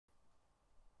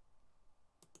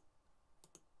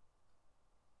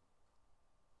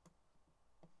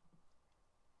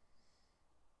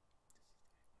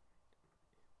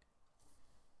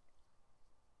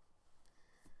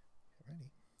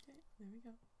There we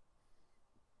go.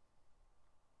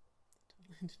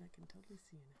 I can totally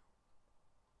see you now.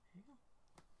 There you go.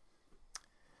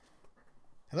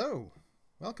 Hello.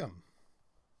 Welcome.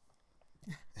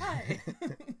 Hi.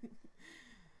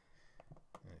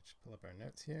 Let's pull up our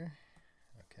notes here.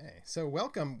 Okay. So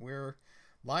welcome. We're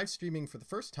live streaming for the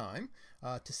first time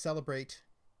to celebrate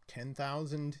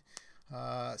 10,000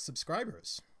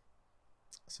 subscribers.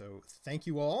 So thank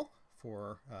you all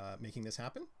for making this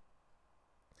happen.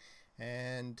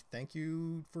 And thank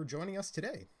you for joining us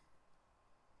today.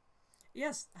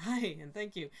 Yes, hi, and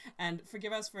thank you. And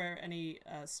forgive us for any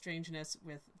strangeness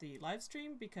with the live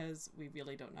stream because we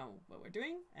really don't know what we're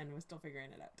doing and we're still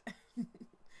figuring it out.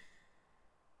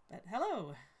 But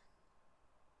hello.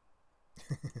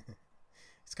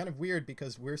 It's kind of weird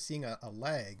because we're seeing a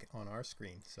lag on our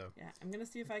screen. So yeah, I'm going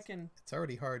to see if I can... It's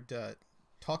already hard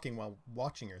talking while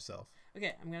watching yourself.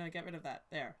 Okay, I'm going to get rid of that.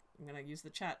 There. I'm going to use the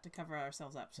chat to cover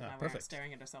ourselves up. So now we're not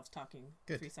staring at ourselves talking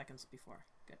 3 seconds before.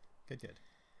 Good. Good.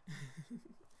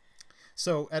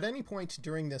 So at any point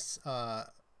during this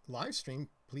live stream,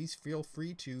 please feel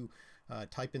free to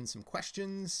type in some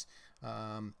questions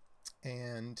and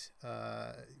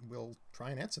we'll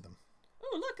try and answer them.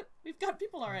 Oh, look, we've got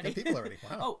people already.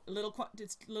 Wow. Oh,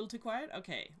 it's a little too quiet?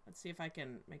 Okay, let's see if I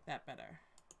can make that better.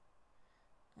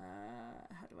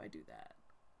 How do I do that?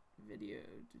 Video,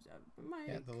 yeah,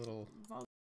 the little volume.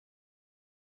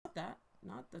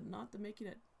 Not the making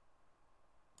it.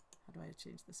 How do I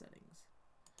change the settings?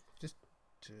 Just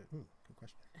to, good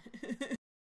question.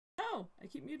 No, I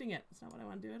keep muting it. It's not what I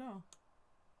want to do at all.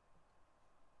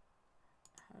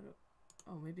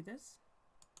 Oh, maybe this?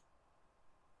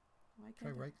 Why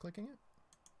can't Try right-clicking it.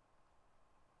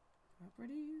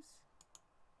 Properties.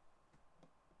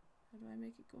 How do I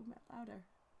make it go louder?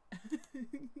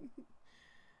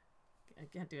 I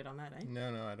can't do it on that, eh?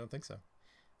 No, I don't think so.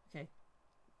 Okay.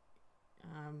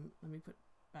 Let me put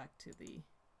back to this.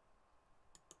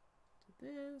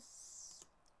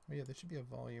 Oh yeah, there should be a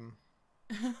volume.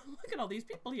 Look at all these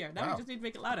people here. Now we just need to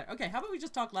make it louder. Okay, how about we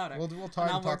just talk louder? We'll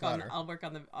talk louder. I'll work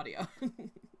on the audio.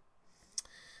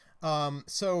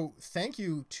 So thank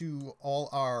you to all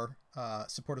our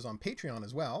supporters on Patreon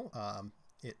as well.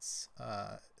 It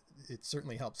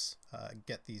certainly helps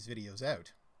get these videos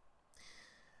out.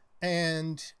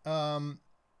 And I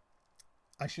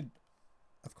should,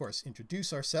 of course,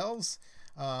 introduce ourselves.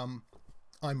 I'm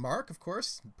Mark, of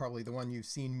course, probably the one you've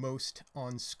seen most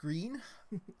on screen.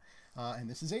 And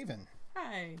this is Avon.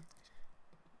 Hi.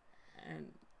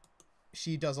 And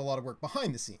she does a lot of work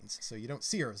behind the scenes, so you don't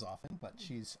see her as often, but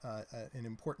she's an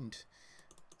important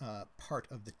part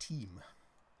of the team.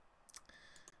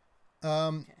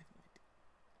 Okay.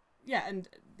 Yeah, and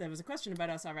there was a question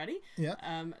about us already. Yeah.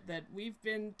 That we've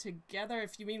been together,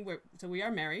 if you mean we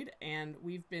are married, and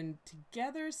we've been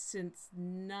together since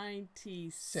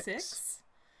 96.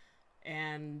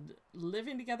 And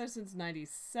living together since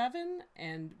 97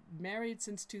 and married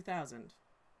since 2000.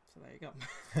 So there you go.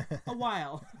 A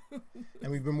while.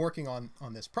 And we've been working on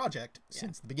this project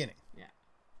since the beginning. Yeah.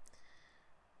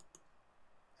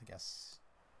 I guess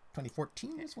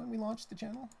 2014 is when we launched the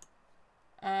channel?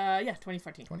 Yeah,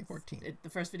 2014. 2014. The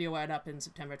first video went up in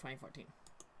September 2014.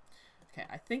 Okay,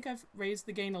 I think I've raised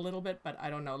the gain a little bit, but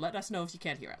I don't know. Let us know if you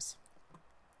can't hear us.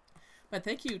 But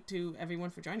thank you to everyone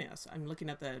for joining us. I'm looking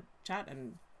at the chat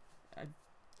and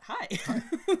hi. Yeah.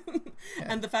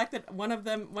 And the fact that one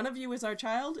of you is our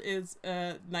child is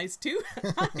nice too.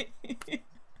 Hi.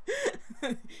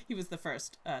 He was the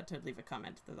first to leave a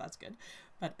comment, so that's good.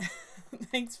 But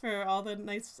thanks for all the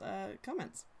nice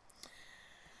comments.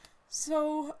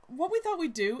 So what we thought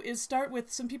we'd do is start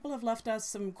with some people have left us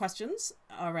some questions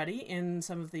already in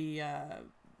some of the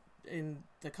in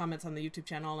the comments on the YouTube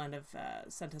channel and have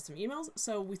sent us some emails.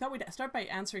 So we thought we'd start by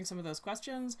answering some of those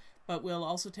questions, but we'll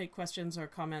also take questions or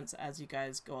comments as you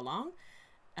guys go along.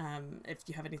 If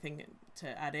you have anything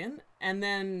to add in, and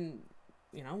then,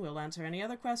 we'll answer any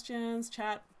other questions,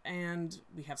 chat, and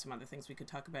we have some other things we could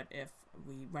talk about if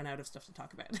we run out of stuff to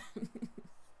talk about.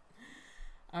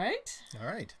 All right.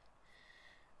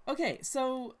 Okay.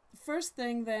 So first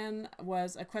thing then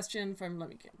was a question from, let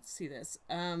me see this.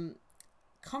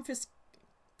 Confiscator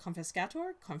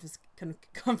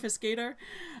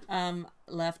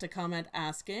left a comment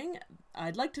asking,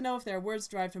 I'd like to know if there are words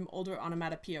derived from older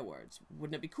onomatopoeia words.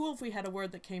 Wouldn't it be cool if we had a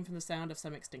word that came from the sound of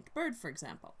some extinct bird, for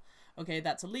example? Okay,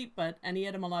 that's a leap, but any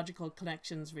etymological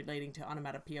connections relating to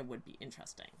onomatopoeia would be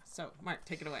interesting. So, Mark,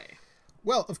 take it away.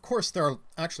 Well, of course, there are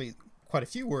actually quite a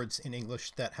few words in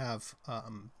English that have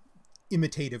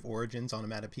imitative origins,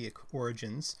 onomatopoeic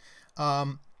origins.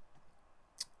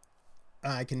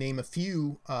 I can name a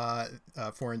few,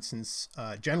 for instance,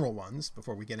 general ones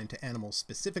before we get into animals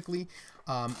specifically.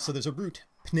 So there's a root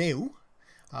pneu,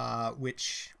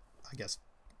 which I guess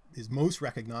is most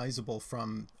recognizable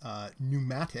from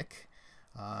pneumatic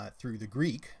through the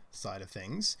Greek side of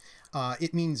things.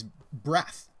 It means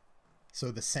breath,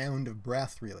 so the sound of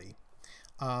breath, really.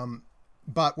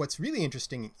 But what's really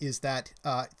interesting is that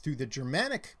through the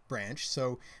Germanic branch,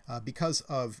 so because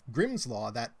of Grimm's law,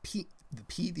 that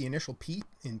the initial P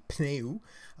in pneu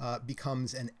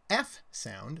becomes an F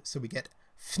sound, so we get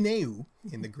phneu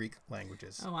in the Greek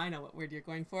languages. Oh, I know what word you're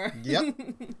going for. Yep.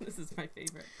 This is my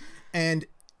favorite. And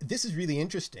this is really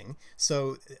interesting.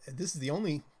 So this is the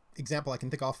only example I can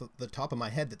think off the top of my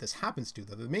head that this happens to,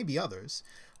 though there may be others.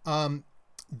 That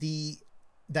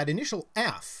initial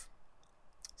F.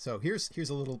 So here's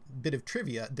a little bit of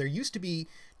trivia. There used to be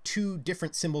two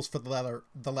different symbols for the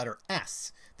letter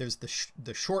S. There's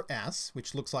the short S,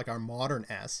 which looks like our modern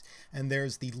S, and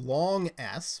there's the long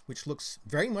S, which looks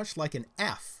very much like an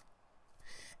F.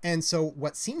 And so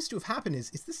what seems to have happened is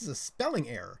this is a spelling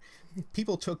error.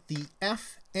 People took the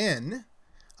FN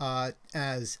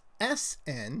as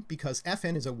SN because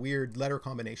FN is a weird letter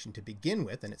combination to begin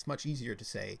with, and it's much easier to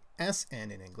say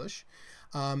SN in English.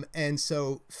 And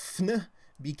so fn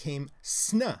became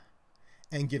sn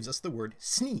and gives us the word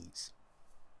sneeze.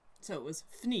 So it was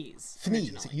fneeze.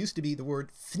 Fneeze. It used to be the word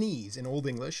fneeze in Old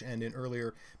English and in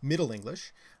earlier Middle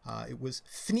English. It was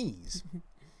fneeze,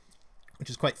 which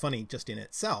is quite funny just in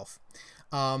itself.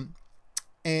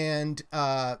 And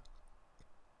there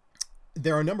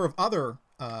are a number of other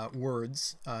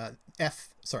words,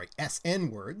 SN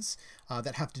words,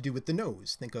 that have to do with the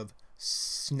nose. Think of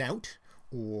snout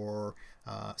or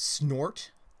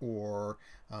snort or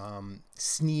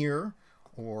sneer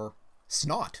or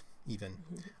snot even.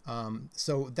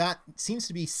 So that seems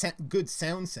to be good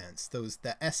sound sense.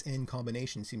 The SN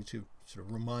combination seems to sort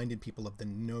of reminded people of the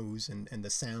nose and the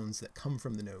sounds that come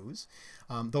from the nose.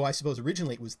 Though I suppose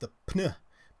originally it was the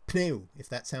pneu, if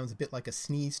that sounds a bit like a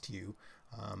sneeze to you.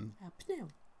 Pneu.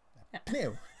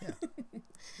 Pneu,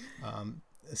 yeah.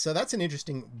 So that's an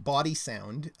interesting body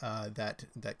sound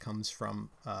that comes from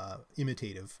an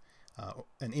imitative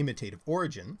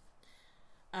origin.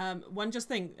 One just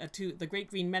thing to the Great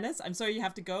Green Menace. I'm sorry you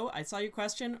have to go. I saw your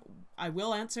question. I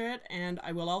will answer it, and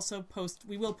I will also post.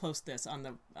 We will post this on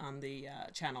the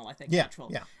channel. I think. Yeah. Actual,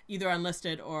 yeah. Either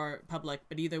unlisted or public,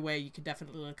 but either way, you can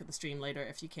definitely look at the stream later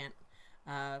if you can't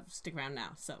stick around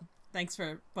now. So thanks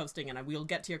for posting, and I will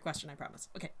get to your question. I promise.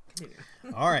 Okay, continue.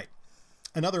 All right.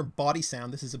 Another body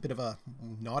sound. This is a bit of a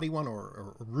naughty one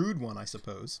or a rude one, I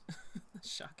suppose.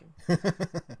 Shocking.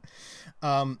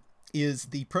 Is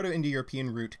the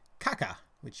Proto-Indo-European root kaka,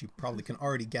 which you probably can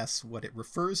already guess what it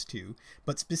refers to,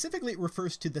 but specifically it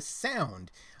refers to the sound.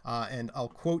 And I'll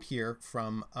quote here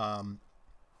from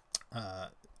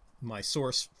my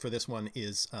source for this one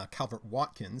is Calvert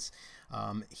Watkins.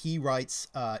 He writes,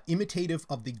 imitative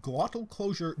of the glottal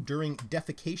closure during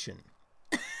defecation.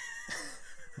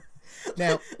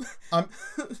 Now,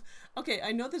 okay,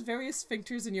 I know there's various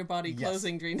sphincters in your body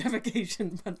closing during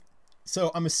defecation, but...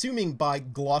 So I'm assuming by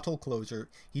glottal closure,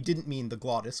 he didn't mean the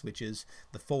glottis, which is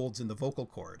the folds in the vocal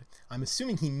cord. I'm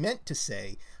assuming he meant to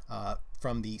say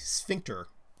from the sphincter,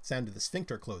 sound of the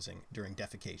sphincter closing during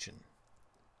defecation.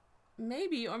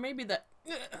 Maybe, or maybe the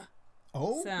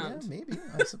sound. Yeah, maybe,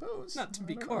 I suppose. Not to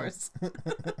be coarse.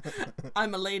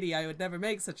 I'm a lady, I would never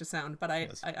make such a sound, but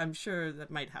I'm sure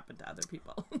that might happen to other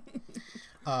people.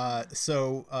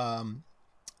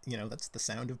 You know, that's the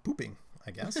sound of pooping,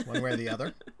 I guess, one way or the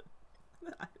other.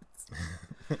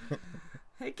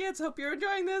 Hey kids, hope you're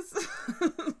enjoying this.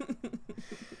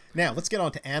 Now let's get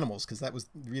on to animals, because that was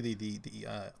really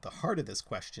the heart of this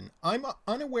question. I'm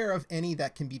unaware of any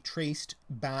that can be traced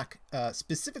back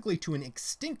specifically to an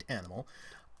extinct animal.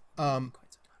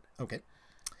 Okay,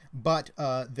 but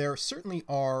there certainly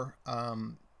are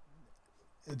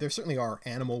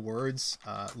animal words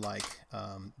like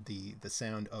the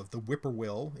sound of the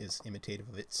whippoorwill is imitative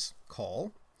of its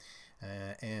call.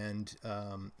 And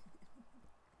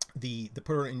the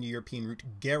Proto-Indo-European root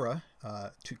gera,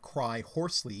 to cry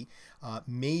hoarsely,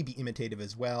 may be imitative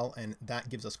as well, and that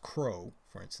gives us crow,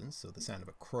 for instance, so the sound of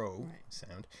a crow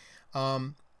sound.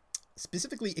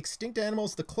 Specifically, extinct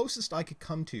animals, the closest I could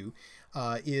come to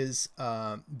is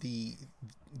the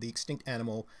extinct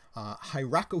animal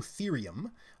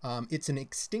Hyracotherium. It's an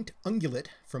extinct ungulate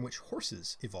from which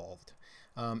horses evolved.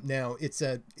 Now, it's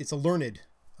a learned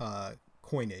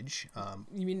coinage.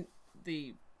 You mean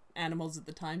the animals at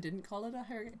the time didn't call it a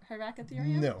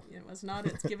Hyracotherium? No. It was not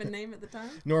its given name at the time?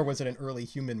 Nor was it an early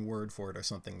human word for it or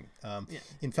something.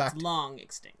 In fact... It's long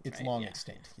extinct, It's right? long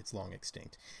extinct. It's long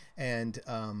extinct. And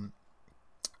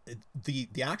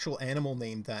the actual animal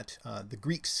name that the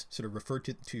Greeks sort of referred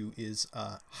to is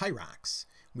hyrax,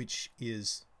 which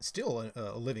is still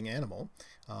a living animal.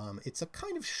 It's a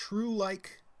kind of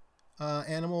shrew-like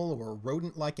animal or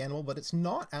rodent-like animal, but it's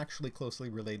not actually closely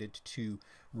related to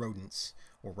rodents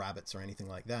or rabbits or anything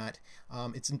like that.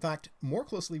 It's in fact more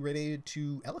closely related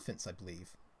to elephants, I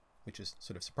believe, which is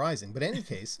sort of surprising. But in any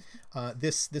case,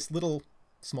 this little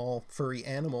small furry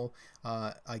animal,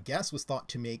 I guess, was thought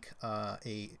to make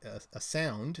a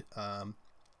sound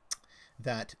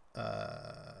that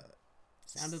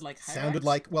sounded like hyrax?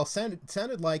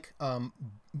 sounded like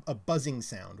a buzzing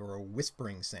sound or a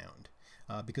whispering sound.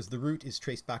 Because the root is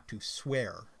traced back to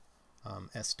swear,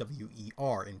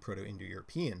 S-W-E-R in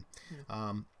Proto-Indo-European.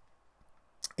 And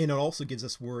it also gives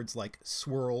us words like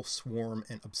swirl, swarm,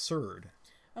 and absurd.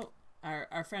 Oh,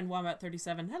 our friend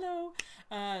Wombat37, hello,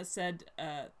 said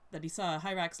that he saw a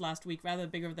hyrax last week, rather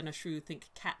bigger than a shrew, think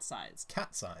cat-sized.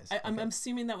 Cat-sized. I'm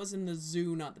assuming that was in the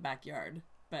zoo, not the backyard.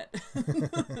 But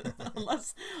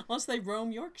unless they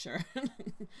roam Yorkshire.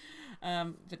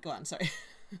 But go on, sorry.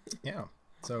 Yeah.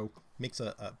 So makes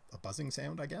a buzzing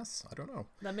sound, I guess. I don't know.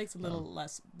 That makes it a little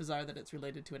less bizarre that it's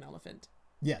related to an elephant.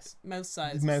 Yes. Mouse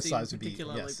size would be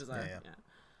particularly yes, bizarre. Yeah.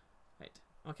 Right.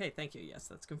 Okay, thank you. Yes,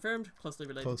 that's confirmed. Closely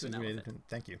related to an elephant.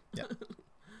 Thank you. Yeah.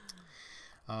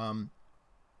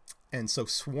 And so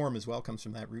swarm as well comes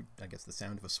from that root. I guess the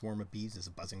sound of a swarm of bees is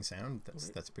a buzzing sound.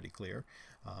 That's pretty clear.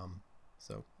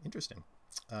 So interesting.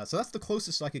 So that's the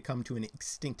closest I could come to an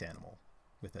extinct animal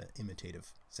with an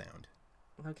imitative sound.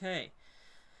 Okay.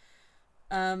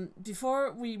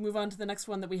 Before we move on to the next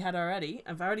one that we had already,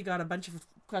 I've already got a bunch of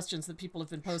questions that people have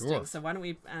been posting, Sure. so why don't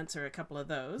we answer a couple of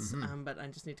those? But I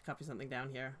just need to copy something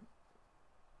down here.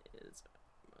 Is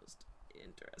most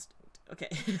interesting. Okay,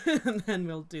 and then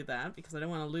we'll do that because I don't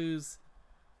want to lose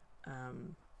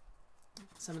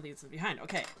some of these behind.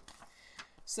 Okay,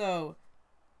 so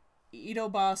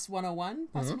Ayto Boss 101,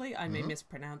 possibly, I may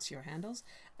mispronounce your handles,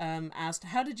 asked,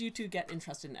 how did you two get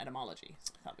interested in etymology?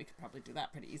 So I thought we could probably do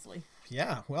that pretty easily.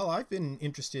 Yeah, well, I've been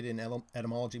interested in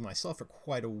etymology myself for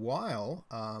quite a while.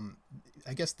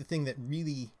 I guess the thing that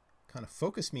really kind of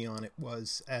focused me on it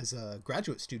was, as a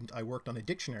graduate student, I worked on a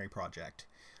dictionary project,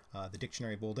 the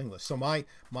Dictionary of Old English. So my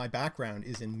background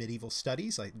is in medieval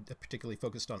studies. I particularly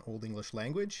focused on Old English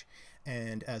language.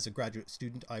 And as a graduate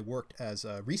student, I worked as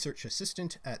a research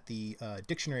assistant at the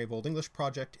Dictionary of Old English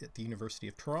project at the University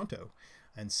of Toronto.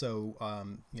 And so,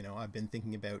 you know, I've been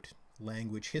thinking about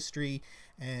language history,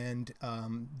 and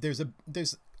there's an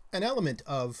element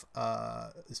of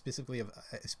specifically of,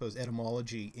 I suppose,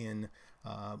 etymology in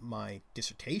my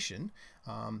dissertation.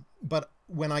 But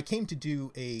when I came to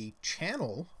do a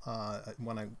channel,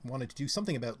 when I wanted to do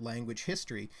something about language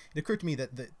history, it occurred to me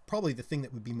that probably the thing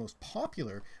that would be most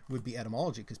popular would be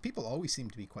etymology, because people always seem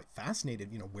to be quite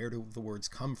fascinated, you know, where do the words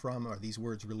come from? Are these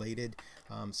words related?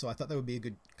 So I thought that would be a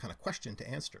good kind of question to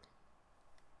answer.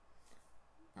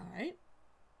 All right.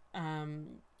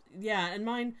 Yeah, and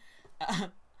mine,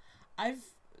 I've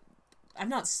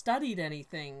not studied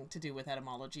anything to do with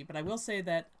etymology, but I will say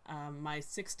that my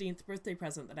 16th birthday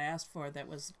present that I asked for, that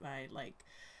was my, like,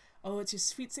 oh, it's your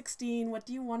sweet 16, what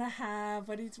do you want to have?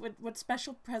 What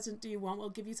special present do you want? We'll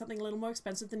give you something a little more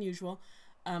expensive than usual.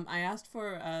 I asked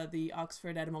for the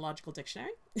Oxford Etymological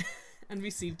Dictionary and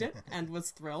received it and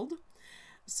was thrilled.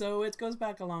 So it goes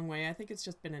back a long way. I think it's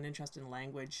just been an interest in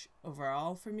language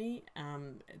overall for me.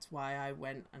 It's why I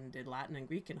went and did Latin and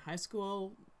Greek in high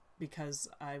school, because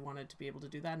I wanted to be able to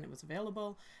do that and it was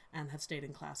available, and have stayed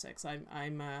in classics. I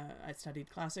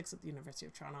studied classics at the University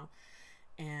of Toronto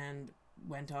and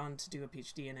went on to do a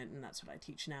PhD in it, and that's what I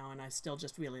teach now. And I still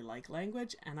just really like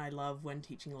language, and I love, when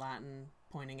teaching Latin,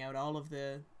 pointing out all of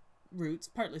the roots,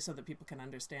 partly so that people can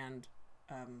understand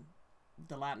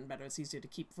the Latin better. It's easier to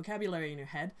keep vocabulary in your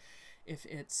head if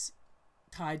it's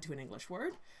tied to an English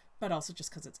word, but also just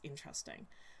because it's interesting.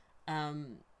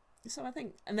 So I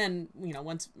think, and then, you know,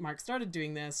 once Mark started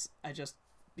doing this,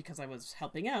 because I was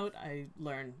helping out, I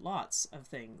learned lots of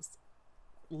things.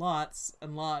 Lots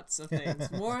and lots of things.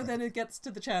 More than it gets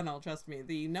to the channel, trust me.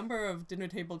 The number of dinner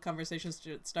table conversations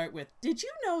should start with, did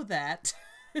you know that?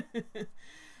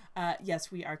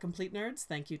 Yes, we are complete nerds.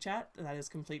 Thank you, chat. That is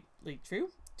completely true.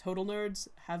 Total nerds,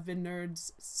 have been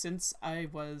nerds since I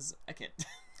was a kid.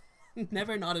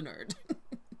 Never not a nerd.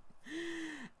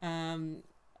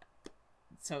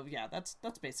 So yeah, that's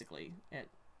basically it,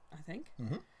 I think.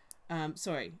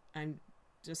 Sorry, I'm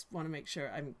just want to make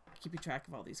sure I'm keeping track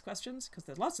of all these questions because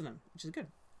there's lots of them, which is good.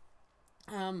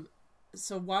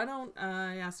 So why don't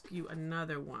I ask you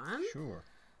another one? Sure.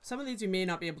 Some of these you may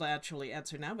not be able to actually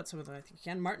answer now, but some of them I think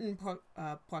you can. Martin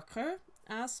Poicreux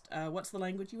asked, what's the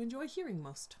language you enjoy hearing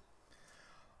most?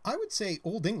 I would say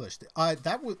Old English.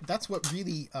 That's what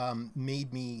really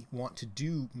made me want to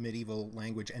do medieval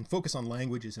language and focus on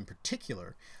languages in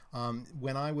particular.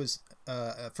 When I was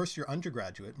a first-year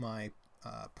undergraduate, my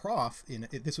prof,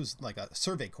 this was like a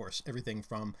survey course, everything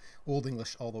from Old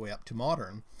English all the way up to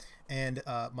modern. And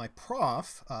my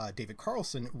prof, David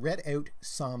Carlson, read out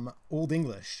some Old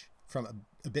English from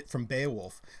a bit from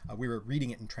Beowulf. We were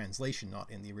reading it in translation, not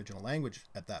in the original language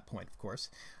at that point, of course.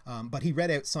 But he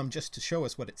read out some just to show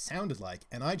us what it sounded like.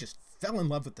 And I just fell in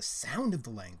love with the sound of the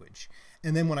language.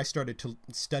 And then when I started to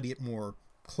study it more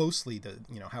closely,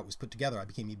 how it was put together, I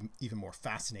became even more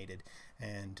fascinated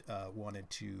and wanted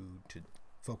to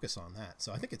focus on that.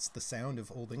 So I think it's the sound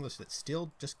of Old English that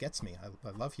still just gets me. I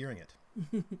love hearing it.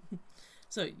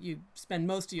 So you spend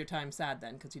most of your time sad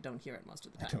then because you don't hear it most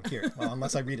of the time. I don't hear it. Well,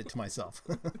 unless I read it to myself.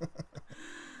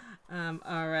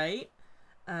 All right.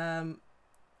 So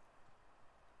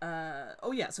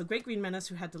Great Green Menace,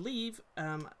 who had to leave,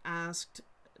 asked,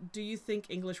 do you think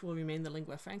English will remain the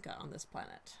lingua franca on this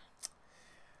planet?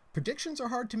 Predictions are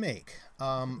hard to make.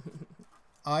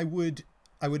 I would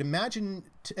imagine,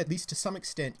 at least to some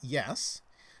extent, yes.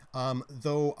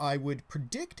 Though I would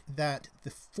predict that the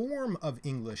form of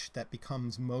English that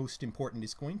becomes most important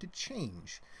is going to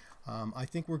change. I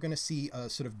think we're going to see a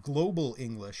sort of global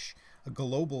English, a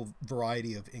global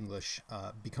variety of English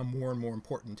become more and more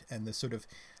important, and the sort of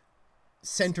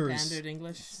centers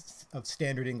of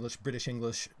standard English, British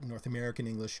English, North American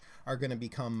English are going to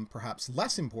become perhaps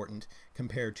less important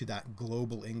compared to that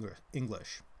global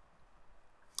English.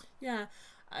 Yeah,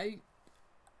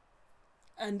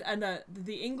 And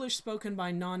the English spoken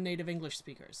by non-native English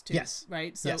speakers too. Yes.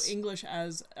 Right. So yes. English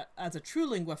as a true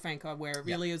lingua franca, where it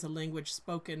really is a language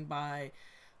spoken by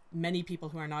many people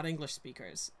who are not English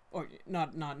speakers or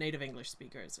not native English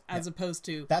speakers, as opposed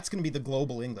to that's going to be the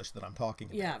global English that I'm talking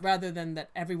about. Yeah, rather than that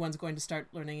everyone's going to start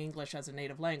learning English as a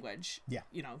native language. Yeah.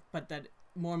 But that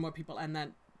more and more people, and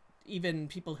that even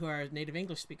people who are native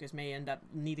English speakers may end up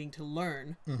needing to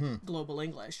learn global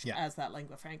English as that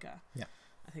lingua franca. Yeah.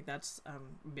 I think that's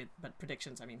but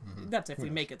predictions. I mean, that's if we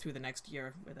make it through the next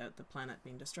year without the planet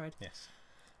being destroyed. Yes,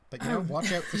 but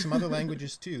watch out for some other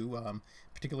languages too.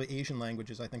 Particularly Asian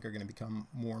languages, I think, are going to become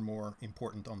more and more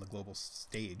important on the global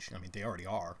stage. I mean, they already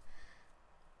are.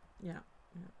 Yeah.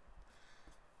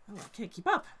 Oh, I can't keep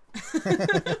up.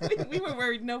 we were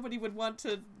worried nobody would want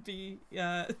to be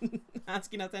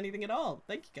asking us anything at all.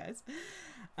 Thank you, guys.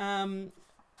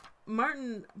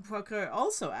 Martin Poicreux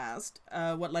also asked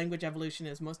what language evolution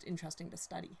is most interesting to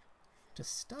study. To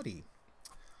study?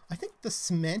 I think the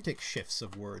semantic shifts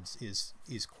of words is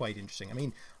quite interesting. I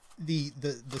mean, the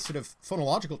sort of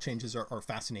phonological changes are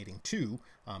fascinating too,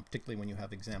 particularly when you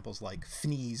have examples like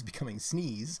fneeze becoming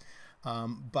sneeze.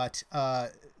 But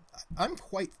I'm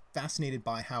quite fascinated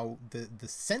by how the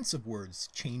sense of words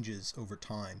changes over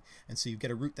time. And so you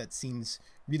get a root that seems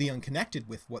really unconnected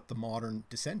with what the modern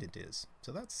descendant is.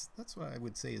 So that's what I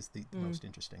would say is the most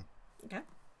interesting. Okay.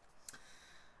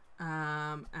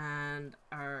 And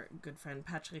our good friend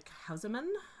Patrick Hauseman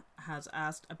has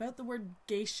asked about the word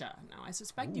geisha. Now, I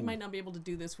suspect you might not be able to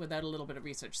do this without a little bit of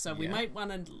research, so we might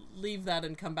want to leave that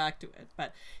and come back to it.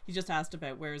 But he just asked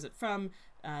about where is it from,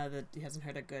 that he hasn't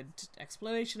heard a good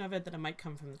explanation of it, that it might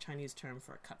come from the Chinese term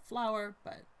for cut flour,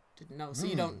 but didn't know. So do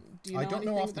you know I don't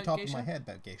know off the top geisha? of my head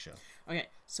about geisha. Okay,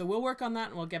 so we'll work on that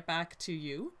and we'll get back to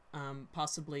you,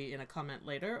 possibly in a comment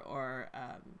later, or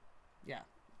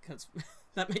because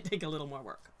that may take a little more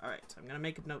work. All right, so I'm going to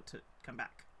make a note to come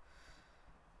back.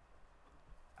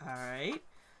 All right.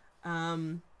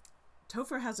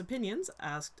 Topher Has Opinions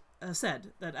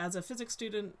said that as a physics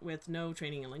student with no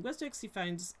training in linguistics, he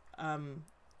finds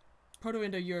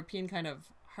Proto-Indo-European kind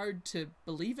of hard to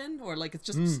believe in, or like it's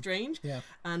just strange,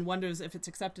 and wonders if it's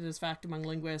accepted as fact among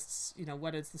linguists.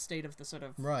 What is the state of the sort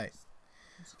of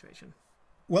situation?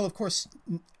 Well, of course,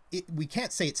 we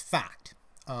can't say it's fact.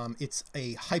 It's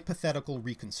a hypothetical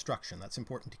reconstruction. That's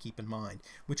important to keep in mind,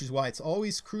 which is why it's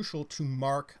always crucial to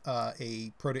mark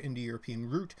a Proto-Indo-European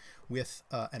root with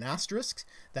an asterisk.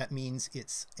 That means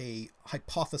it's a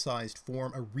hypothesized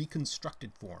form, a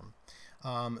reconstructed form.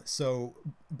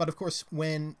 But of course,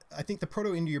 when I think the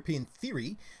Proto-Indo-European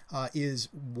theory is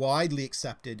widely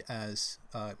accepted as,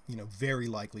 very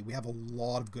likely. We have a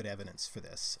lot of good evidence for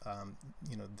this.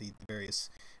 The various,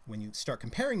 when you start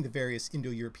comparing the various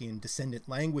Indo-European descendant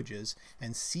languages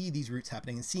and see these roots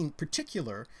happening, and seeing in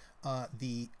particular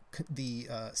the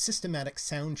systematic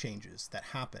sound changes that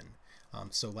happen.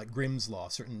 So like Grimm's law,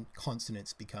 certain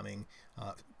consonants becoming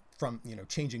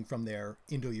changing from their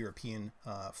Indo-European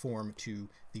form to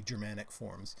the Germanic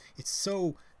forms. It's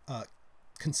so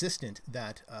consistent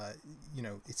that,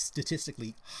 it's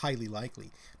statistically highly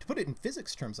likely. To put it in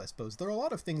physics terms, I suppose, there are a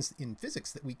lot of things in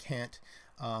physics that we can't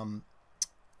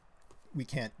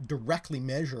directly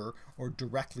measure or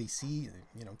directly see,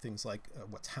 things like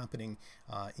what's happening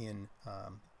in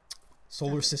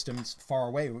solar systems far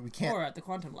away. We can't, or at the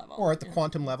quantum level.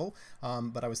 Quantum level.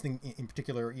 But I was thinking in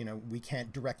particular, we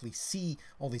can't directly see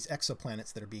all these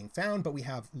exoplanets that are being found, but we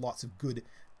have lots of good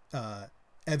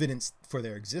evidence for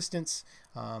their existence.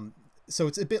 So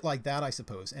it's a bit like that, I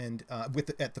suppose. And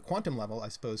at the quantum level, I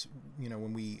suppose,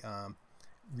 when we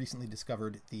recently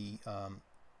discovered the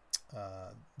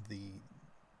what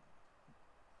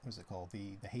is it called?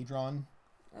 The hadron.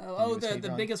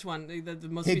 The biggest one, the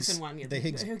most recent one. Yeah, the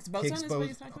Higgs boson is what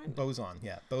you're talking about? Boson,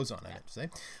 boson, I meant to say.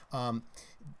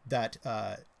 That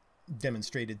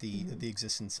demonstrated the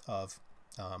existence of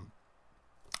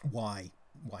why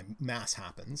mass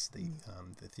happens, the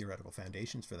theoretical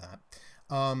foundations for that.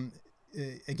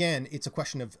 Again, it's a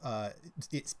question of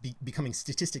it's becoming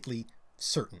statistically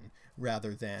certain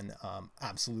rather than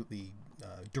absolutely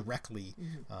directly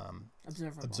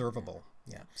observable.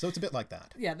 Yeah. So it's a bit like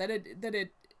that. Yeah,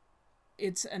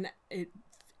 it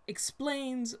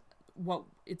explains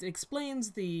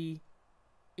the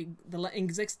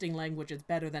existing languages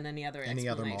better than any other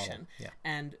explanation.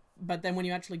 Yeah. But then when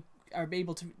you actually are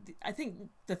able to, I think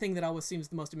the thing that always seems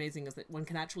the most amazing is that one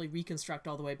can actually reconstruct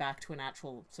all the way back to an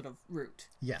actual sort of root.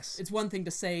 Yes. It's one thing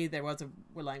to say there was a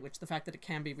language. The fact that it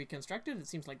can be reconstructed, it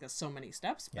seems like there's so many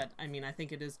steps. Yeah. But I mean, I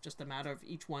think it is just a matter of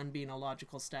each one being a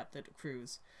logical step that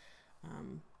accrues.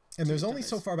 And there's only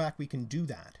so far back we can do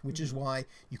that, which is why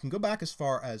you can go back as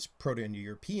far as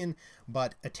Proto-Indo-European,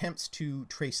 but attempts to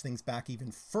trace things back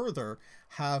even further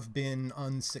have been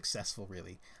unsuccessful,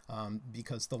 really,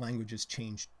 because the languages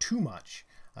changed too much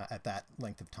at that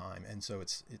length of time, and so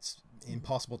it's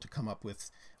impossible to come up with,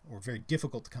 or very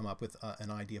difficult to come up with, an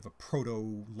idea of a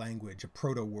proto-language, a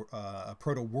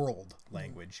proto-world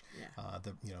language,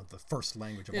 the first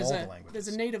language of all the languages. There's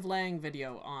a native lang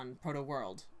video on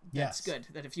proto-world. That's good.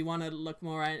 That if you want to look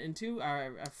more into,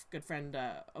 our good friend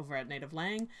over at Native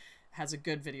Lang has a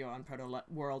good video on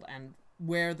proto-world and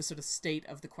where the sort of state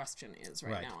of the question is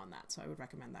right now on that. So I would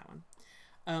recommend that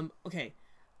one. Okay.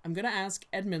 I'm going to ask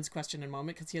Edmund's question in a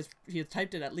moment because he has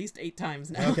typed it at least 8 times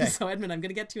now. Okay. So Edmund, I'm going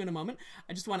to get to you in a moment.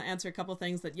 I just want to answer a couple of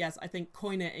things that, yes, I think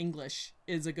Koine English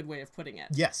is a good way of putting it.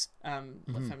 Yes.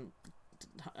 From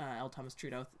L. Thomas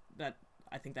Trudeau, that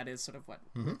I think that is sort of what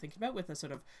we're thinking about, with a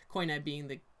sort of Koine being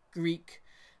the Greek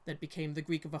that became the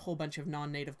Greek of a whole bunch of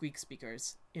non-native Greek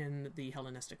speakers in the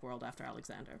Hellenistic world after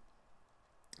Alexander.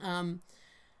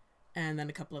 And then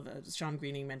a couple of Sean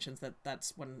Greening mentions that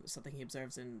that's something he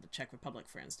observes in the Czech Republic,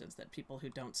 for instance, that people who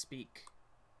don't speak,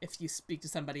 if you speak to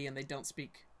somebody and they don't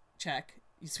speak Czech,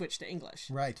 you switch to English.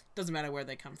 Right. Doesn't matter where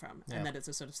they come from, and that it's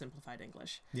a sort of simplified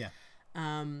English. Yeah.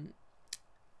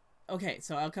 Okay,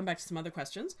 so I'll come back to some other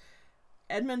questions.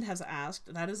 Edmund has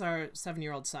asked, that is our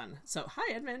 7-year-old son. So,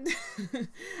 hi, Edmund.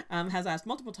 Has asked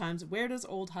multiple times, where does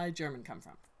Old High German come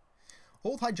from?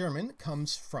 Old High German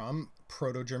comes from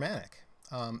Proto-Germanic.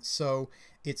 So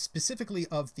it's specifically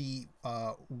of the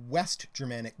West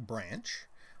Germanic branch,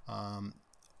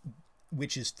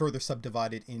 which is further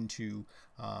subdivided into,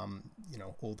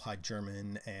 Old High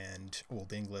German and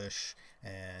Old English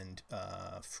and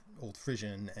Old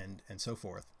Frisian and so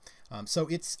forth. So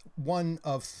it's one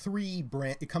of 3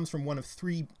 it comes from one of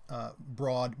 3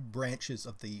 broad branches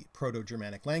of the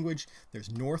Proto-Germanic language.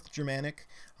 There's North Germanic,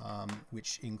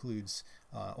 which includes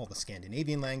all the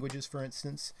Scandinavian languages, for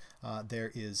instance.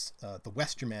 There is the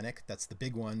West Germanic, that's the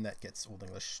big one that gets Old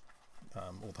English,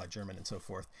 Old High German, and so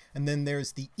forth. And then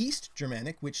there's the East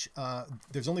Germanic, which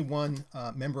there's only one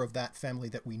member of that family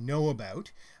that we know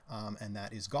about, and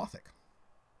that is Gothic.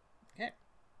 Okay.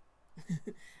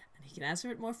 And he can answer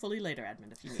it more fully later,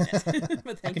 Edmund, if you need it.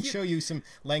 But I can show you some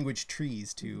language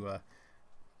trees to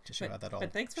show how that all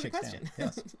But thanks for the question.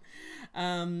 Yes.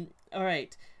 All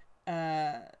right.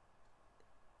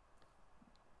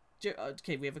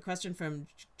 Okay, we have a question from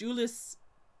Julius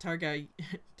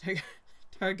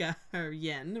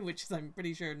Targaryen, which is, I'm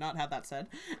pretty sure, not how that's said,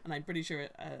 and I'm pretty sure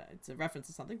it's a reference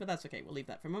to something, but that's okay. We'll leave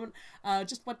that for a moment.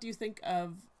 Just what do you think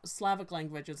of Slavic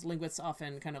languages? Linguists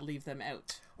often kind of leave them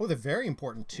out. Oh, they're very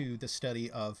important to the study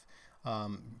of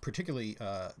particularly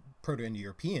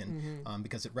Proto-Indo-European,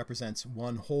 because it represents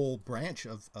one whole branch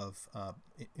of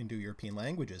Indo-European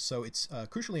languages. So it's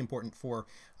crucially important for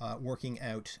working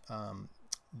out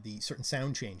the certain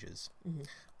sound changes.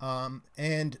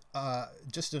 And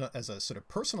just as a sort of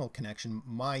personal connection,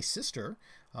 my sister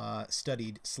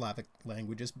studied Slavic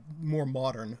languages, more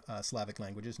modern Slavic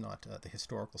languages, not the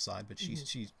historical side, but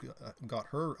she's got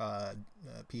her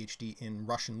PhD in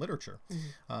Russian literature.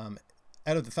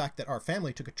 Out of the fact that our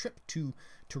family took a trip to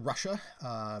Russia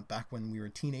back when we were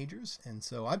teenagers, and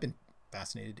so I've been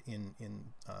fascinated in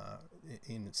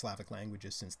Slavic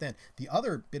languages since then. The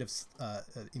other bit of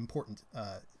important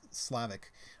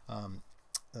Slavic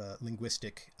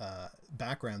linguistic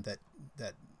background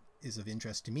that is of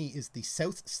interest to me is the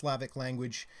South Slavic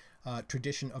language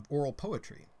tradition of oral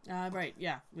poetry. Right,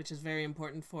 yeah, which is very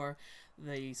important for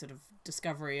the sort of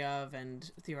discovery of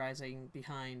and theorizing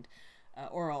behind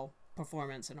oral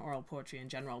performance and oral poetry in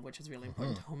general, which is really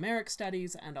important to Homeric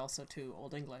studies and also to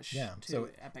Old English, to so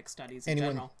epic studies in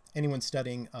general. Anyone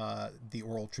studying the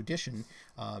oral tradition,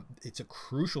 it's a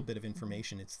crucial bit of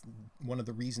information. It's one of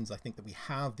the reasons I think that we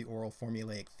have the oral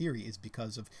formulaic theory is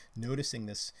because of noticing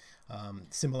this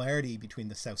similarity between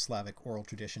the South Slavic oral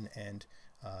tradition and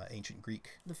ancient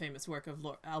Greek. The famous work of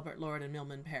Albert Lord and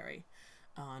Milman Parry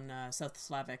on South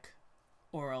Slavic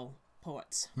oral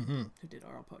poets who did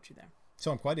oral poetry there. So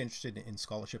I'm quite interested in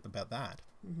scholarship about that.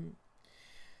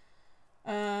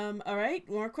 All right,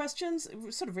 more questions,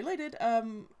 sort of related.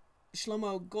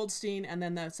 Shlomo Goldstein, and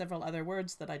then several other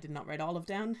words that I did not write all of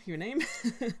down. Your name.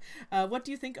 What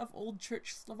do you think of Old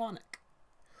Church Slavonic?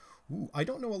 Ooh, I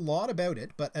don't know a lot about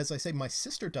it, but as I say, my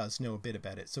sister does know a bit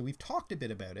about it. So we've talked a bit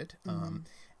about it.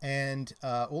 And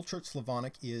Old Church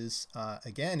Slavonic is,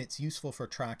 again, it's useful for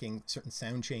tracking certain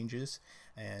sound changes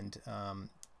and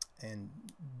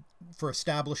for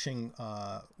establishing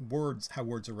words, how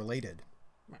words are related.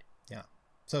 Right. Yeah.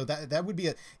 So that would be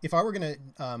if I were going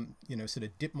to, sort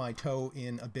of dip my toe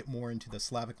in a bit more into the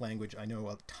Slavic language. I know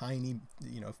a tiny,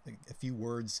 a few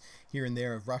words here and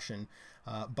there of Russian.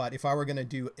 But if I were going to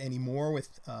do any more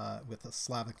with a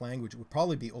Slavic language, it would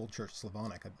probably be Old Church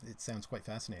Slavonic. It sounds quite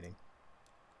fascinating.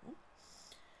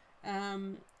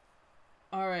 All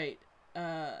right.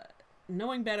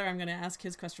 Knowing better, I'm going to ask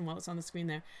his question while it's on the screen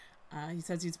there. He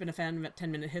says he's been a fan of a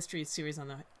 10-minute history series on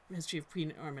the history of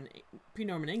pre-Norman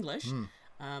English.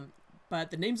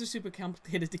 But the names are super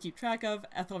complicated to keep track of.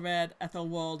 Ethelred,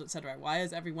 Ethelwald, etc. Why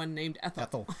is everyone named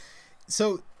Ethel?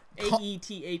 So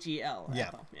Aethel. Yeah.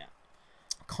 Ethel, yeah.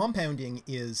 Compounding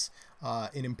is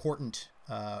an important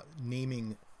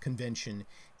naming convention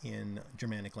in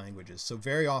Germanic languages. So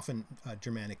very often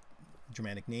Germanic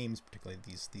names, particularly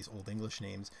these Old English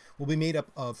names, will be made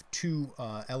up of two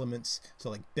elements.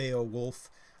 So like Beowulf,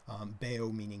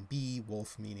 Beo meaning bee,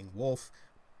 wolf meaning wolf.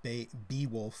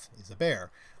 Beowulf is a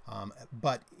bear.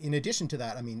 But in addition to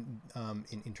that, I mean,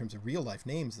 in terms of real life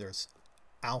names, there's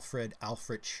Alfred,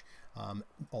 Alfrich,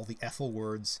 all the Ethel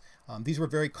words. These were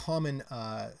very common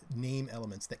name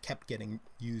elements that kept getting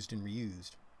used and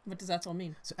reused. What does Ethel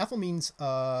mean? So Ethel means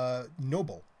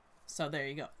noble. So there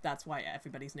you go. That's why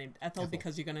everybody's named Ethel,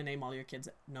 because you're going to name all your kids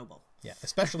noble. Yeah,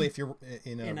 especially if you're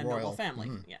in a royal noble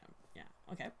family. Yeah,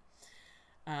 okay.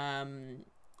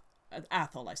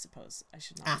 Athel, I suppose. I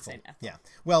should not be saying Ethel. Yeah.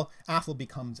 Well, Athel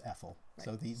becomes Ethel.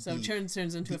 Right. So it turns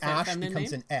into a ash feminine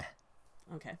becomes name? an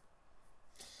Okay.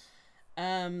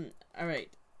 All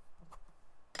right.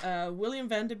 William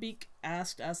Van de Beek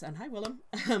asked us, and hi Willem,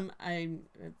 I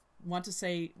want to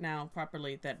say now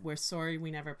properly that we're sorry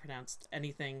we never pronounced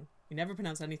anything. We never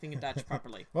pronounced anything in Dutch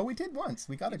properly. Well, we did once.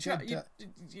 We got a good...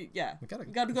 yeah. We got a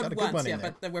good once, one yeah,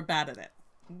 but we're bad at it.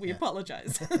 We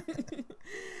apologize.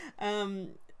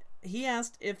 He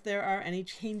asked if there are any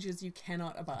changes you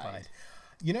cannot abide.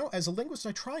 As a linguist,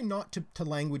 I try not to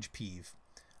language peeve.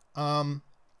 But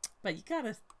you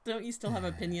gotta... Don't you still have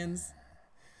opinions?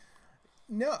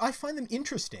 No, I find them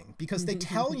interesting because they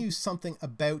tell you something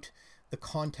about the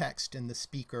context and the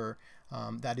speaker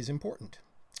that is important.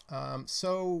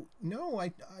 So no,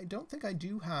 I don't think I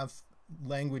do have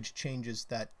language changes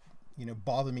that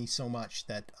bother me so much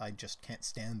that I just can't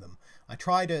stand them. I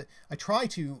try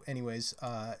to anyways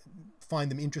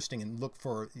find them interesting and look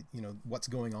for what's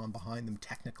going on behind them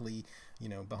technically,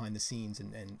 behind the scenes,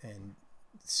 and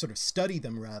sort of study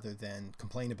them rather than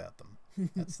complain about them.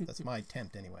 That's my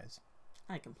attempt anyways.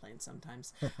 I complain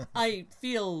sometimes. I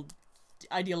feel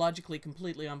ideologically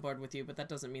completely on board with you, but that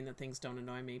doesn't mean that things don't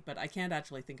annoy me. But I can't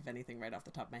actually think of anything right off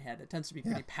the top of my head. It tends to be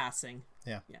pretty passing.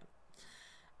 Yeah.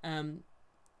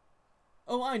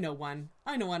 Oh, I know one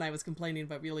I was complaining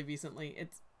about really recently.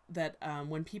 It's that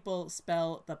when people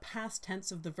spell the past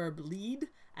tense of the verb lead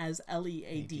as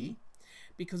L-E-A-D,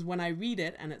 because when I read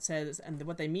it and it says, and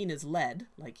what they mean is led,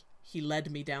 like he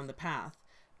led me down the path,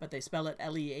 but they spell it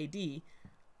L-E-A-D,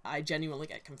 I genuinely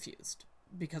get confused.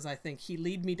 Because I think he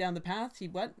lead me down the path. He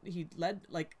led,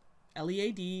 like,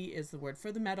 L-E-A-D is the word for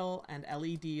the metal, and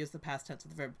L-E-D is the past tense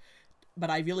of the verb. But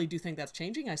I really do think that's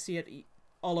changing. I see it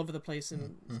all over the place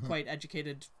in quite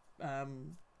educated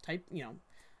type,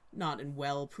 not in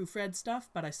well proofread stuff,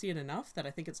 but I see it enough that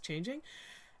I think it's changing.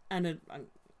 And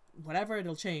whatever,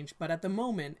 it'll change. But at the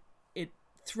moment, it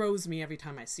throws me every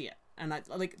time I see it. And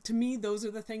to me, those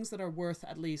are the things that are worth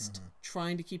at least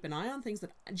trying to keep an eye on, things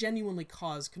that genuinely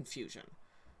cause confusion.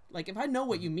 Like, if I know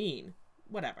what you mean,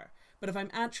 whatever. But if I'm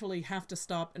actually have to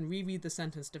stop and reread the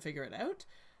sentence to figure it out,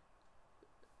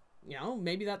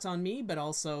 maybe that's on me, but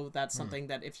also that's something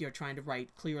that if you're trying to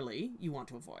write clearly, you want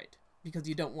to avoid. Because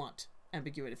you don't want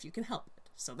ambiguity if you can help it.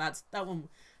 So that one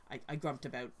I grumped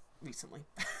about recently.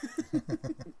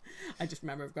 I just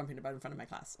remember grumping about in front of my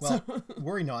class. Well,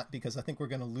 worry not, because I think we're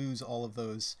going to lose all of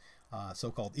those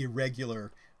so-called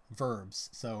irregular verbs.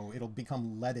 So it'll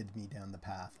become leaded me down the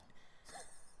path.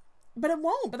 But it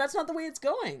won't. But that's not the way it's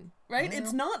going, right? Well,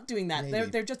 it's not doing that. maybe.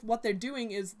 They're just, what they're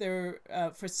doing is they're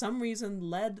for some reason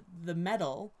led the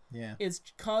metal is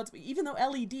caused, even though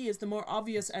LED is the more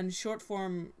obvious and short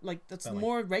form, like that's the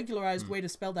more regularized way to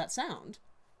spell that sound.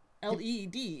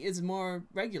 LED is more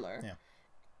regular. Yeah.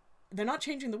 They're not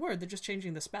changing the word, they're just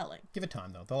changing the spelling. Give it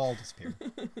time, though. They'll all disappear.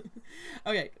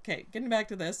 Okay. Getting back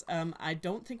to this, I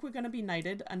don't think we're going to be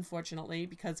knighted, unfortunately,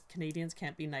 because Canadians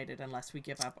can't be knighted unless we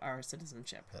give up our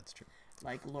citizenship. That's true.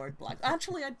 Like Lord Black.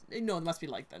 Actually, no, it must be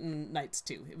like that. Knights,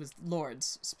 too. It was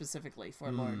lords, specifically, for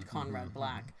Lord Conrad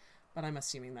Black. But I'm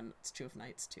assuming that it's true of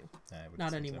knights, too.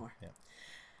 Not anymore. So.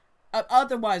 Yeah.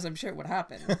 Otherwise, I'm sure it would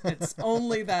happen. It's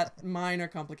only that minor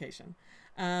complication.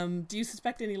 Do you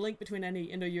suspect any link between any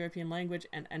Indo-European language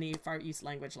and any Far East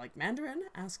language like Mandarin?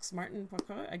 Asks Martin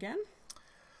Poco again.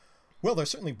 Well, there's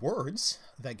certainly words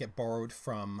that get borrowed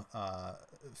from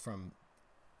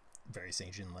various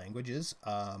Asian languages,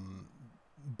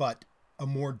 but a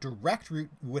more direct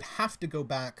route would have to go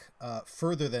back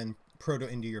further than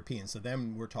Proto-Indo-European. So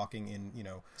then we're talking in,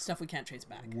 stuff we can't trace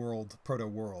back.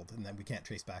 Proto-world, and then we can't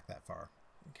trace back that far.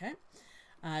 Okay.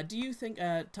 Do you think,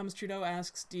 Thomas Trudeau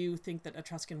asks, do you think that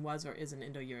Etruscan was or is an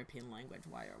Indo-European language?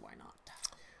 Why or why not?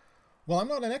 Well, I'm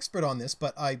not an expert on this,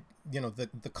 but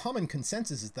the common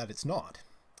consensus is that it's not.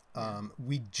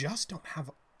 We just don't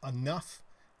have enough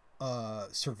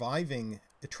surviving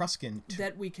Etruscan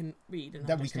that we can read and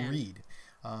that understand. We can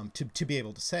read to be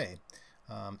able to say.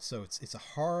 So it's a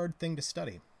hard thing to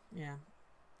study. Yeah.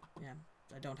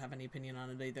 I don't have any opinion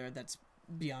on it either. That's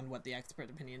beyond what the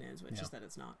expert opinion is, which is that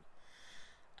it's not.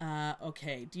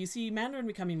 Okay. Do you see Mandarin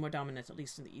becoming more dominant, at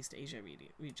least in the East Asia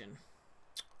region?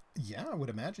 Yeah, I would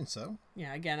imagine so.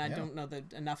 Yeah. Again, I don't know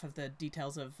enough of the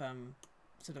details of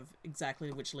sort of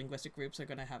exactly which linguistic groups are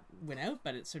going to win out,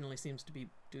 but it certainly seems to be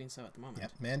doing so at the moment. Yeah,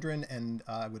 Mandarin, and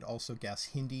I would also guess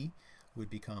Hindi would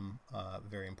become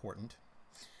very important.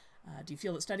 Do you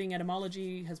feel that studying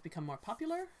etymology has become more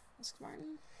popular? Asks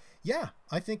Martin. Yeah,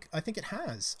 I think it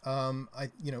has.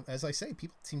 As I say,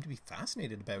 people seem to be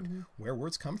fascinated about where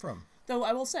words come from. Though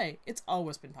I will say, it's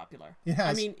always been popular. It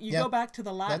has. I mean, you go back to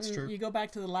the Latin. That's true. You go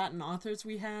back to the Latin authors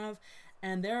we have,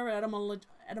 and they're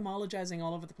etymologizing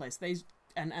all over the place.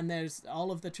 And there's all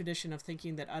of the tradition of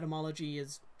thinking that etymology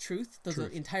is truth. There's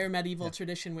an entire medieval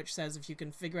tradition which says if you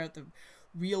can figure out the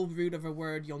real root of a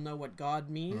word, you'll know what God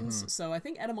means. So I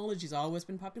think etymology's always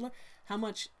been popular. How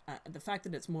much the fact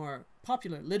that it's more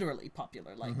popular, literally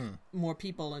popular, like more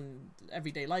people in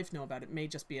everyday life know about it, may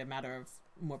just be a matter of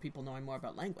more people knowing more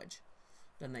about language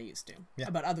than they used to,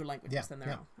 about other languages than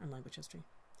their own, and language history.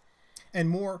 And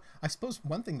more, I suppose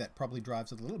one thing that probably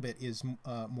drives it a little bit is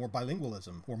more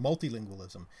bilingualism or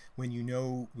multilingualism. When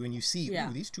you see,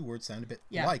 ooh, these two words sound a bit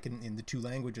alike in the two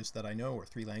languages that I know, or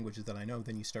three languages that I know,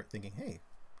 then you start thinking, hey,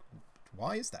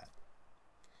 why is that?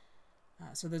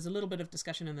 So there's a little bit of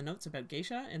discussion in the notes about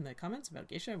geisha, in the comments about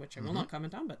geisha, which I will not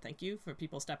comment on, but thank you for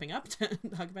people stepping up to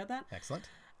talk about that. Excellent.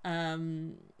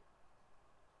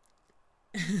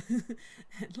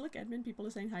 Look, Edmund, people are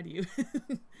saying hi to you.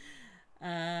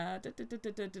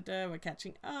 We're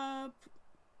catching up.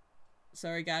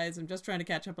 Sorry, guys, I'm just trying to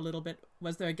catch up a little bit.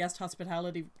 Was there a guest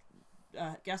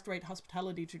rate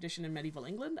hospitality tradition in medieval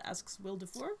England? Asks Will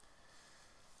DeFore.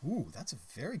 Ooh, that's a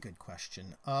very good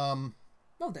question.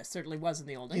 Well, there certainly was in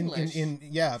the Old English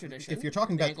tradition. If you're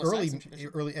talking the about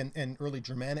Anglo-Saxon early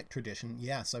Germanic tradition,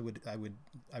 yes, I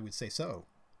would say so.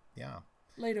 Yeah.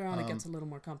 Later on, it gets a little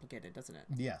more complicated, doesn't it?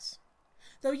 Yes.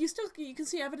 Though you can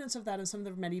see evidence of that in some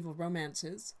of the medieval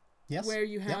romances. Yes. Where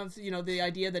you have, the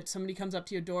idea that somebody comes up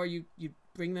to your door, you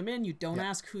bring them in, you don't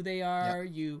ask who they are,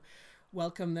 you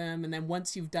welcome them, and then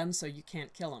once you've done so, you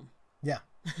can't kill them. Yeah.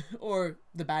 Or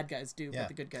the bad guys do, but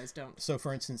the good guys don't. So,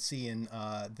 for instance, see in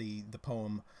the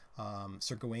poem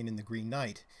Sir Gawain and the Green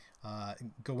Knight,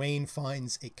 Gawain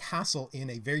finds a castle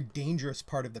in a very dangerous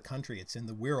part of the country. It's in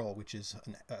the Wirral, which is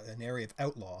an area of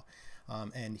outlaw.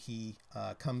 And he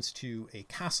comes to a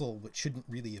castle which shouldn't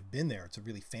really have been there. It's a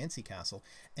really fancy castle.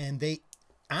 And they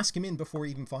ask him in before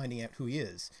even finding out who he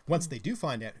is. Once they do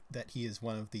find out that he is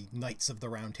one of the Knights of the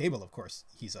Round Table, of course,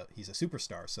 he's a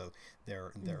superstar, so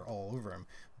they're all over him.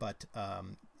 But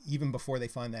even before they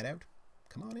find that out,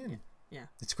 come on in. Yeah.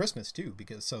 It's Christmas too,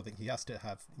 because so that he has to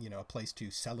have a place to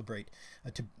celebrate,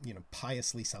 to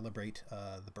piously celebrate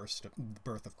the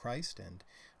birth of Christ, and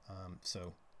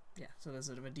so. Yeah, so there's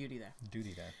sort of a duty there.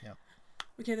 Yeah.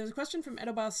 Okay, there's a question from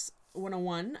Edobos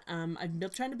 101.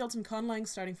 I've trying to build some conlang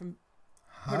starting from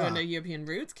Proto-Indo-European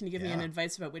roots. Can you give me any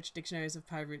advice about which dictionaries of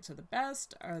PIE roots are the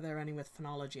best? Are there any with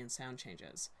phonology and sound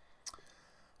changes?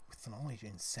 With phonology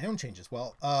and sound changes?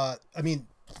 Well, I mean,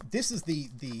 this is the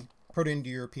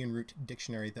Proto-Indo-European root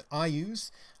dictionary that I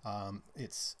use.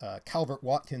 It's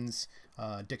Calvert-Watkins'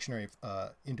 Dictionary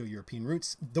of Indo-European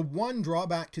Roots. The one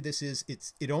drawback to this is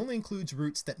it only includes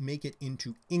roots that make it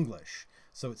into English.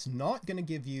 So it's not going to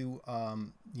give you,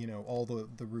 all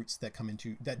the roots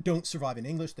that don't survive in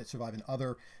English, that survive in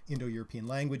other Indo-European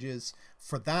languages.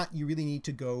 For that, you really need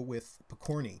to go with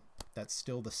Pokorny. That's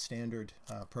still the standard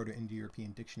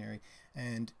Proto-Indo-European dictionary.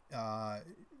 And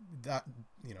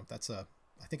that's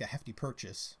I think a hefty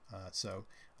purchase.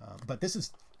 But this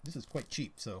is quite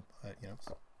cheap. So,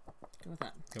 Go with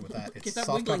that. Go with that. It's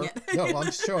soft cover. No, well, I'm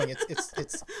just showing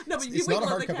it's no, but it's not a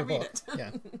hardcover book. It.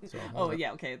 Yeah. So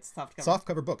okay, it's soft cover. Soft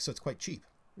cover book, so it's quite cheap.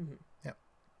 Mm-hmm. Yeah.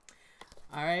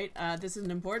 All right. This is an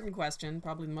important question,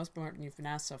 probably the most important you've been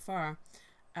asked so far.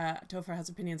 Topher has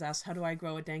opinions. Asks, how do I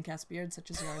grow a dank ass beard such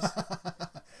as yours?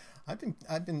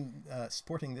 I've been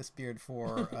sporting this beard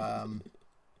for a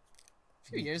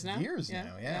few years now.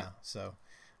 Yeah. So.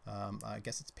 I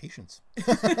guess it's patience.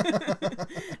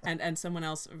 and someone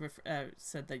else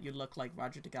said that you look like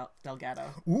Roger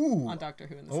Delgado on Doctor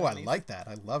Who in the 70s. I like that.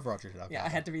 I love Roger Delgado. Yeah, I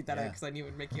had to read that out because I knew it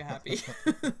would make you happy.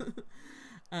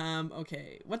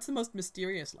 Okay, what's the most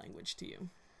mysterious language to you?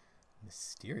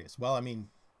 Mysterious? Well, I mean,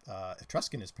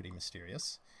 Etruscan is pretty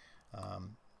mysterious.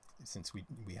 Since we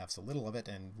have so little of it,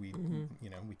 and we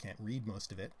can't read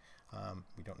most of it.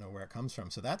 We don't know where it comes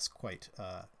from, so that's quite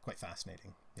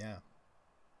fascinating. Yeah.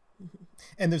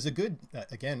 And there's a good,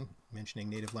 again, mentioning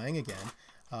Native Lang again,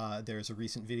 there's a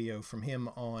recent video from him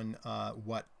on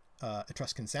what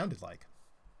Etruscan sounded like.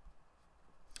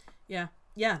 Yeah,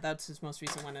 that's his most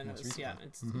recent one, and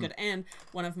it's good. And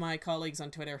one of my colleagues on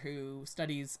Twitter who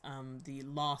studies the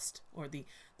lost or the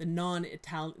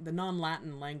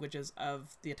non-Latin languages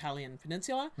of the Italian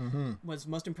peninsula was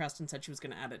most impressed and said she was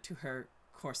going to add it to her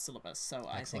course syllabus. So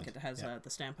I think it has the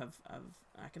stamp of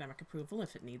academic approval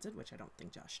if it needs it, which I don't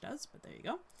think Josh does, but there you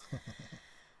go.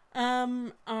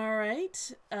 All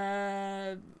right.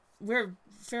 We're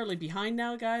fairly behind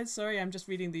now, guys. Sorry, I'm just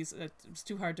reading these. It's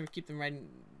too hard to keep them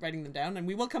writing them down, and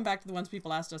we will come back to the ones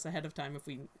people asked us ahead of time if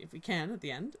we can at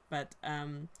the end. But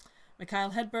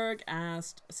Mikhail Hedberg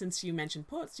asked, since you mentioned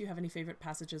poets, do you have any favorite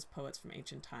poets from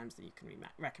ancient times that you can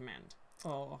recommend?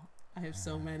 Oh, I have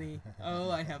so many.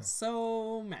 I have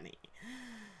so many.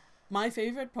 My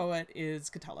favorite poet is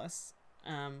Catullus,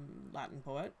 Latin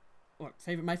poet.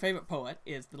 My favorite poet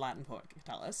is the Latin poet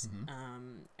Catullus.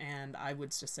 And I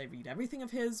would just say read everything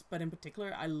of his, but in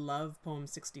particular, I love poem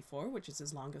 64, which is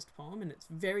his longest poem, and it's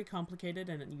very complicated,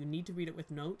 and you need to read it with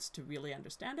notes to really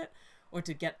understand it, or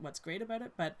to get what's great about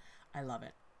it, but I love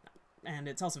it. And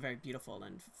it's also very beautiful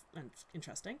and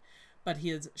interesting. But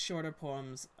his shorter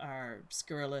poems are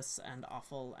scurrilous and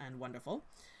awful and wonderful.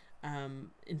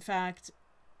 In fact,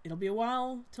 it'll be a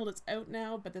while till it's out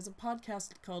now, but there's a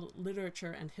podcast called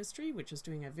Literature and History, which is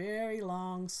doing a very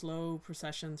long, slow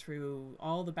procession through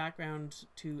all the background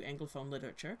to Anglophone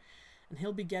literature. And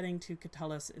he'll be getting to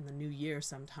Catullus in the new year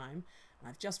sometime. And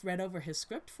I've just read over his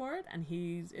script for it, and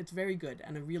it's very good,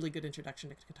 and a really good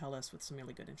introduction to Catullus with some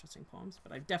really good, interesting poems.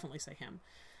 But I definitely say him.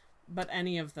 But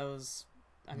any of those...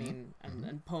 I mean,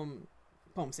 and poem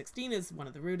 16 is one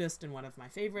of the rudest and one of my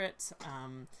favorites.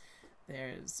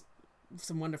 There's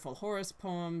some wonderful Horace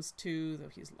poems too, though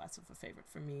he's less of a favorite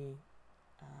for me.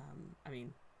 I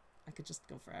mean, I could just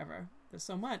go forever. There's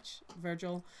so much.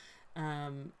 Virgil,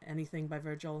 anything by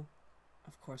Virgil,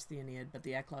 of course the Aeneid, but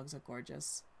the eclogues are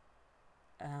gorgeous.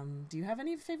 Do you have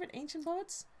any favorite ancient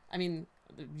poets? I mean,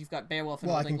 you've got Beowulf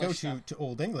and Old English. Well, I can go to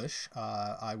Old English.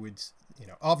 I would,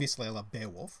 obviously I love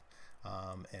Beowulf,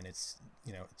 and it's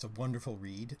a wonderful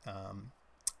read.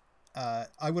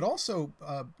 I would also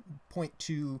point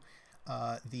to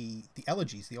the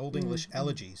elegies, the Old English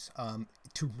elegies.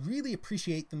 To really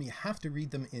appreciate them, you have to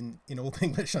read them in Old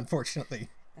English, unfortunately.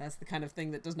 That's the kind of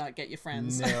thing that does not get you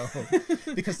friends. No,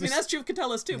 because I mean, that's true of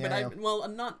Catullus too. Yeah.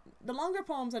 But not the longer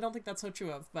poems. I don't think that's so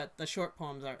true of. But the short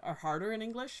poems are harder in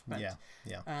English. But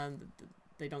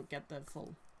they don't get the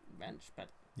full wrench. But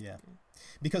yeah,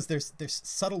 because there's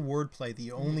subtle wordplay that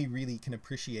you only really can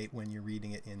appreciate when you're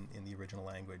reading it in the original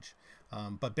language.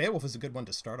 But Beowulf is a good one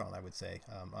to start on, I would say.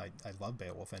 I love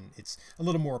Beowulf, and it's a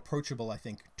little more approachable, I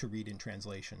think, to read in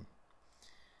translation.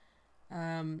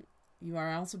 You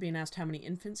are also being asked how many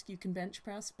infants you can bench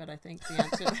press, but I think the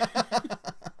answer...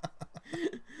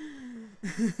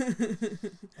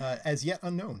 as yet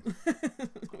unknown.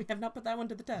 We have not put that one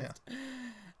to the test.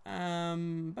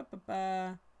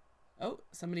 Yeah. Oh,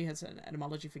 somebody has an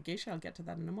etymology for geisha. I'll get to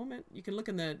that in a moment. You can look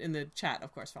in the chat,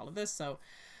 of course, for all of this. So,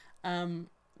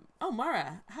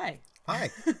 Mara, hi.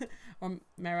 Hi. Or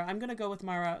Mara. I'm going to go with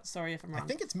Mara. Sorry if I'm wrong. I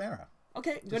think it's Mara.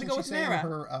 Okay, I'm going to go with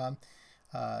Mara.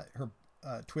 Her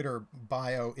Twitter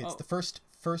bio, it's the first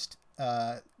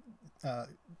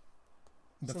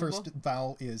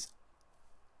vowel is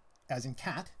as in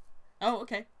cat. Oh,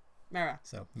 okay. Mara.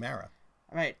 So Mara.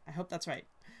 All right. I hope that's right.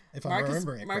 If I'm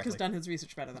remembering it Mark correctly. has done his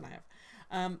research better than I have.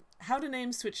 How do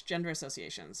names switch gender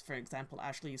associations? For example,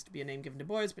 Ashley used to be a name given to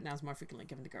boys, but now is more frequently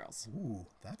given to girls. Ooh,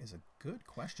 that is a good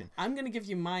question. I'm going to give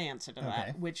you my answer to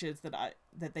that, which is that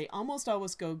they almost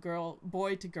always go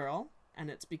boy to girl, and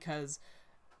it's because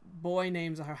boy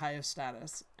names are higher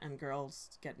status, and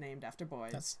girls get named after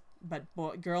boys. But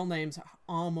girl names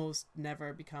almost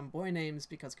never become boy names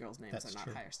because girls' names are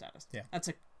not higher status. Yeah. That's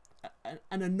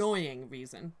an annoying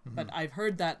reason, but I've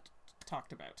heard that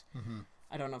talked about.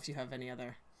 I don't know if you have any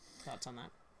other thoughts on that.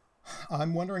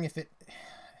 I'm wondering if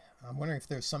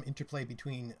there's some interplay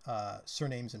between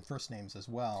surnames and first names as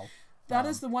well. That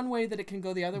is the one way that it can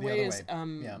go the other way.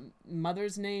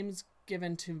 Mothers' names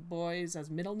given to boys as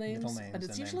middle names, but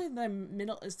it's usually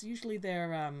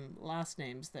their last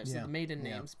names, so the maiden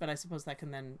names. But I suppose that can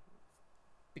then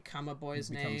become a boy's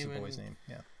name. Becomes a boy's name.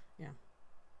 Yeah.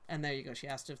 And there you go. She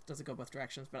asked if does it go both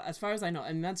directions, but as far as I know,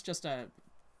 and that's just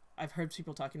I've heard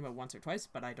people talking about once or twice,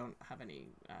 but I don't have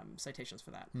any citations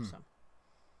for that. So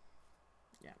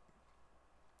yeah.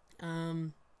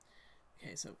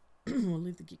 Okay, so we'll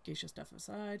leave the geisha stuff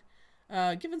aside.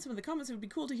 Given some of the comments, it would be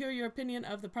cool to hear your opinion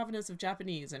of the provenance of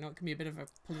Japanese. I know it can be a bit of a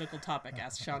political topic,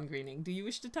 asked Sean Greening. Do you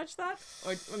wish to touch that?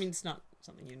 Or, I mean, it's not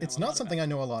something you know It's not something I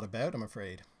know a lot about, I'm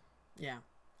afraid. Yeah.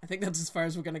 I think that's as far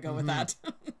as we're going to go with that.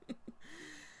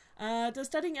 Does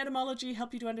studying etymology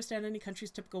help you to understand any country's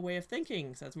typical way of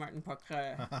thinking? Says Martin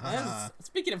Pocre.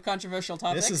 Speaking of controversial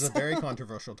topics. This is a very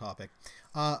controversial topic.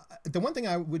 The one thing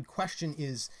I would question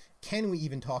is, can we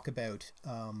even talk about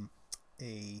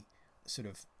a sort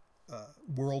of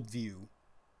worldview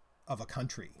of a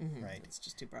country, right? It's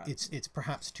just too broad. It's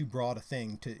perhaps too broad a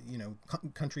thing to,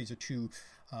 countries are too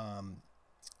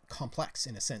complex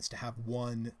in a sense to have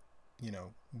one,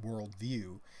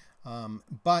 worldview.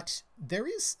 But there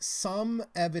is some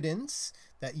evidence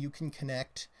that you can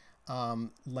connect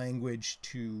language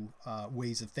to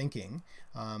ways of thinking,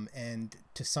 and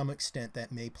to some extent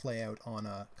that may play out on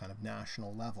a kind of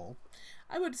national level.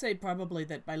 I would say probably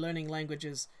that by learning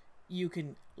languages, you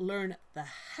can learn the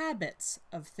habits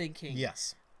of thinking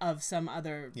of some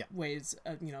other ways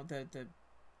of,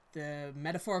 the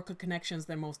metaphorical connections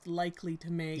they're most likely to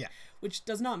make, which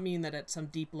does not mean that at some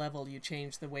deep level you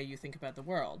change the way you think about the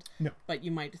world. No. But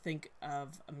you might think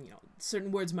of,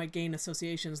 certain words might gain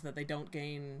associations that they don't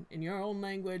gain in your own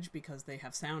language because they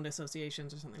have sound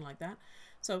associations or something like that.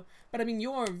 So, but I mean,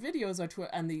 your videos are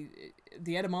and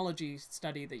the etymology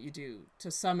study that you do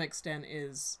to some extent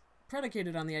is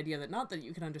predicated on the idea that not that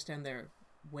you can understand their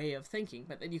way of thinking,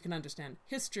 but that you can understand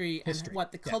history. And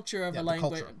what the culture of a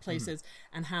language place is,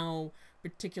 and how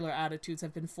particular attitudes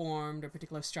have been formed, or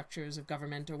particular structures of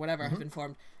government or whatever have been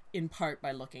formed, in part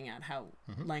by looking at how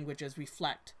languages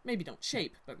reflect, maybe don't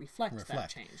shape, but reflect that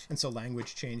change. And so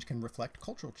language change can reflect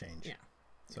cultural change. Yeah.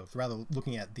 So it's rather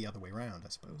looking at the other way around, I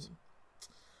suppose.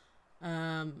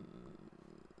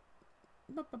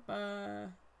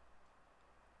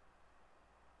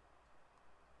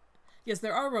 Yes,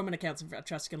 there are Roman accounts of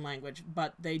Etruscan language,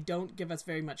 but they don't give us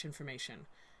very much information.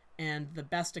 and the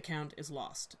best account is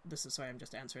lost. This is, sorry, I'm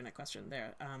just answering that question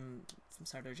there. From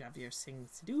Sardar Javier Singh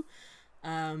Sidhu.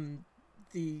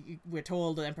 We're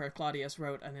told that Emperor Claudius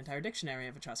wrote an entire dictionary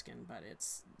of Etruscan, but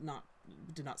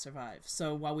did not survive.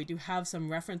 So while we do have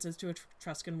some references to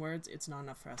Etruscan words, it's not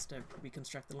enough for us to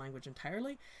reconstruct the language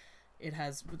entirely. It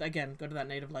has, again, go to that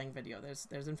native lang video.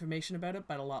 There's information about it,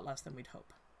 but a lot less than we'd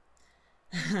hope.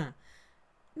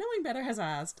 Knowing Better has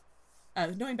asked,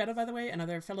 Knowing Better, by the way,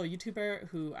 another fellow YouTuber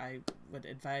who I would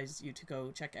advise you to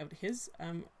go check out his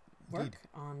work Indeed.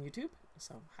 on YouTube.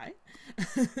 So, hi.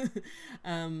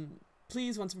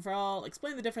 Please, once and for all,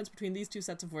 explain the difference between these two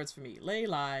sets of words for me. Lay,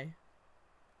 lie,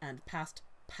 and past,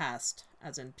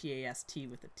 as in P-A-S-T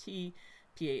with a T,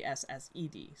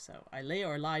 P-A-S-S-E-D. So, I lay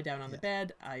or lie down on the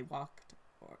bed, I walked,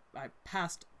 or I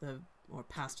passed the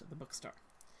bookstore.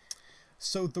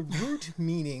 So the root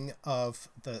meaning of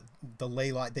the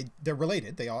lay lie, they're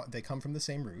related. They come from the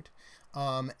same root,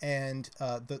 and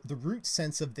the root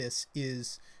sense of this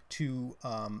is to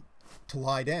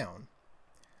lie down.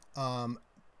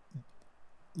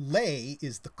 Lay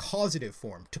is the causative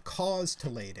form, to cause to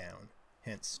lay down,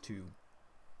 hence to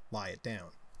lie it down.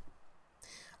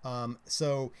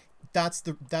 So that's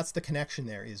the connection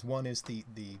there. Is one is the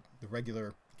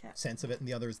regular sense of it, and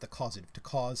the other is the causative, to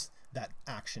cause that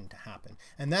action to happen.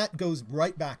 And that goes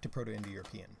right back to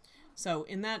Proto-Indo-European. So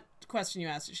in that question you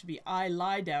asked, it should be I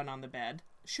lie down on the bed.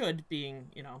 Should being,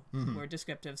 we're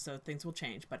descriptive, so things will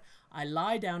change. But I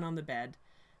lie down on the bed.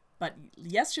 But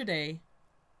yesterday,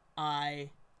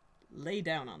 I lay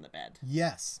down on the bed.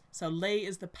 Yes. So lay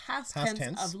is the past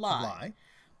tense of lie.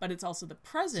 But it's also the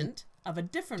present of a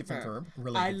different verb.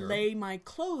 I lay my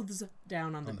clothes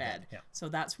down on the bed. Yeah. So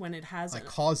that's when it has... I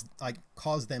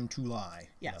cause them to lie.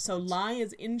 Yeah, so lie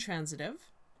is intransitive.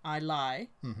 I lie,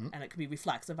 and it could be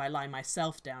reflexive. I lie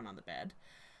myself down on the bed.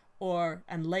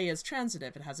 And lay is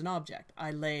transitive. It has an object. I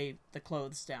lay the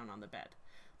clothes down on the bed.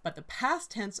 But the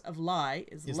past tense of lie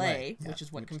is lay, which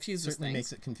is what confuses things. Certainly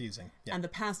makes it confusing. Yeah. And the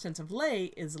past tense of lay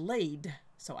is laid.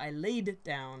 So I laid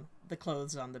down the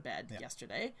clothes on the bed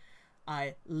yesterday.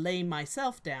 I lay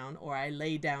myself down, or I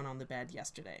lay down on the bed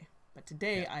yesterday. But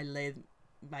today I lay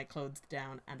my clothes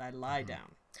down and I lie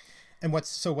down. And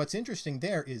what's interesting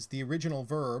there is the original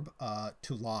verb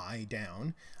to lie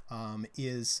down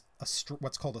is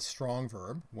what's called a strong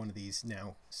verb, one of these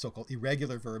now so-called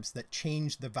irregular verbs that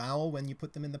change the vowel when you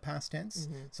put them in the past tense.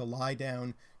 So lie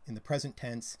down in the present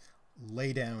tense,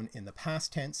 lay down in the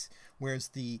past tense, whereas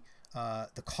the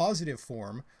causative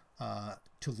form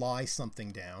to lie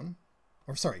something down,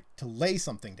 or sorry, to lay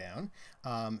something down,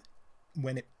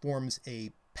 when it forms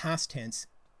a past tense,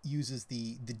 uses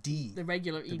the D, the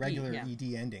regular ED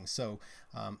ending. So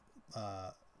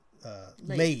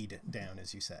laid down,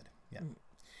 as you said. Yeah.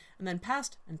 And then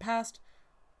past and past,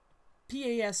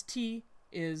 P-A-S-T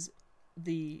is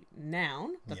the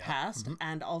noun, the past,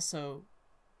 and also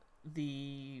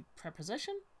the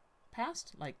preposition,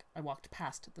 past, like I walked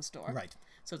past the store. Right.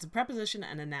 So it's a preposition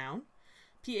and a noun.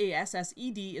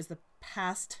 P-A-S-S-E-D is the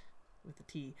past, with the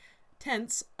T,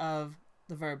 tense of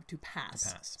the verb to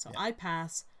pass. So I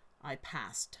pass, I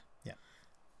passed. Yeah.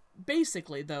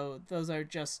 Basically, though, those are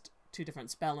just two different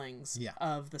spellings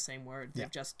of the same word. They've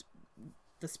just,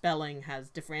 the spelling has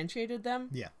differentiated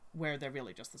them, where they're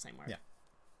really just the same word.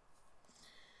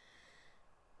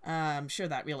 Yeah. I'm sure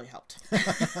that really helped.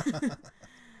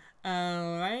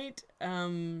 All right.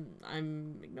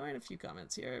 I'm ignoring a few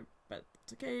comments here, but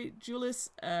it's okay. Julius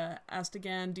asked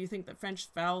again, do you think that French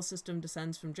vowel system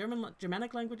descends from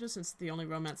Germanic languages, since it's the only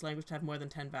Romance language to have more than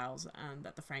 10 vowels, and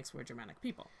that the Franks were Germanic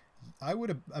people? I would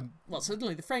have... well,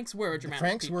 certainly the Franks were Germanic people. The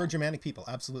Franks were Germanic people,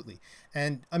 absolutely.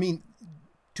 And, I mean,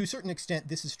 to a certain extent,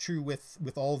 this is true with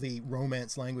all the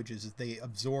Romance languages. They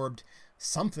absorbed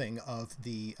something of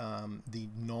the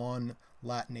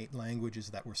non-Latinate languages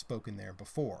that were spoken there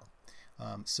before.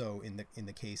 So in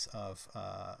the case of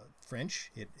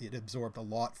French, it absorbed a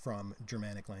lot from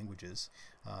Germanic languages,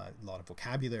 a lot of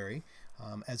vocabulary,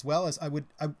 as well as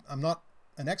I'm not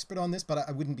an expert on this, but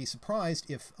I wouldn't be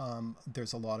surprised if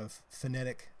there's a lot of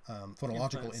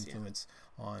phonological influence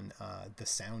on the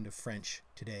sound of French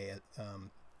today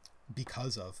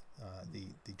because of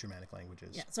the Germanic languages.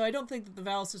 Yeah, so I don't think that the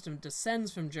vowel system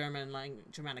descends from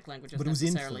Germanic languages but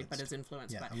necessarily, but is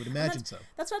influenced by. I would imagine so.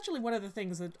 That's actually one of the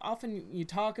things that often you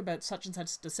talk about such and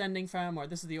such descending from, or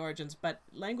this is the origins, but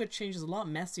language change is a lot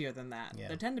messier than that. Yeah.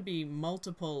 There tend to be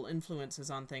multiple influences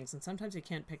on things, and sometimes you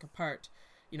can't pick apart,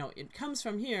 it comes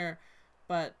from here,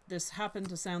 but this happened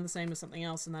to sound the same as something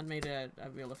else, and that made a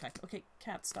real effect. Okay,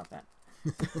 cat, stop that.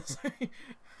 Sorry.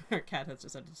 Our cat has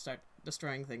decided to start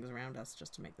destroying things around us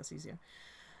just to make this easier.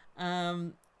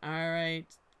 All right.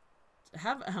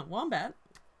 Wombat.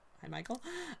 Hi, Michael.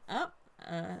 Up.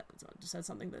 Just said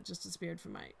something that just disappeared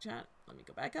from my chat. Let me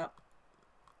go back up.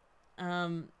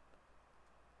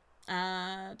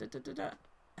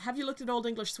 Have you looked at Old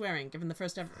English swearing? Given the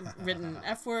first written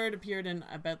F word appeared in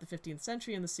about the 15th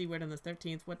century and the C word in the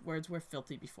 13th, what words were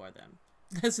filthy before them?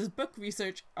 This is book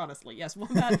research, honestly. Yes,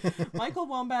 Wombat. Michael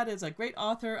Wombat is a great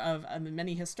author of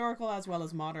many historical as well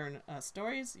as modern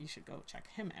stories. You should go check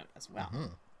him out as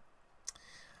well.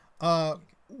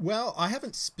 Well, I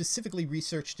haven't specifically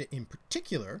researched it in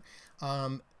particular.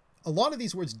 A lot of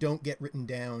these words don't get written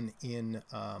down in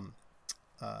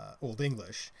Old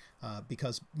English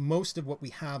because most of what we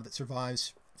have that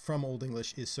survives from Old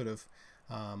English is sort of,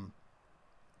 a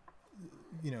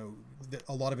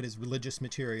lot of it is religious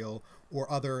material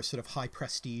or other sort of high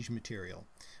prestige material.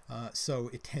 So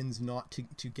it tends not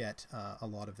to get a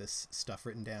lot of this stuff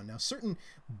written down. Now, certain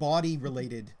body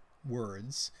related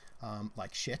words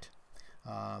like shit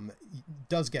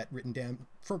does get written down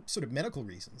for sort of medical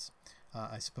reasons.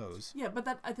 I suppose. Yeah, but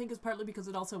that I think is partly because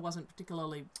it also wasn't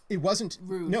particularly. It wasn't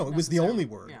rude. No, it was the only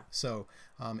word. Yeah. So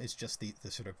it's just the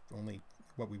sort of only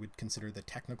what we would consider the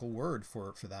technical word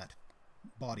for that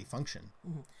body function.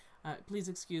 Please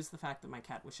excuse the fact that my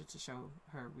cat wishes to show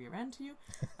her rear end to you.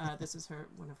 This is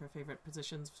one of her favorite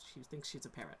positions. She thinks she's a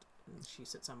parrot, and she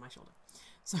sits on my shoulder.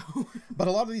 So, but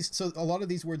a lot of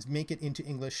these words make it into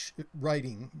English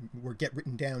writing or get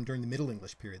written down during the Middle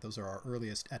English period. Those are our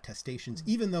earliest attestations.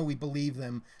 Even though we believe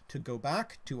them to go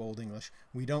back to Old English,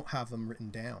 we don't have them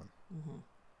written down.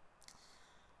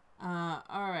 All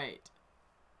right.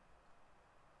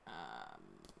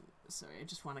 Sorry, I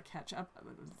just want to catch up.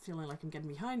 I'm feeling like I'm getting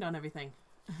behind on everything.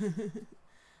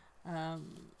 How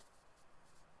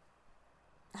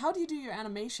do you do your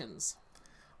animations?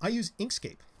 I use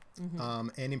Inkscape.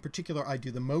 And in particular, I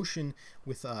do the motion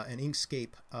with an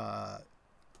Inkscape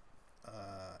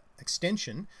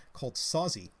extension called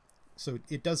Sawzy. So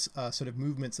it does sort of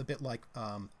movements a bit like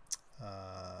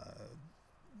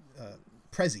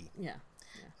Prezi. Yeah.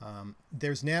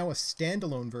 There's now a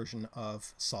standalone version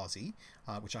of Sawzy,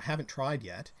 which I haven't tried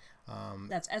yet.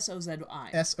 That's S-O-Z-I.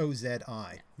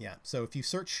 S-O-Z-I, yeah. So if you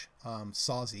search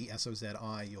Sawzy,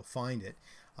 S-O-Z-I, you'll find it.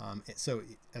 So,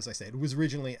 as I said, it was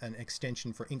originally an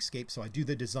extension for Inkscape, so I do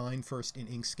the design first in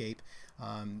Inkscape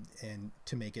and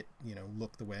to make it,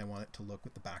 look the way I want it to look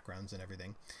with the backgrounds and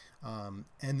everything.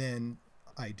 And then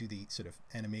I do the sort of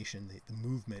animation, the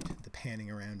movement, the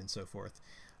panning around and so forth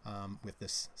with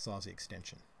this Sawzy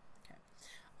extension. Okay.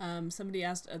 Somebody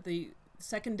asked, the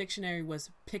second dictionary was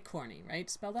Picorni, right?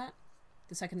 Spell that?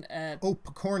 The second...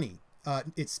 Picorni.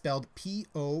 It's spelled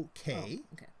P-O-K. Oh,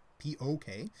 okay.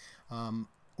 P-O-K.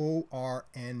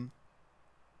 O-R-N-Y.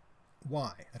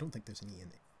 I don't think there's an E in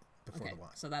it before the Y.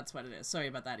 So that's what it is. Sorry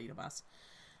about that, Edo Boss.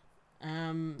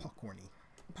 Picorni.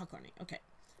 Okay.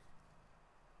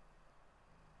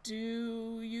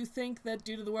 Do you think that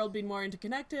due to the world being more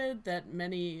interconnected, that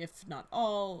many, if not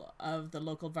all, of the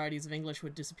local varieties of English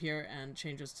would disappear and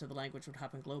changes to the language would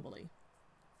happen globally?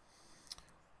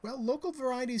 Well, local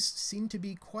varieties seem to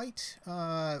be quite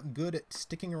good at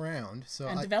sticking around.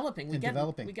 Developing. We get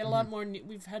a lot more.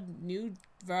 We've had new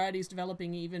varieties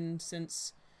developing even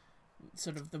since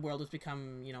sort of the world has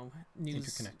become, news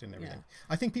interconnected and everything. Yeah.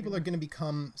 I think people are going to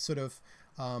become sort of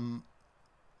dialectal.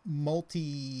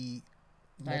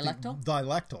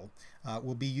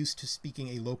 Will be used to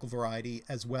speaking a local variety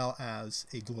as well as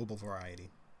a global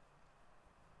variety.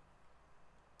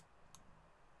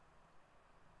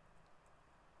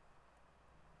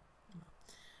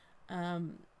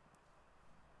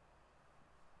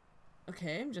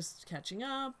 Okay, I'm just catching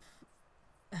up.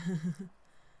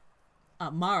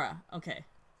 Mara. Okay,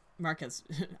 Marcus.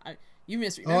 You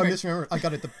misremembered. Oh, I misremembered. I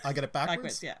got it backwards.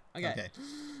 Backwards, yeah. Okay.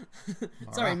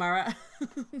 Mara. Sorry, Mara.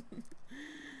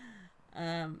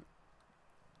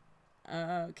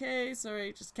 Okay,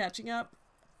 sorry, just catching up.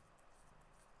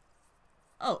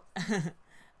 Oh,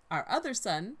 our other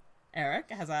son,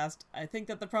 Eric, has asked, I think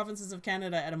that the provinces of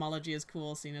Canada etymology is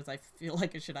cool, seeing as I feel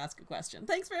like I should ask a question.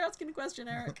 Thanks for asking a question,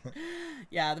 Eric.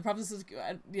 Yeah, the provinces of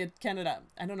Canada.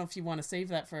 I don't know if you want to save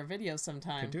that for a video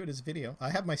sometime. Could do it as a video. I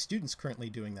have my students currently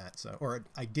doing that, or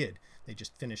I did. They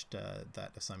just finished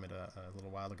that assignment a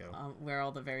little while ago. Where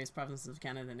all the various provinces of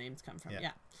Canada names come from.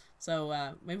 Yeah.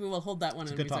 So maybe we'll hold that one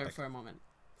in reserve for a moment.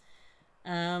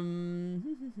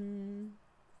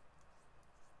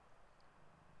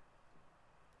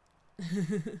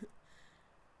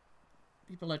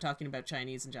 People are talking about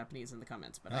Chinese and Japanese in the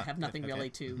comments, but I have nothing really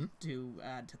to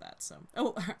add to that. So,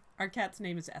 our cat's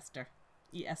name is Esther,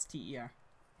 E-S-T-E-R,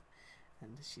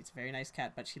 and she's a very nice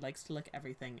cat, but she likes to lick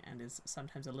everything and is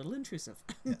sometimes a little intrusive.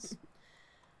 Yes.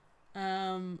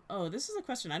 Oh, this is a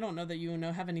question I don't know that you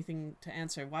have anything to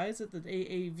answer. Why is it that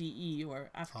AAVE, or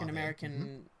African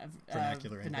American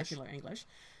Vernacular English,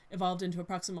 evolved into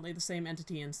approximately the same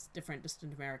entity in different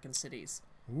distant American cities?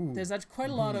 Ooh. There's quite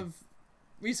a lot of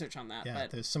research on that. Yeah,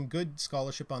 but there's some good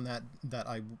scholarship on that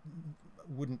I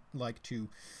wouldn't like to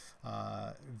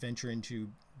venture into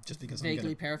just because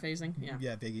vaguely paraphrasing.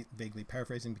 Yeah, vaguely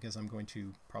paraphrasing, because I'm going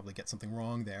to probably get something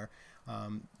wrong there.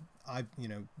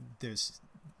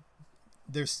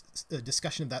 There's a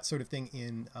discussion of that sort of thing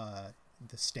in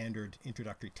the standard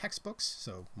introductory textbooks,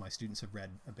 so my students have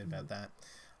read a bit about that.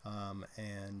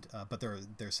 But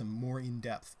there's some more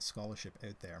in-depth scholarship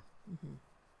out there.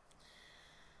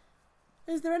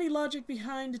 Is there any logic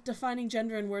behind defining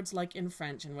gender in words like in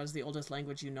French, and what is the oldest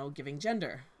language you know giving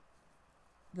gender?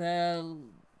 The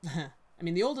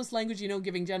oldest language you know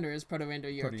giving gender is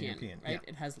Proto-Indo-European, right?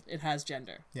 Yeah. It has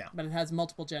gender. Yeah. But it has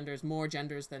multiple genders, more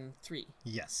genders than 3.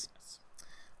 Yes.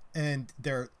 And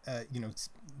they're,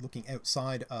 looking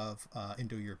outside of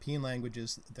Indo-European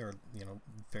languages, there are,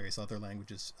 various other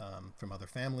languages from other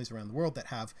families around the world that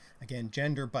have, again,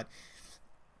 gender, but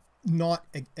not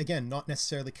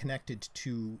necessarily connected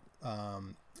to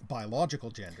biological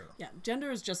gender. Yeah,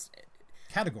 gender is just...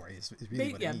 Category is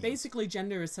really what it means. Basically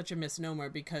gender is such a misnomer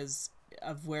because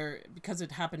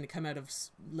it happened to come out of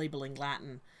labeling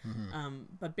Latin.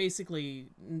 But basically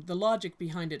the logic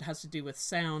behind it has to do with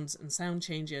sounds and sound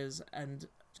changes, and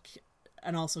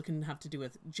also can have to do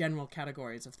with general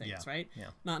categories of things, right?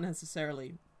 Yeah. Not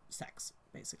necessarily sex,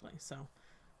 basically. So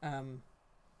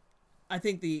I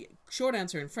think the short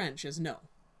answer in French is no.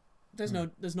 There's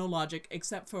no logic,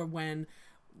 except for when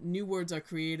new words are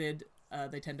created.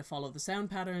 They tend to follow the sound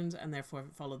patterns and therefore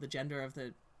follow the gender of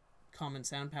the common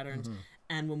sound patterns.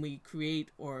 And when we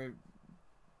create or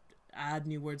add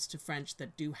new words to French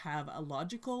that do have a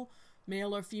logical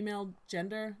male or female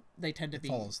gender, they tend to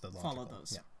follow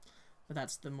those. Yeah. But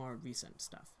that's the more recent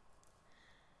stuff.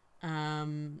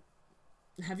 Have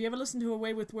you ever listened to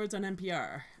Away with Words on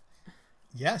NPR?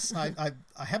 Yes, I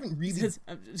haven't really... This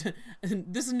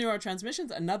is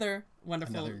Neurotransmissions, another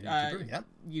wonderful YouTuber,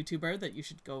 YouTuber that you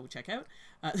should go check out.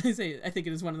 I think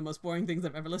it is one of the most boring things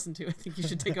I've ever listened to. I think you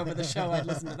should take over the show. I'd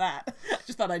listen to that.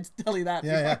 Just thought I'd tell you that.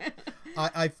 Yeah.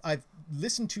 I've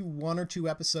listened to 1 or 2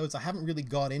 episodes. I haven't really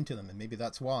got into them, and maybe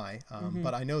that's why.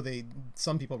 But I know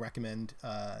some people recommend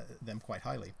them quite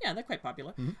highly. Yeah, they're quite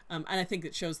popular. And I think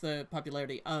it shows the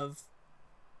popularity of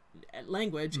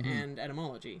language and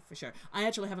etymology, for sure. I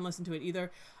actually haven't listened to it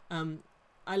either.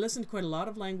 I listen to quite a lot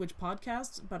of language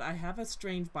podcasts, but I have a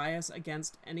strange bias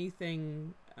against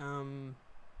anything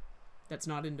that's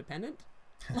not independent.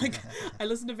 Like, I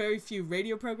listen to very few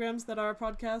radio programs that are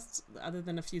podcasts, other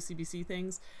than a few CBC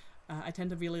things. I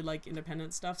tend to really like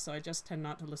independent stuff, so I just tend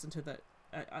not to listen to the...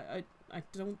 I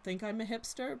don't think I'm a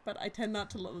hipster, but I tend not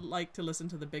to like to listen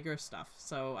to the bigger stuff,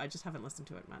 so I just haven't listened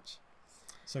to it much.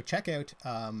 So check out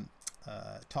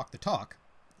Talk the Talk.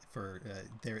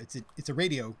 It's a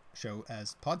radio show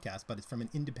as podcast, but it's from an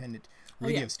independent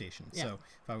radio station. Yeah. So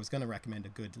if I was going to recommend a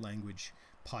good language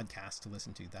podcast to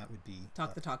listen to, that would be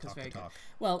Talk the Talk is very good.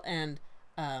 Well, and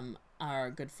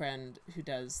our good friend who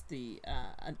does the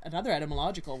another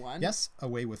etymological one. Yes,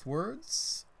 Away with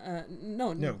Words.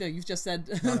 No, you've just said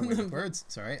not Away with Words.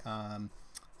 Sorry.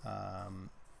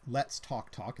 Let's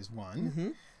Talk is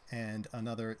one. And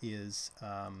another is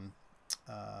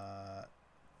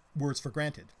Words for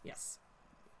Granted. Yes.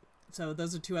 So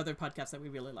those are 2 other podcasts that we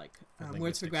really like.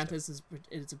 Words for Granted is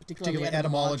a particularly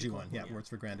etymology one. Yeah, Words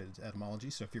for Granted is etymology.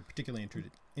 So if you're particularly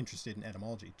interested in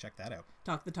etymology, check that out.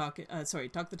 Talk the Talk,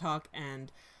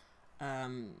 and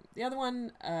the other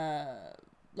one,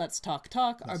 Let's Talk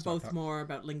are both more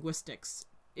about linguistics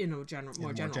in a more general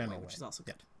way, which is also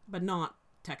good. But not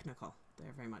technical.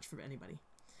 They're very much for anybody.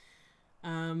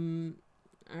 All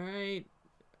right,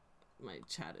 my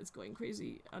chat is going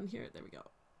crazy on here. There we go.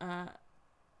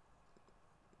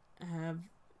 Have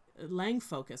Lang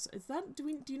Focus. Is that do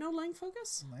you know Lang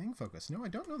Focus? Lang Focus. No, I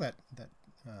don't know that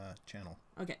channel.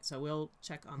 Okay, so we'll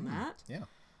check on that. Yeah.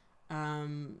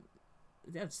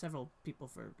 They have several people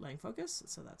for Lang Focus,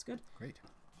 so that's good. Great.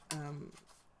 I'm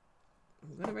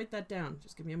gonna write that down.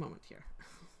 Just give me a moment here.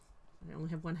 I only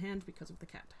have one hand because of the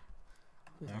cat,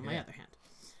 who's on my other hand.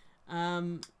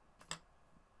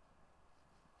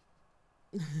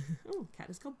 Cat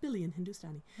is called Billy in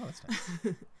Hindustani. Oh, that's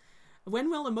nice.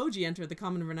 When will emoji enter the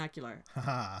common vernacular?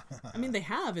 I mean, they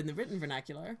have in the written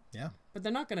vernacular. Yeah. But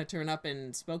they're not going to turn up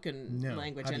in spoken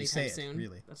language anytime soon.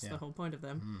 Really? That's the whole point of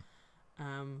them.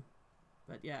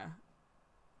 But yeah.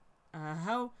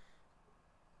 How...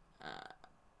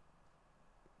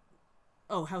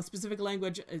 how specific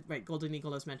language, right, Golden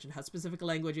Eagle has mentioned, how specific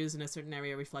language is in a certain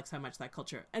area reflects how much that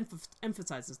culture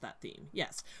emphasizes that theme.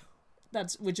 Yes,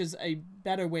 which is a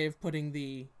better way of putting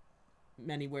the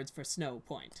many words for snow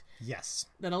point. Yes.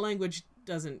 That a language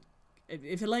doesn't,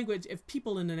 if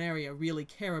people in an area really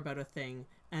care about a thing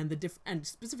and and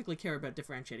specifically care about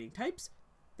differentiating types,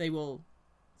 they will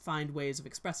find ways of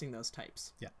expressing those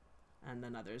types. Yeah. And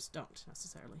then others don't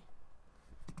necessarily.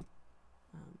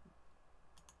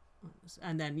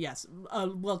 And then, yes,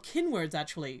 well, kin words,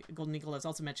 actually, Golden Eagle has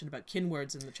also mentioned about kin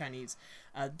words in the Chinese,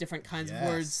 different kinds of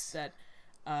words that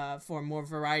form more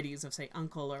varieties of, say,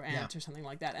 uncle or aunt or something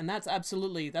like that. And that's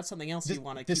something else you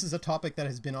want to keep. This is a topic that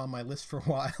has been on my list for a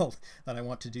while, that I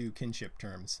want to do kinship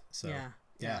terms. So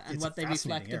yeah, and what they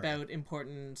reflect about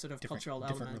important sort of cultural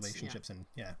elements. Different relationships, and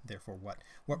therefore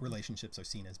what relationships are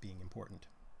seen as being important.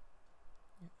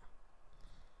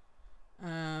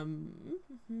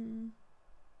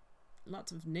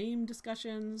 Lots of name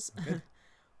discussions.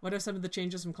 What are some of the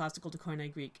changes from classical to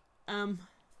Koine Greek? And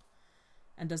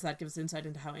does that give us insight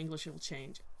into how English will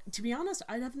change? To be honest,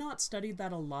 I have not studied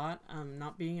that a lot.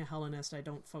 Not being a Hellenist, I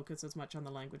don't focus as much on the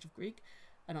language of Greek.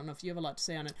 I don't know if you have a lot to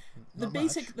say on it. The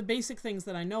basic things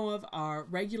that I know of are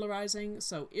regularizing.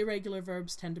 So irregular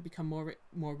verbs tend to become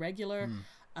more regular.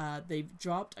 They've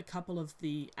dropped a couple of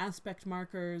the aspect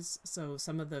markers. So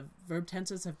some of the verb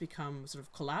tenses have become sort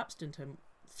of collapsed into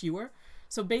fewer.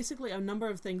 So basically a number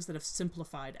of things that have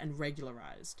simplified and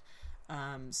regularized,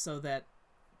 so that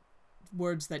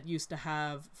words that used to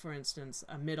have, for instance,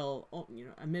 a middle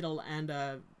and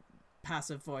a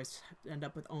passive voice end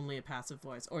up with only a passive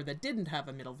voice, or that didn't have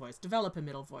a middle voice develop a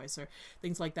middle voice, or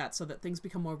things like that, so that things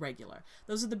become more regular.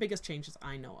 Those are the biggest changes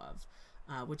I know of,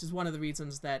 which is one of the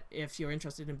reasons that if you're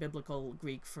interested in biblical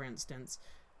Greek, for instance,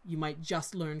 you might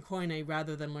just learn Koine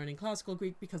rather than learning classical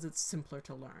Greek, because it's simpler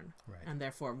to learn. Right. And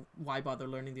therefore, why bother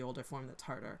learning the older form that's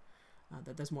harder,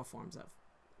 that there's more forms of.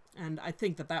 And I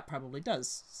think that probably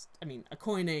does. I mean, a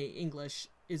Koine English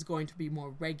is going to be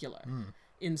more regular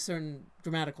in certain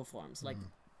grammatical forms,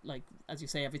 like as you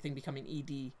say, everything becoming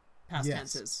ed past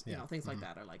tenses, things like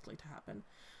that are likely to happen.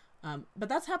 But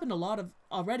that's happened a lot of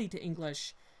already to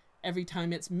English. Every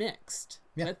time it's mixed.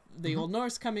 With the Old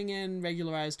Norse coming in,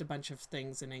 regularized a bunch of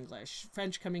things in English.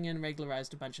 French coming in,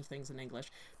 regularized a bunch of things in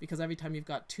English. Because every time you've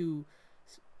got two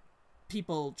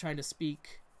people trying to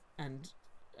speak and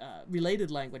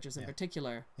related languages in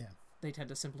particular, they tend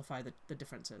to simplify the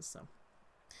differences. So,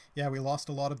 yeah, we lost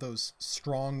a lot of those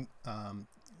strong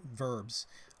verbs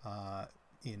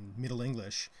in Middle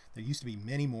English. There used to be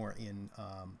many more in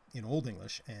Old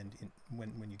English, and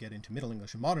when you get into Middle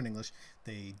English and Modern English,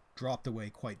 they dropped away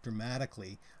quite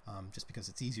dramatically, just because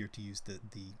it's easier to use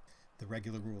the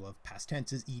regular rule of past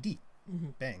tense is ed.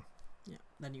 Bang. Yeah,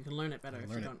 then you can learn it better if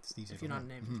you're not a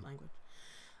native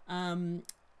language.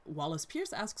 Wallace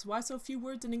Pierce asks, why so few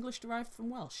words in English derived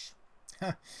from Welsh?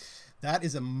 That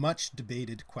is a much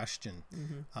debated question.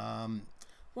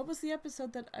 What was the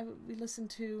episode that we listened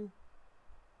to?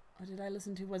 Or did I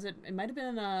listen to? Was it might have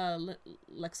been a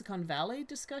Lexicon Valley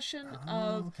discussion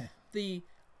of the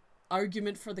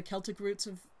argument for the Celtic roots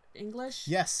of English?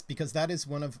 Yes, because that is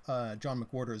one of John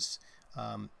McWhorter's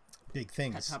big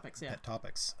things. Pet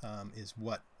topics, is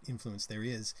what influence there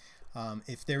is.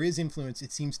 If there is influence,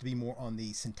 it seems to be more on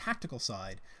the syntactical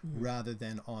side rather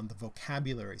than on the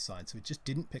vocabulary side. So it just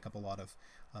didn't pick up a lot of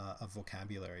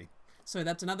vocabulary. So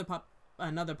that's another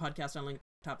podcast on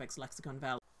linguistic topics, Lexicon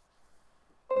Valley.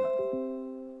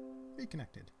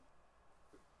 Reconnected.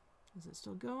 Is it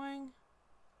still going?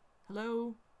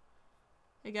 Hello?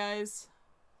 Hey guys.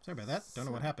 Sorry about that. Don't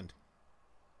know what happened.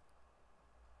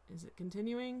 Is it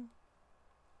continuing?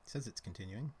 It says it's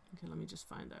continuing. Okay, let me just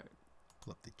find out.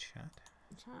 Pull up the chat.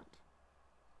 Okay.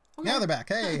 Now they're back.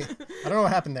 Hey, I don't know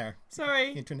what happened there.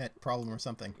 Sorry. Internet problem or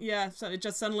something. Yeah, so it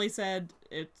just suddenly said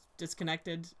it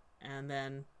disconnected, and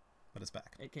then... But it's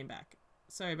back. It came back.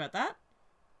 Sorry about that.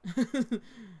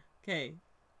 Okay.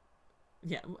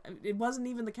 Yeah, it wasn't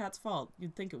even the cat's fault.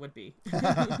 You'd think it would be.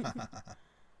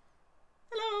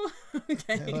 Hello.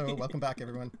 Okay. Hello. Welcome back,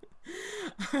 everyone.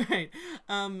 All right.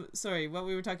 Sorry, what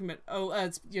we were talking about. Oh,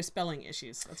 it's your spelling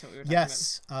issues. That's what we were talking about.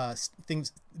 Yes.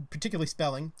 Things, particularly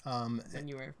spelling. When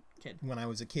you were a kid. When I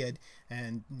was a kid,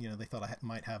 and they thought I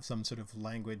might have some sort of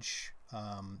language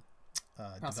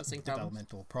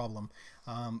developmental problem.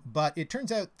 But it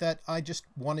turns out that I just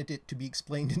wanted it to be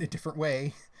explained in a different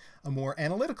way, a more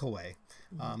analytical way.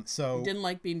 So you didn't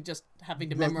like being just having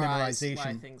to memorize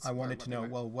why things. I wanted to know,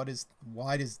 well,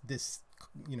 why does this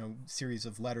series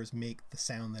of letters make the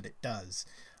sound that it does?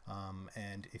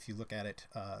 And if you look at it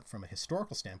from a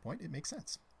historical standpoint, it makes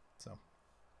sense. So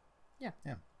yeah.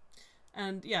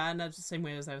 And yeah, and that's the same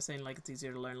way as I was saying, like, it's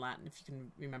easier to learn Latin if you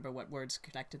can remember what words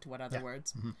connected to what other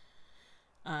words.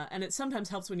 And it sometimes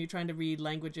helps when you're trying to read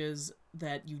languages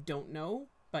that you don't know,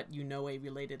 but you know a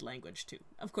related language to.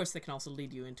 Of course, they can also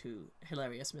lead you into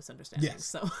hilarious misunderstandings. Yes.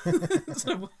 So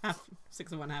sort of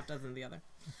 6 of one, half dozen of the other.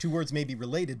 2 words may be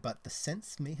related, but the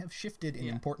sense may have shifted in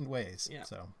important ways. Yeah.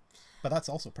 So, but that's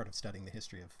also part of studying the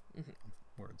history of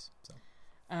words. So.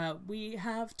 We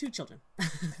have 2 children.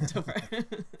 Topher.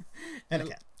 And a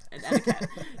cat. And a cat.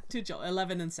 2 children,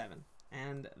 11 and 7.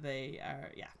 And they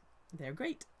are, they're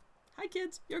great. Hi,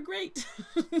 kids. You're great.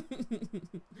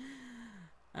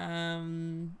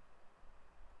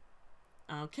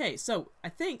 Okay, so I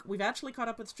think we've actually caught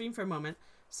up with stream for a moment.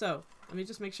 So let me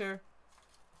just make sure.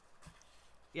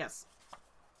 Yes.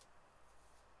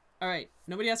 All right.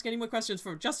 Nobody ask any more questions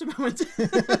for just a moment.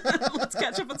 Let's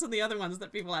catch up on some of the other ones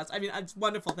that people ask. I mean, it's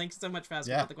wonderful. Thank you so much for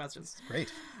asking about the questions.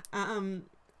 Great.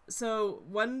 So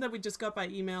one that we just got by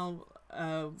email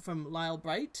from Lyle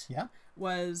Bright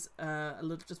was a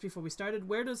little just before we started.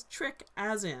 Where does trick,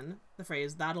 as in the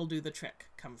phrase "that'll do the trick,"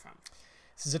 come from?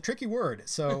 This is a tricky word.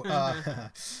 So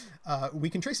we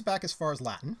can trace it back as far as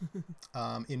Latin,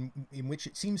 in which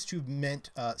it seems to have meant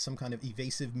some kind of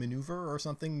evasive maneuver or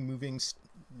something, moving,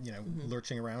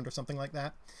 lurching around or something like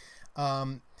that.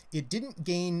 It didn't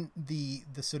gain the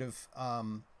sort of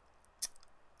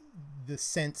the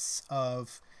sense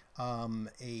of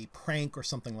a prank or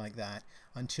something like that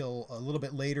until a little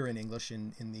bit later in English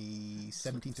in the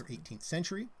 17th or 18th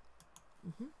century.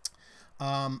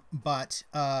 But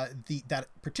that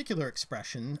particular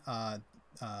expression,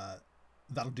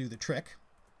 "that'll do the trick,"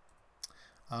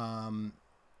 comes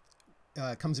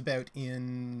about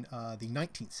in the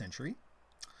 19th century.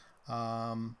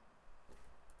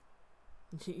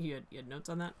 You had notes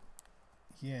on that?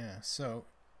 Yeah, so...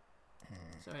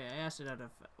 Sorry, I asked it out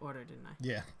of order, didn't I?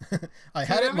 Yeah. I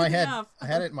had it in my head. I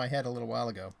had it in my head a little while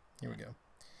ago. Here we go.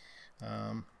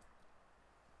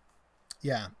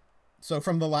 Yeah. So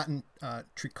from the Latin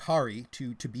tricari,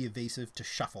 to be evasive, to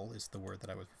shuffle is the word that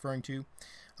I was referring to.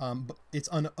 But it's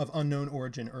of unknown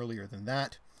origin earlier than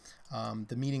that.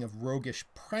 The meaning of roguish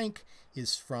prank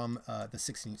is from the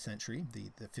 16th century,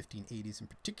 the 1580s in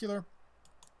particular.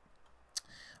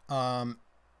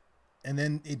 And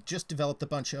then it just developed a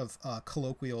bunch of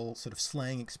colloquial sort of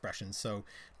slang expressions. So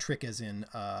trick as in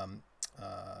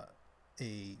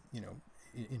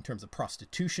in terms of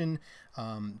prostitution,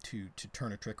 to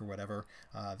turn a trick or whatever.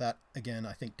 That again,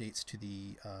 I think dates to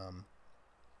the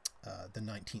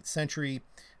 19th century.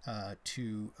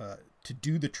 To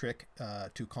do the trick,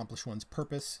 to accomplish one's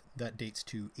purpose, that dates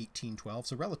to 1812.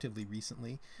 So relatively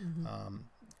recently,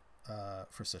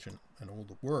 for such an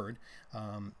old word.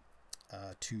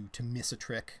 To miss a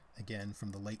trick, again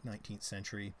from the late 19th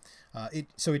century.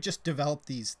 So it just developed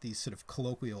these sort of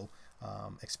colloquial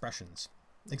expressions.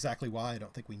 Exactly why, I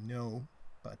don't think we know,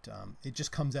 but it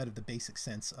just comes out of the basic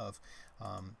sense of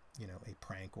a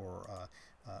prank, or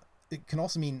it can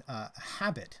also mean a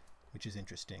habit, which is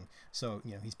interesting. So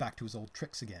he's back to his old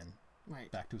tricks again,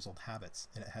 right? Back to his old habits,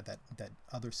 and it had that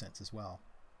other sense as well.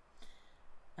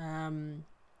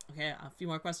 Okay, a few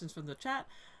more questions from the chat,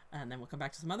 and then we'll come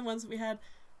back to some other ones that we had.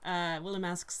 Willem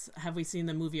asks, have we seen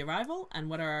the movie Arrival, and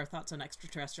what are our thoughts on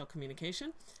extraterrestrial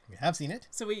communication? We have seen it.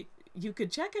 So you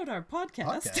could check out our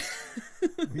podcast.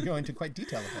 We go into quite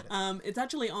detail about it. It's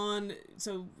actually on,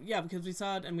 so yeah, because we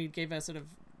saw it and we gave a sort of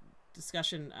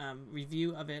discussion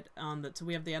review of it on so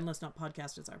we have the Endless Not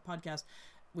podcast as our podcast,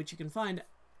 which you can find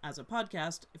as a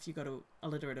podcast if you go to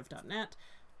alliterative.net.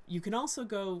 You can also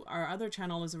go, our other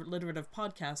channel is Alliterative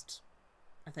Podcast,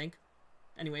 I think.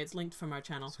 Anyway, it's linked from our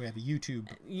channel. So we have a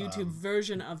YouTube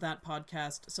version of that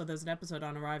podcast. So there's an episode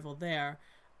on Arrival there.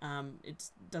 It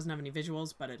doesn't have any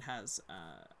visuals, but it has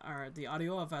the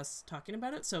audio of us talking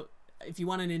about it. So if you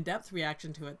want an in-depth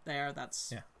reaction to it there,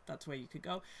 that's where you could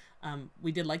go.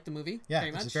 We did like the movie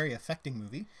very much. It's a very affecting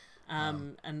movie.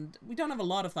 And we don't have a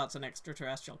lot of thoughts on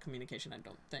extraterrestrial communication, I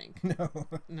don't think.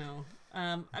 No.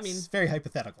 I mean, it's very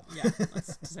hypothetical. Yeah,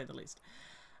 that's to say the least.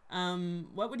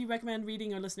 What would you recommend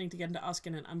reading or listening to get into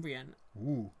Oscan and Umbrian?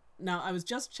 Ooh. Now, I was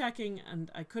just checking,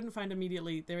 and I couldn't find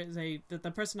immediately. There is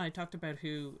the person I talked about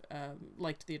who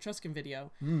liked the Etruscan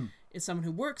video is someone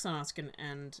who works on Oscan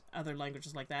and other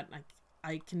languages like that. And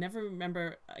I can never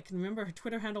remember. I can remember her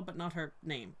Twitter handle, but not her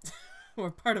name. Or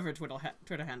part of her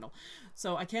Twitter handle.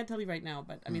 So I can't tell you right now,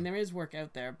 but I mean, there is work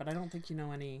out there, but I don't think you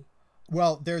know any.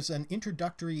 Well, there's an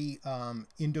introductory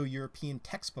Indo-European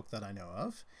textbook that I know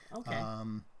of. Okay.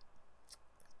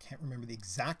 Can't remember the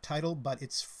exact title, but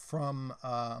it's from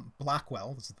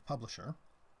Blackwell. This is the publisher.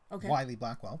 Okay. Wiley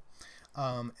Blackwell.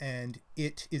 and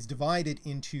it is divided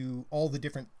into all the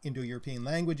different Indo-European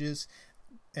languages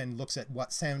and looks at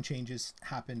what sound changes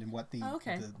happened and what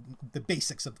the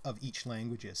basics of each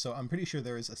language is. So I'm pretty sure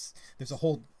there's a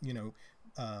whole, you know,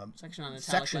 section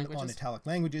on italic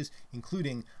languages,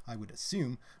 including, I would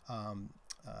assume,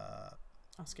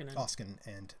 Oscan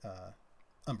and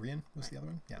Umbrian was the other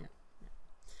one. Yeah.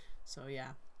 So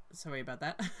yeah, sorry about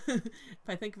that. If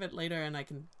I think of it later and I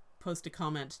can post a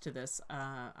comment to this,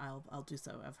 I'll do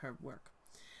so of her work.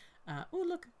 Oh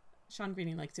look, Sean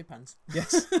Greening likes your puns.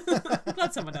 Yes.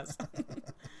 Glad someone does.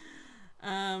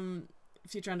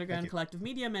 Future Underground Collective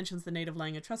Media mentions the native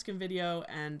lang Etruscan video,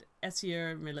 and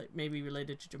Essier may be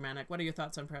related to Germanic. What are your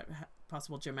thoughts on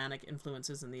possible Germanic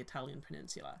influences in the Italian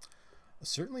peninsula?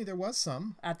 Certainly there was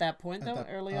some. At that point,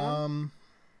 early on?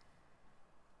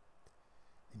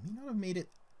 They may not have made it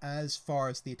as far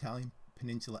as the Italian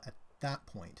peninsula at that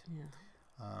point. Yeah.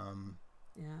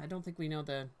 Yeah, I don't think we know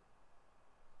the...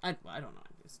 I don't know.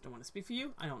 I just don't want to speak for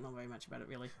you. I don't know very much about it,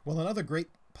 really. Well, another great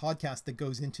podcast that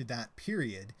goes into that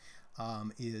period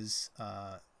is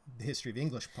the History of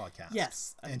English podcast.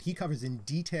 Yes. And he covers in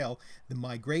detail the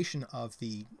migration of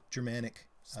the Germanic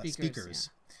speakers.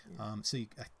 Yeah. So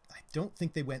I don't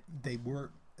think they were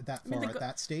that far at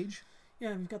that stage.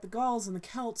 Yeah, we've got the Gauls and the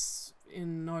Celts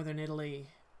in northern Italy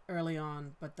early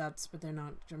on, but they're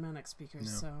not Germanic speakers.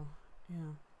 No. So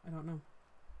yeah, I don't know.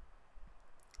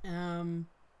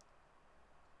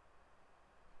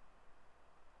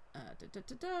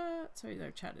 Sorry,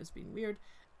 their chat is being weird.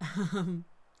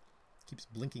 Keeps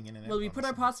blinking in and out. Well, we put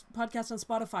our podcast on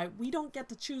Spotify. We don't get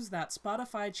to choose that.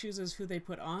 Spotify chooses who they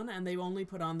put on, and they only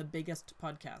put on the biggest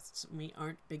podcasts. We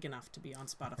aren't big enough to be on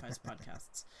Spotify's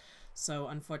podcasts. So,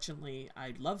 unfortunately,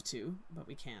 I'd love to, but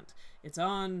we can't. It's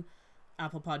on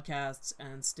Apple Podcasts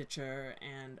and Stitcher,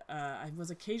 and I was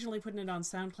occasionally putting it on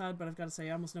SoundCloud, but I've got to say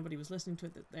almost nobody was listening to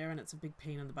it there, and it's a big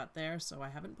pain in the butt there, so I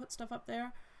haven't put stuff up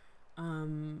there.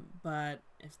 But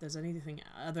if there's anything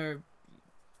other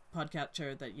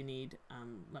podcatcher that you need,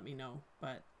 let me know.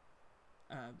 But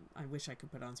I wish I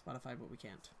could put it on Spotify, but we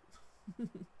can't.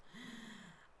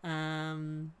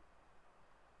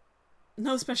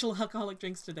 No special alcoholic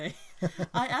drinks today.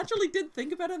 I actually did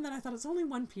think about it, and then I thought it's only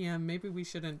 1 p.m. Maybe we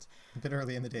shouldn't. A bit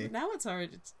early in the day. Now it's 2.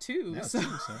 Now so. It's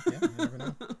 2, so yeah, you never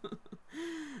know.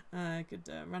 I could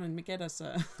run and get us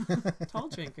a tall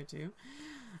drink or two.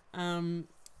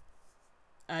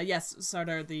 Yes,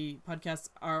 Sardar, the podcasts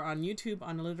are on YouTube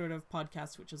on Alliterative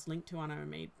Podcast, which is linked to on our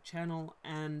main channel.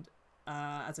 And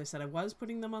as I said, I was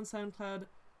putting them on SoundCloud,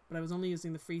 but I was only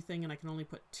using the free thing, and I can only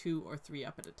put 2 or 3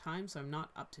 up at a time, so I'm not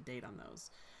up to date on those.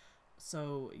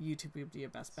 So YouTube would be your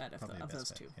best bet of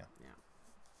those two. Yeah.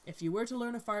 If you were to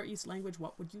learn a Far East language,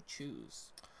 what would you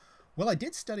choose? Well, I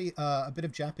did study a bit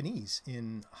of Japanese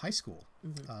in high school,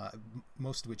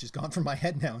 most of which is gone from my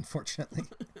head now, unfortunately.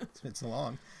 It's been so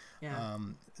long. Yeah.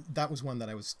 That was one that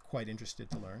I was quite interested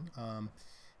to learn.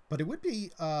 But it would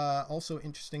be also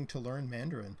interesting to learn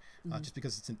Mandarin, just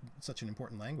because it's such an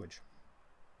important language.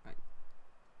 Right.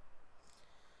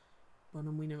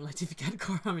 Bonum we know latificat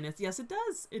cor homines. Yes, it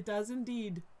does. It does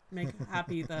indeed make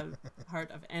happy the heart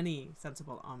of any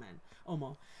sensible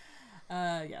Omo.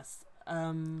 Yes.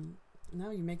 Now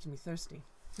you're making me thirsty.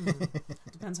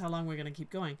 Depends how long we're going to keep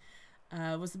going.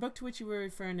 Was the book to which you were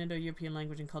referring, Indo-European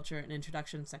Language and Culture, an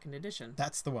Introduction, 2nd edition?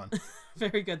 That's the one.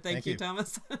 Very good. Thank you,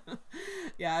 Thomas.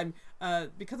 Yeah,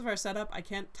 because of our setup, I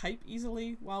can't type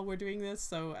easily while we're doing this,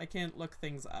 so I can't look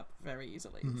things up very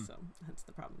easily. So that's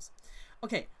the problems.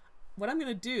 Okay, what I'm going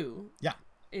to do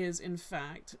is, in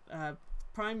fact,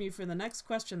 prime you for the next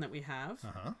question that we have.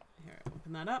 Here,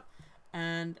 open that up.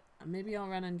 And maybe I'll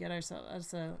run and get us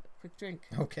a quick drink.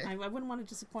 Okay. I wouldn't want to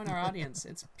disappoint our audience.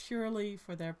 It's purely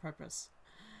for their purpose.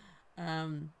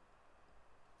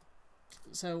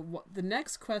 So the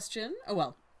next question... Oh,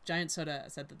 well, Giant Soda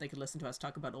said that they could listen to us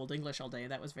talk about Old English all day.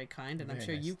 That was very kind, and very I'm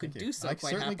sure nice. You could do so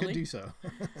quite happily. I certainly could do so.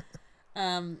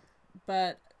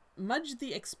 But Mudge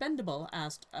the Expendable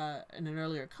asked in an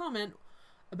earlier comment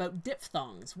about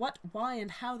diphthongs, what, why, and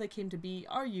how they came to be,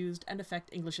 are used, and affect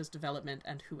English's development,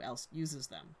 and who else uses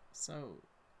them. So,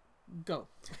 go.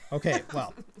 Okay,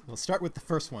 well, we'll start with the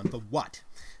first one, the what.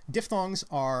 Diphthongs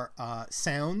are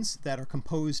sounds that are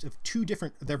composed of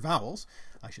they're vowels,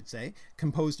 I should say,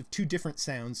 composed of 2 different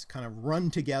sounds kind of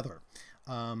run together.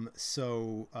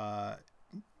 So,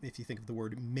 if you think of the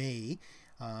word may,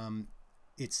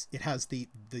 it has the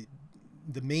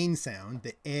main sound,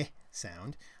 the eh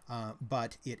sound,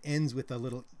 but it ends with a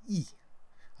little e,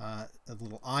 a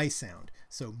little I sound.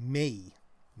 So may,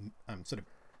 I'm sort of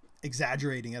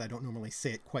exaggerating it. I don't normally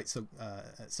say it quite so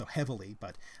heavily,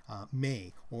 but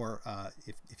may, or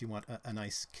if you want a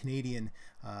nice Canadian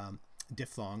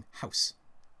diphthong, house.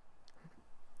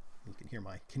 You can hear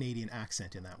my Canadian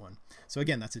accent in that one. So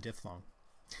again, that's a diphthong.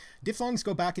 Diphthongs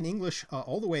go back in English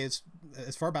all the way as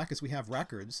far back as we have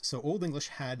records. So Old English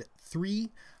had 3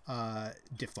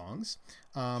 diphthongs.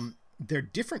 They're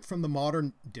different from the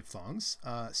modern diphthongs.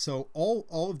 So all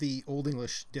of the Old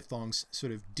English diphthongs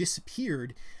sort of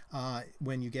disappeared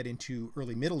when you get into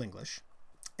early Middle English.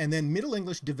 And then Middle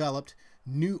English developed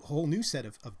whole new set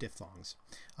of diphthongs,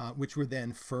 which were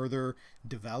then further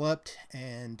developed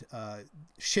and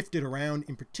shifted around,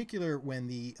 in particular when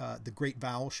the great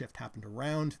vowel shift happened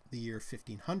around the year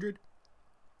 1500.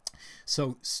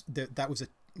 So that was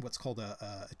what's called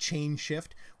a chain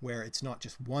shift, where it's not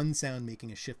just one sound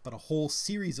making a shift, but a whole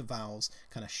series of vowels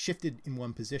kind of shifted in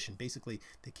one position. Basically,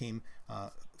 they came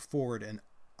forward and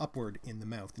upward in the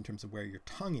mouth in terms of where your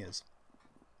tongue is.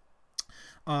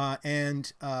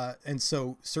 And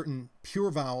so certain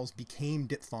pure vowels became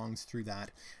diphthongs through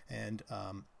that, and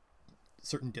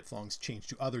certain diphthongs changed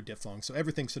to other diphthongs. So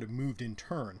everything sort of moved in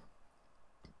turn.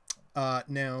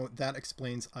 Now that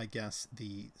explains, I guess,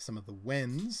 some of the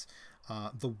whens.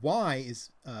 The why is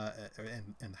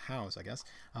and the hows, I guess.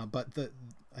 But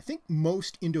I think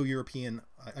most Indo-European,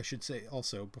 I should say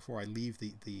also before I leave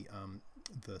the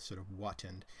sort of what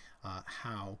and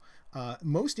how.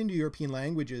 Most Indo-European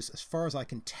languages, as far as I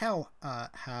can tell,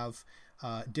 have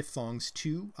diphthongs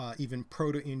too. Even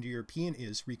Proto-Indo-European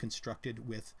is reconstructed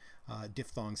with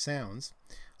diphthong sounds.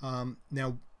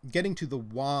 Now, getting to the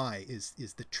why is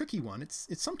the tricky one.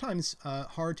 It's sometimes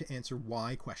hard to answer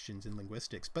why questions in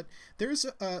linguistics, but there's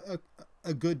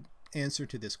a good answer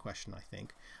to this question, I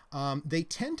think. They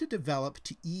tend to develop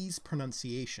to ease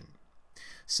pronunciation.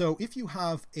 So if you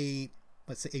have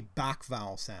let's say a back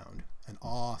vowel sound, an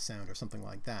ah sound or something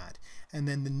like that, and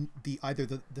then either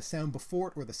the sound before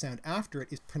it or the sound after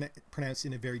it is pronounced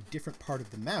in a very different part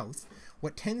of the mouth,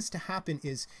 what tends to happen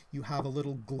is you have a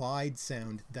little glide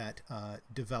sound that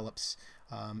develops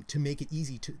to make it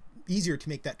easier to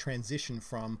make that transition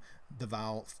from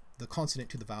the consonant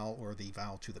to the vowel, or the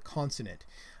vowel to the consonant.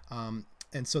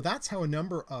 And so that's how a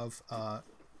number of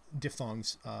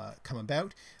diphthongs come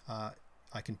about.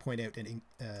 I can point out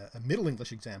a Middle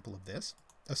English example of this.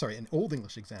 An Old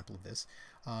English example of this.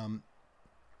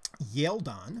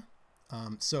 Yeldan.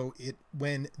 So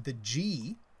when the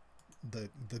G, the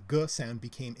G sound,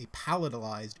 became a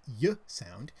palatalized Y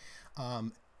sound,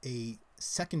 a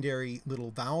secondary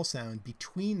little vowel sound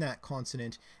between that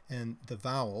consonant and the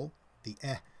vowel, the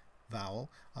vowel,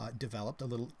 developed a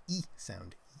little E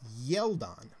sound.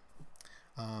 Yeldan.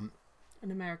 An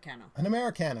Americano. An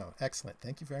Americano. Excellent.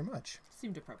 Thank you very much.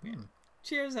 Seemed appropriate.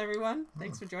 Cheers, everyone.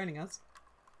 Thanks for joining us.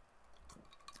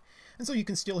 And so you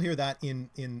can still hear that in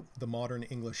the modern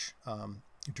English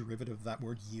derivative of that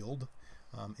word yield.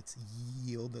 It's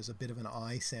yield. There's a bit of an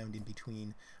I sound in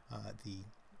between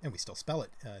and we still spell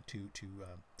it to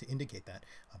indicate that.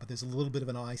 But there's a little bit of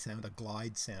an I sound, a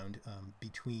glide sound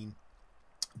between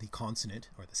the consonant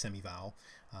or the semivowel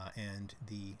and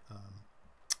the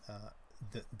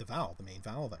vowel, the main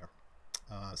vowel there.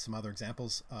 Some other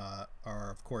examples are,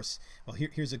 of course, well,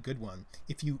 here's a good one.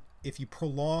 If you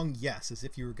prolong yes as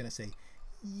if you were going to say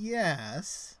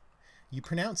yes, you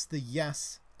pronounce the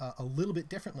yes a little bit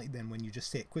differently than when you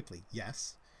just say it quickly.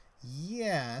 Yes,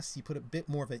 yes, you put a bit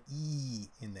more of an E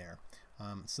in there.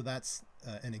 So that's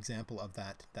an example of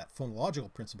that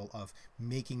phonological principle of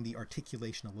making the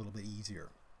articulation a little bit easier.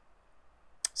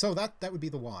 So that would be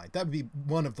the why. That would be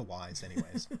one of the whys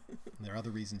anyways. There are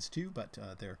other reasons too, but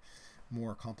they're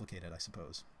more complicated, I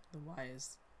suppose. The why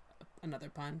is another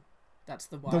pun. That's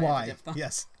the why. The why, of the diphthong.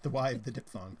 Yes, the why of the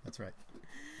diphthong. That's right.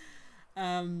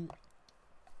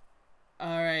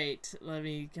 All right, let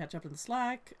me catch up in the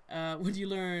Slack. Would you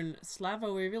learn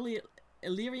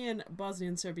Slavo-Illyrian,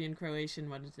 Bosnian, Serbian, Croatian,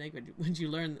 Montenegrin? Would you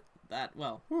learn that?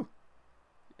 Well, Whew.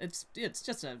 it's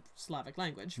just a Slavic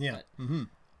language. Yeah. But,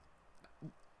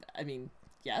 I mean,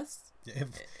 yes.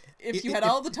 If you had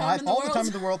all the time in the world. All the time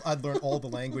in the world, I'd learn all the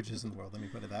languages in the world. Let me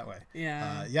put it that way.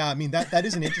 Yeah. Yeah, I mean, that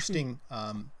is an interesting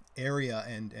area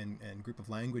and group of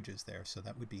languages there. So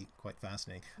that would be quite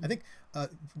fascinating. I think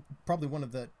probably one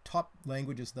of the top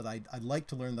languages that I'd like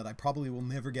to learn that I probably will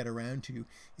never get around to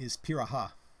is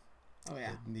Piraha. Oh,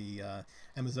 yeah. The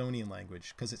Amazonian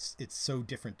language, because it's so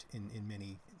different in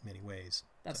many ways.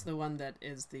 That's the one that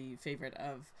is the favorite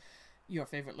of your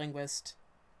favorite linguist,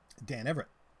 Dan Everett.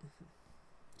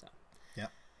 So. Yeah.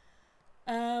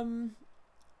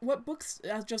 what books,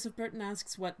 as Joseph Burton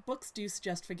asks, what books do you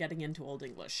suggest for getting into Old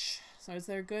English? So is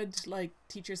there a good, like,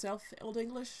 teach yourself Old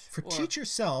English? Teach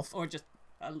yourself? Or just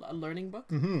a learning book?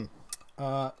 Mm-hmm.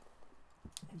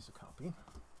 Here's a copy.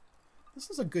 This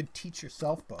is a good teach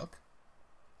yourself book.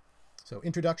 So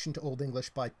Introduction to Old English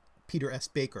by Peter S.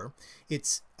 Baker.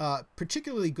 It's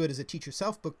particularly good as a teach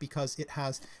yourself book because it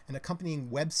has an accompanying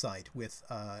website with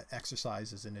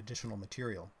exercises and additional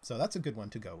material. So that's a good one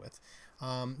to go with.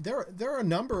 There are a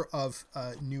number of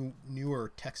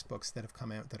newer textbooks that have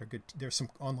come out that are good. There's some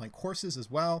online courses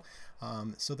as well.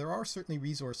 So there are certainly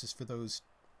resources for those,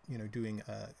 doing,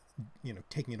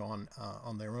 taking it on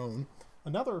their own.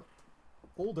 Another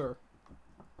older,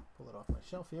 pull it off my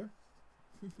shelf here,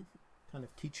 kind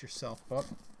of teach yourself book.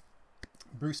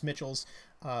 Bruce Mitchell's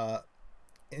Old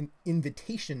English, an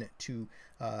invitation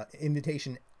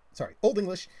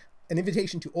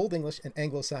to Old English and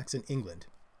Anglo-Saxon England.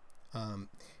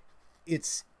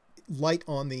 It's light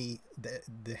on the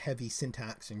heavy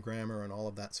syntax and grammar and all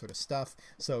of that sort of stuff,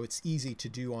 so it's easy to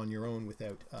do on your own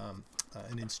without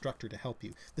an instructor to help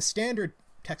you. The standard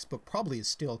textbook probably is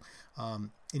still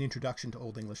an Introduction to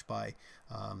Old English by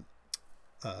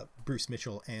Bruce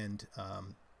Mitchell and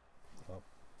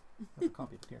I have a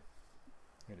copy of it here.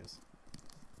 Here it is.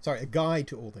 Sorry, a guide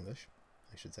to Old English,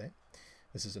 I should say.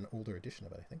 This is an older edition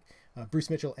of it, I think.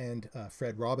 Bruce Mitchell and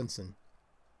Fred Robinson.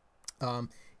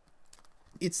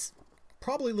 It's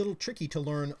probably a little tricky to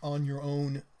learn on your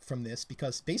own from this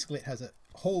because basically it has a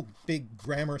whole big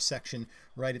grammar section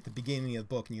right at the beginning of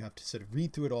the book, and you have to sort of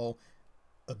read through it all,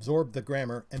 absorb the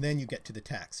grammar, and then you get to the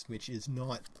text, which is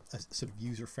not a sort of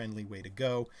user-friendly way to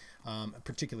go,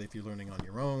 particularly if you're learning on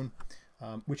your own.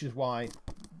 Which is why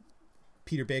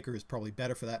Peter Baker is probably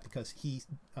better for that, because he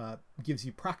gives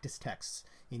you practice texts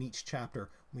in each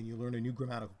chapter. When you learn a new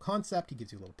grammatical concept, he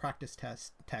gives you a little practice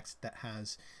text that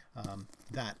has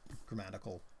that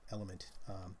grammatical element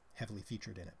heavily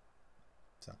featured in it.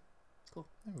 So cool.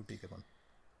 That would be a good one.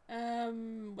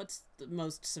 What's the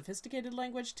most sophisticated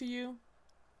language to you?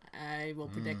 I will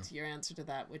predict your answer to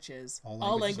that, which is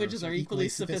all languages are equally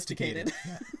sophisticated.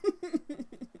 Yeah.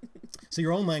 So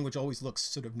your own language always looks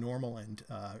sort of normal and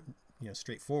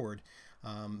straightforward,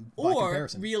 by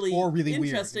comparison. or really weird.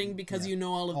 interesting because you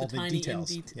know all of the tiny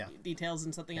details. Details,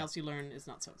 and something else you learn is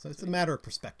not so. So it's a matter of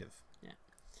perspective. Yeah.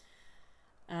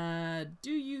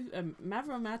 Do you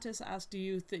Mavro Mattis asked, do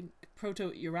you think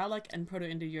Proto-Uralic and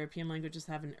Proto-Indo-European languages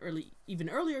have an even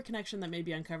earlier connection that may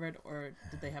be uncovered, or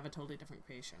did they have a totally different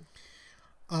creation?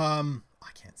 I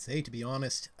can't say, to be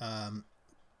honest.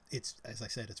 It's, as I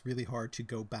said, it's really hard to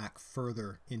go back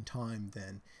further in time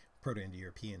than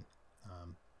Proto-Indo-European.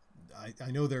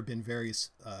 I know there have been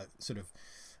various sort of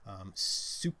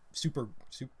super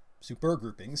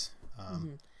groupings.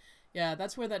 Yeah,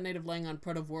 that's where that native lang on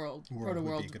Proto-World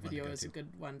video is a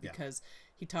good one, because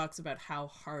he talks about how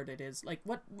hard it is, like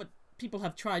what people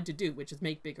have tried to do, which is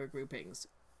make bigger groupings,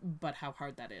 but how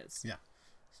hard that is. Yeah.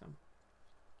 So,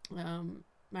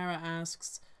 Mara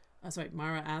asks,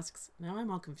 now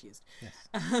I'm all confused. Yes.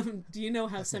 Do you know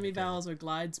how semivowels or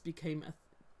glides became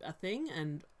a thing,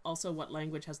 and also what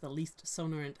language has the least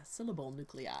sonorant syllable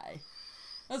nuclei?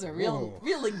 Those are real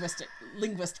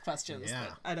linguist questions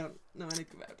that I don't know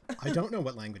anything about. I don't know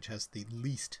what language has the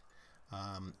least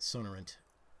sonorant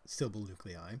syllable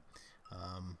nuclei.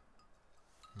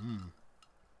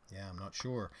 Yeah, I'm not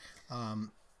sure.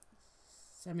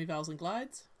 Semivowels and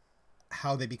glides?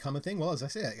 How they become a thing? Well, as I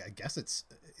say, I guess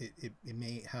it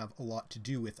may have a lot to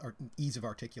do with ease of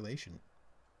articulation.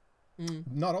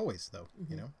 Not always, though.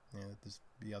 There's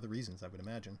the other reasons, I would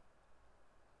imagine.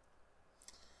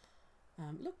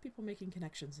 Look, people making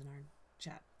connections in our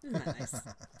chat. Isn't that nice?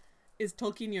 Is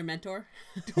Tolkien your mentor?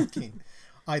 Tolkien.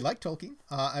 I like Tolkien.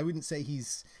 I wouldn't say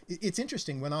he's... It's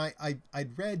interesting. When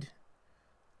I'd read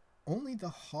only The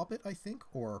Hobbit, I think,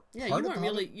 or you weren't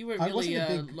really a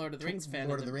big Lord of the Rings fan.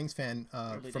 Lord of the Rings fan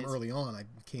from early on. I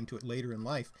came to it later in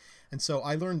life, and so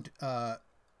I learned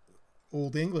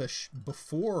Old English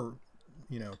before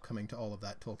coming to all of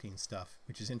that Tolkien stuff,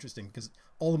 which is interesting because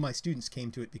all of my students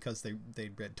came to it because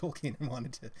they'd read Tolkien and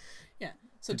wanted to. Yeah.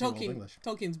 So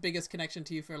Tolkien's biggest connection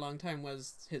to you for a long time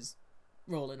was his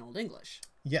role in Old English.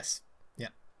 Yes. Yeah.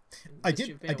 I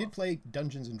did play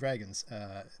Dungeons and Dragons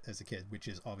as a kid, which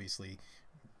is obviously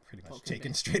pretty much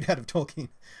taken straight out of Tolkien.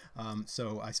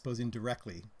 So I suppose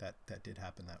indirectly that did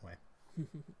happen that way.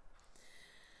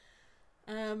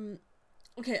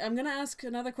 Okay, I'm going to ask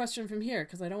another question from here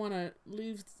because I don't want to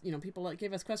leave, people that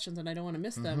gave us questions and I don't want to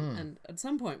miss them. And at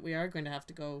some point we are going to have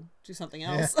to go do something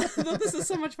else. This is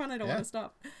so much fun, I don't want to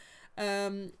stop.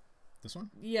 This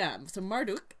one? Yeah, so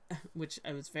Marduk, which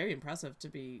I was very impressive to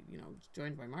be,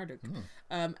 joined by Marduk,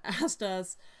 asked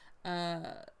us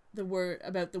the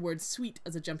word sweet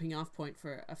as a jumping off point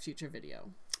for a future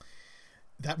video.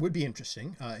 That would be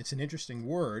interesting. It's an interesting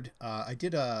word. I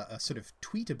did a sort of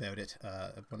tweet about it.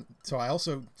 So I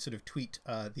also sort of tweet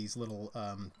these little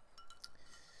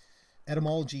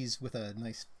etymologies with a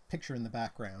nice picture in the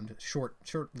background. Short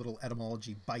little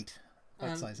etymology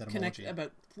bite-sized etymology.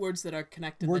 About words that are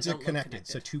connected. Words that are connected.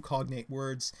 So two cognate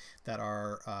words that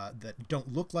are that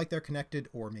don't look like they're connected,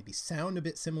 or maybe sound a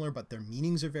bit similar, but their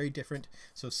meanings are very different.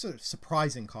 So sort of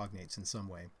surprising cognates in some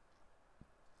way.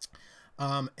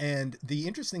 And the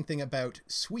interesting thing about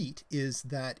sweet is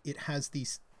that it has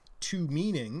these two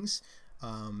meanings,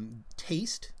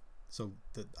 taste. So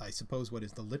I suppose what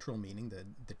is the literal meaning,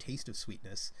 the taste of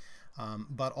sweetness,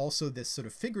 but also this sort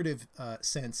of figurative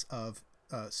kind, of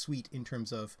sweet in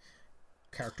terms of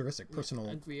characteristic, personal,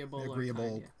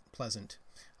 agreeable, pleasant.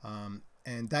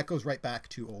 And that goes right back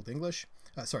to Old English,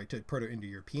 to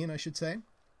Proto-Indo-European, I should say.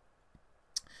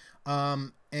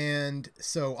 And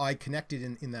so I connected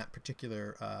in that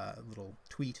particular little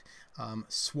tweet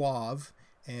suave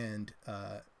and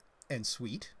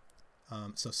sweet.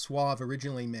 So suave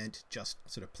originally meant just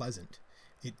sort of pleasant.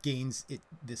 It gains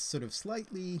this sort of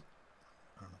slightly,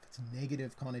 I don't know if it's a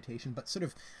negative connotation, but sort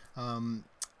of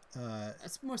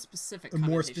it's more specific. A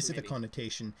more specific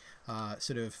connotation,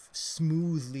 sort of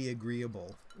smoothly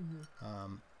agreeable.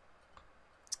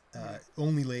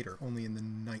 Only in the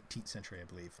 19th century, I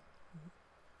believe.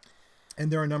 And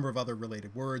there are a number of other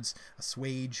related words: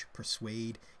 assuage,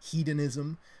 persuade,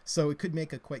 hedonism. So it could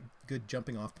make a quite good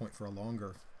jumping off point for a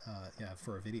longer,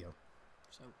 for a video.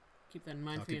 So keep that in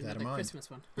mind for another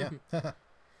Christmas one.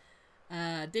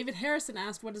 Yeah. David Harrison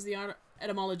asked, "What is the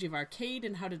etymology of arcade,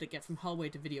 and how did it get from hallway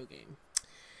to video game?"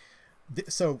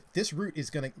 So this root is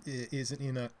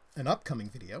in an upcoming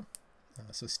video.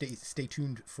 So stay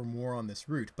tuned for more on this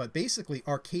root. But basically,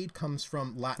 arcade comes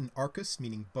from Latin arcus,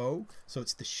 meaning bow. So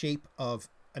it's the shape of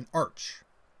an arch,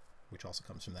 which also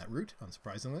comes from that root,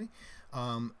 unsurprisingly.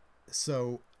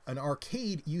 So an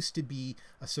arcade used to be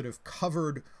a sort of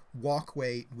covered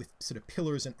walkway with sort of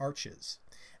pillars and arches.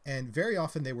 And very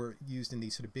often they were used in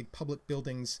these sort of big public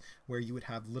buildings where you would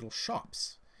have little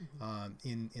shops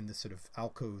in the sort of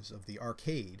alcoves of the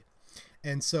arcade.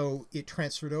 And so it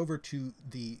transferred over to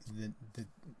the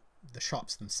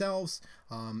shops themselves,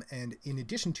 and in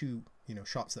addition to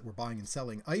shops that were buying and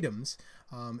selling items,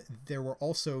 there were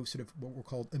also sort of what were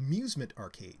called amusement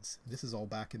arcades. This is all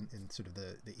back in sort of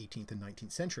the 18th and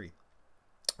 19th century.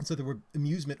 And so there were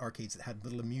amusement arcades that had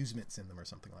little amusements in them or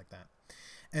something like that.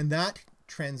 And that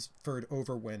transferred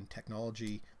over when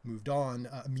technology moved on.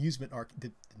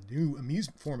 The new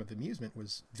form of amusement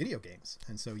was video games.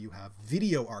 And so you have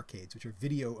video arcades, which are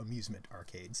video amusement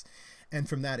arcades. And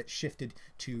from that, it shifted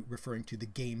to referring to the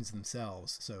games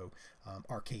themselves. So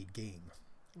arcade game.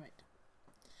 Right.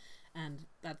 And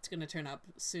that's going to turn up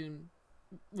soon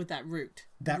with that root.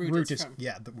 That root is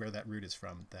where that root is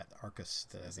from, that arcus,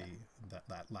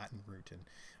 that Latin root. And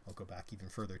I'll go back even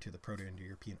further to the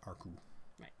Proto-Indo-European arcu.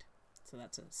 Right. So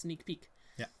that's a sneak peek.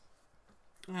 Yeah.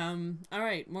 All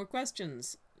right. More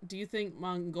questions. Do you think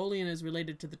Mongolian is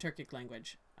related to the Turkic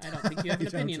language? I don't think you have an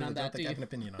opinion on that, I don't think I have an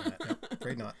opinion on that. No,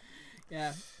 afraid not.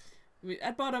 Yeah.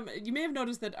 At bottom, you may have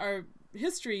noticed that our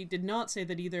history did not say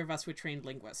that either of us were trained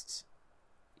linguists.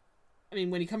 I mean,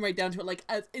 when you come right down to it, like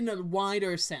in a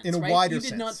wider sense, in a wider sense.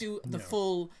 You did not do the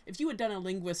full... If you had done a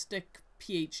linguistic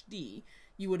PhD...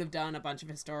 You would have done a bunch of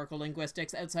historical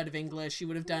linguistics outside of English. You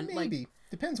would have done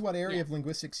depends what area of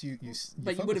linguistics you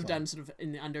but you would have done sort of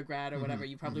in the undergrad or whatever.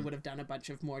 You probably would have done a bunch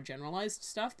of more generalized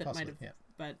stuff that might have. Yeah.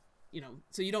 But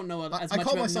so you don't know as much about I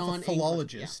call myself a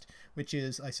philologist, which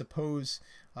is, I suppose,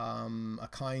 a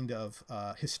kind of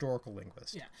historical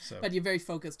linguist. Yeah. So but you're very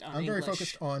focused on. I'm very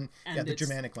focused on the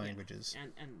Germanic languages,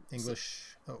 and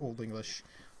English, Old English,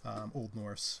 Old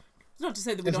Norse. Not to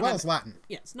say that we don't have, as Latin.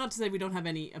 Yes, not to say we don't have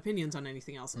any opinions on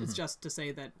anything else. It's just to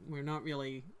say that we're not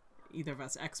really, either of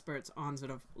us, experts on sort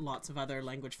of lots of other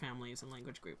language families and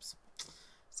language groups.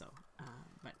 So,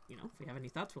 but if we have any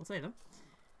thoughts, we'll say them.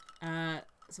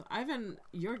 So Ivan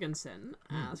Jorgensen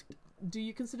asked, do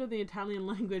you consider the Italian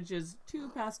language's two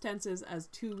past tenses as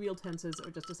two real tenses, or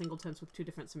just a single tense with two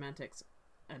different semantics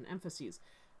and emphases?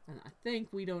 And I think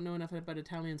we don't know enough about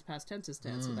Italian's past tenses to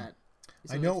answer that.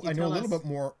 So I know a little bit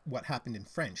more what happened in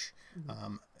French.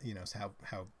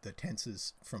 How the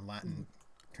tenses from Latin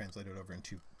translated over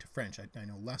into French. I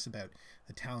know less about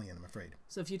Italian, I'm afraid.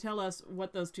 So if you tell us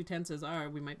what those two tenses are,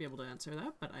 we might be able to answer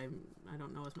that, but I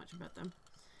don't know as much about them.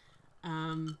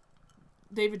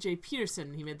 David J.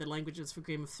 Peterson, he made the languages for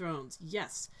Game of Thrones.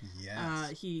 Yes.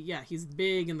 He's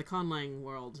big in the conlang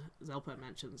world, Zelpa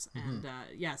mentions. And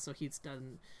so he's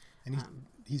done... And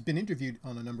he's been interviewed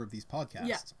on a number of these podcasts.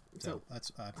 Yeah. So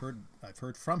that's I've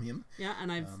heard from him. Yeah,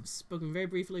 and I've spoken very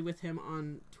briefly with him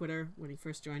on Twitter when he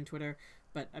first joined Twitter,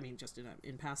 but I mean just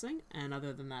in passing. And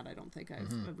other than that, I don't think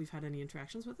we've had any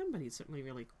interactions with him. But he's certainly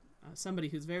really somebody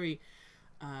who's very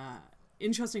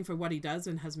interesting for what he does,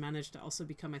 and has managed to also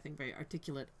become, I think, very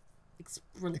articulate,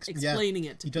 explaining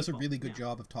it to people. He does a really good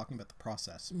job of talking about the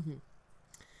process.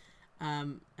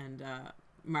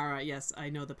 Mara, yes, I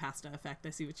know the pasta effect.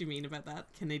 I see what you mean about that.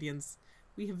 Canadians,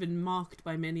 we have been mocked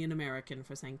by many an American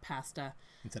for saying pasta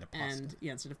instead of pasta.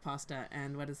 Instead of pasta.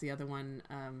 And what is the other one?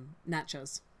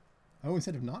 Nachos. Oh,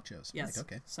 instead of nachos. Yes. Right,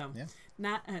 okay. So,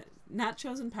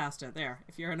 nachos and pasta. There.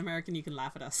 If you're an American, you can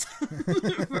laugh at us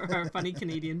for our funny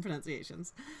Canadian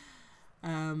pronunciations.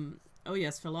 Oh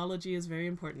yes, philology is very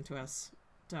important to us,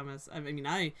 Thomas. I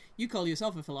mean, you call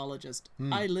yourself a philologist.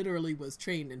 I literally was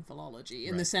trained in philology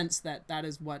in the sense that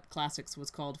is what classics was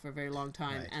called for a very long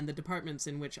time, and the departments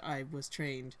in which I was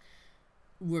trained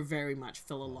were very much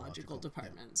philological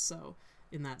departments. Yeah. So,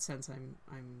 in that sense, I'm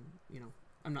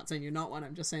I'm not saying you're not one.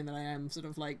 I'm just saying that I am sort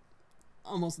of like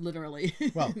almost literally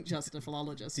just a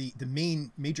philologist. The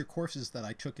major courses that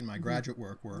I took in my graduate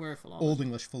work were Old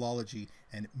English philology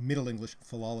and Middle English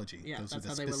philology. Yeah, those are the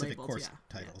how they specific were labeled. course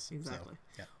titles. Yeah, exactly.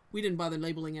 So, we didn't bother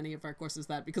labeling any of our courses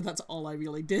that because that's all I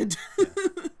really did.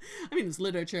 I mean, it was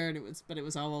literature, and it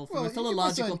was all from a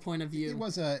philological point of view. It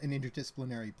was an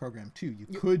interdisciplinary program too. You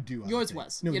could do yours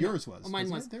was. No, yours was. Well,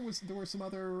 mine was. There were some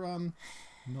other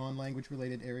non-language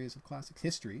related areas of classics.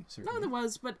 History, certainly. No, there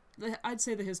was, but I'd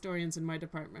say the historians in my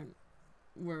department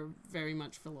were very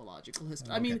much philological history.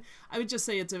 Okay. I mean, I would just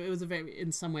say it was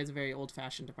in some ways a very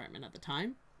old-fashioned department at the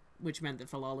time, which meant that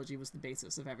philology was the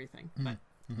basis of everything. But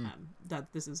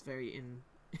that this is very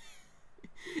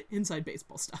inside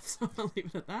baseball stuff, so I'll leave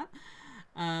it at that.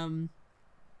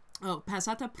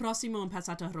 Passata prossimo and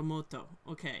passata remoto.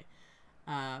 Okay.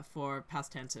 For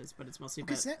past tenses, but it's mostly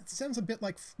about... That sounds a bit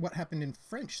like what happened in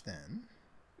French then.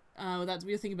 We're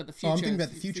thinking about the future. Oh, I'm thinking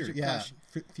about the future,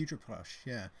 future proche,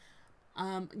 yeah.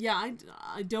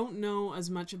 I don't know as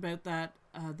much about that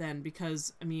then,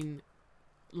 because, I mean,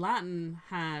 Latin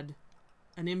had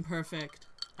an imperfect,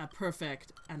 a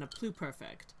perfect, and a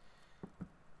pluperfect.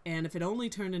 And if it only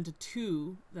turned into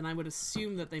two, then I would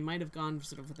assume that they might have gone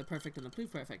sort of with the perfect and the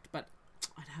pluperfect, but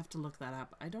I'd have to look that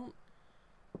up.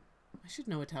 I should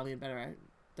know Italian better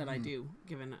than I do,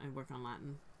 given I work on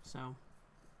Latin. So,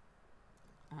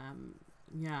 I'm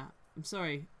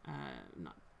sorry.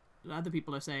 Other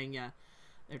people are saying,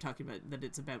 they're talking about that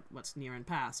it's about what's near and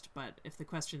past. But if the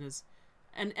question is,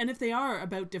 and if they are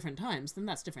about different times, then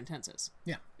that's different tenses.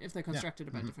 Yeah. If they're constructed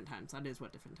about different times, that is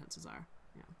what different tenses are.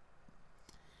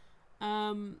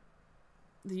 Yeah.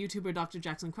 The YouTuber Dr.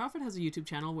 Jackson Crawford has a YouTube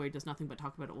channel where he does nothing but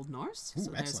talk about Old Norse. Ooh,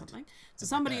 so there's excellent. Something.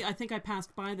 So I think I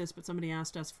passed by this, but somebody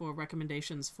asked us for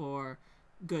recommendations for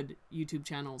good YouTube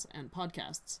channels and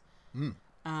podcasts. We've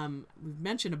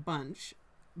mentioned a bunch,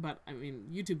 but I mean,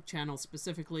 YouTube channels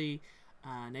specifically,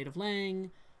 Native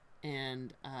Lang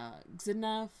and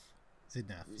Zidnaf.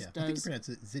 Zidnaf, yeah. I think he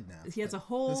pronounces it Zidnaf. He has a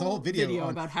whole video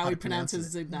about how he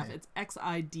pronounces Zidnaf. Yeah. It's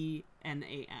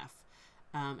Xidnaf.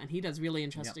 And he does really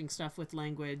interesting stuff with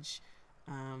language.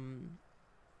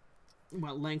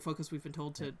 Lang Focus we've been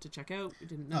told to check out. We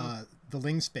didn't know. The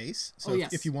Ling Space. So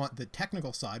if you want the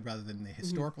technical side rather than the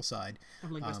historical side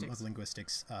of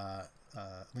linguistics,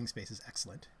 Ling Space is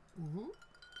excellent.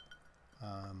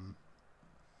 Other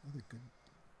good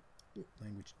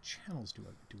language channels do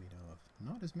we know of?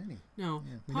 Not as many. No.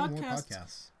 Yeah, we know more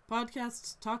podcasts.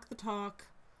 Podcasts, Talk the Talk,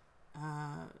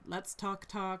 Let's Talk.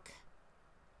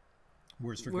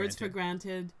 Words for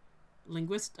Granted,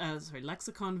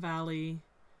 Lexicon Valley,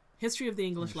 History of the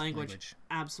English Language.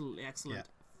 Absolutely excellent.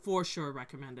 Yeah. For sure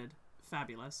recommended.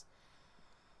 Fabulous.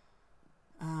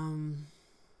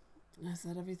 Is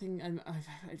that everything? I'm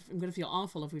going to feel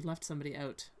awful if we've left somebody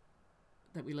out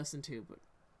that we listen to, but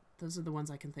those are the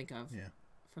ones I can think of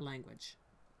for language.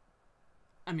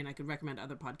 I mean, I could recommend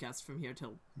other podcasts from here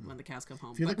till when the cows come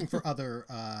home. If you're looking for other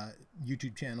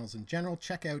YouTube channels in general,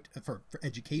 check out, for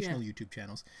educational YouTube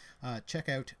channels, check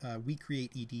out We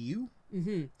Create EDU.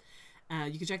 You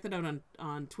can check that out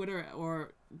on Twitter,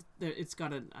 or it's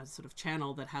got a sort of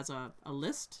channel that has a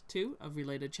list, too, of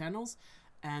related channels.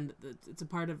 And it's a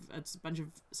bunch of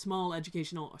small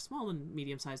and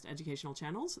medium-sized educational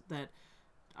channels that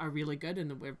are really good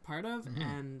and that we're part of,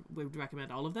 and we would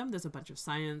recommend all of them. There's a bunch of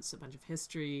science, a bunch of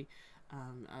history,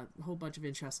 a whole bunch of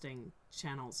interesting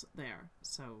channels there.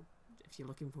 So if you're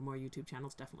looking for more YouTube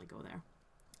channels, definitely go there.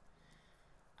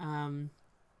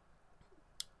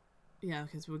 Yeah,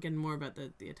 because we're getting more about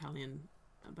the Italian,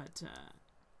 but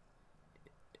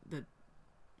the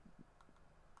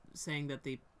saying that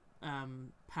the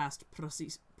past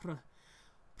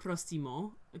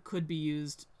prossimo could be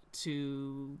used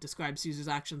to describe Caesar's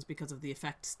actions because of the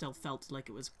effect still felt like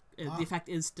it was. The effect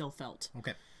is still felt.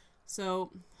 Okay.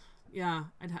 So, yeah,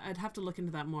 I'd have to look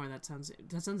into that more. That sounds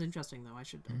interesting, though. I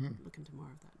should look into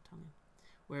more of that Italian.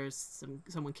 Whereas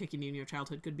someone kicking you in your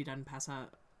childhood could be done passato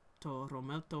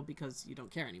romato because you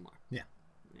don't care anymore. Yeah.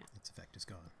 Its effect is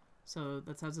gone. So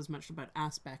that sounds as much about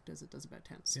aspect as it does about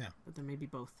tense. Yeah. But there may be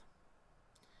both.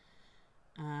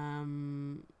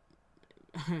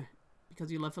 Because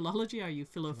you love philology, are you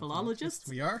philophilologists?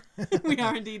 We are. We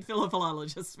are indeed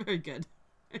philophilologists. Very good.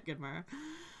 Very good, Mara.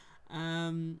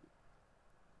 How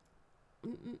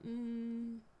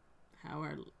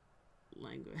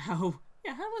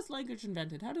was language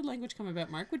invented? How did language come about,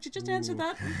 Mark? Would you just answer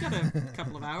that? We've got a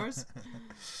couple of hours.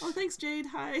 Oh, thanks, Jade.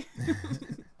 Hi.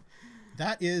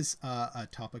 That is a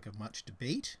topic of much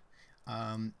debate.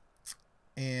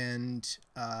 And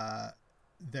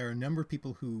there are a number of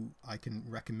people who I can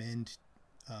recommend,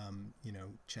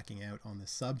 checking out on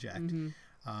this subject.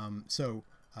 So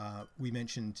we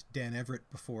mentioned Dan Everett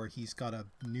before. He's got a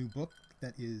new book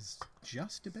that is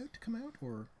just about to come out,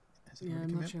 or has it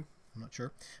already come out? Sure. I'm not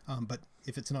sure. But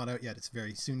if it's not out yet, it's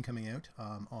very soon coming out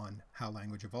on how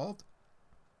language evolved.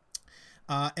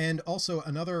 And also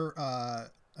another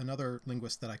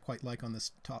linguist that I quite like on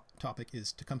this topic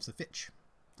is Tecumseh Fitch.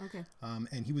 Okay.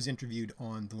 And he was interviewed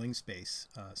on the Ling Space,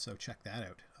 so check that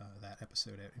out, that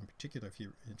episode out in particular if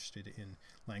you're interested in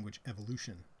language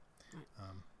evolution. Right.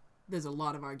 There's a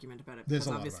lot of argument about it because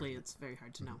obviously it's very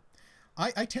hard to know.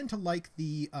 I tend to like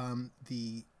the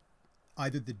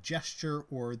either the gesture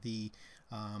or the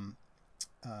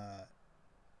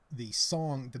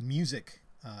song, the music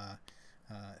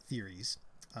theories.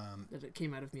 That it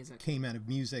came out of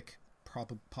music.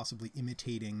 Possibly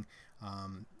imitating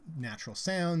natural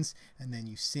sounds, and then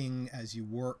you sing as you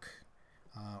work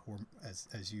or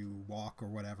as you walk or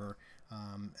whatever,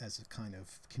 as a kind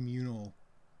of communal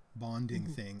bonding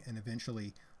thing, and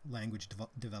eventually language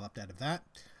developed out of that.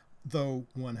 Though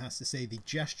one has to say the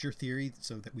gesture theory,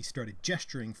 so that we started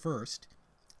gesturing first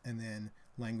and then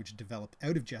language developed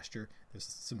out of gesture, there's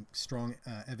some strong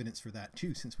evidence for that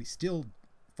too, since we still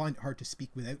find it hard to speak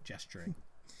without gesturing.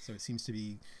 So it seems to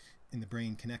be in the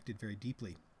brain connected very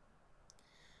deeply.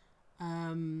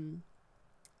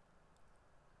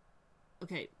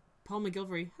 Okay, Paul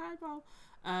McGilvery, hi Paul,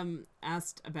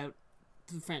 asked about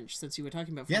the French, since you were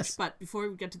talking about French. Yes. But before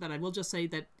we get to that, I will just say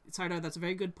that, Sardar, that's a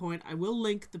very good point. I will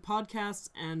link the podcasts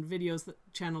and videos,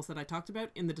 channels that I talked about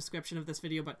in the description of this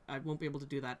video, but I won't be able to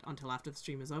do that until after the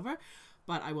stream is over.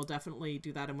 But I will definitely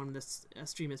do that, and when this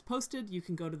stream is posted, you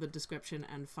can go to the description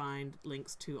and find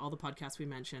links to all the podcasts we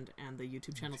mentioned and the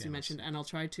YouTube channels you mentioned, and I'll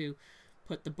try to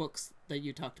put the books that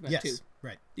you talked about too.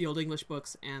 Right. The Old English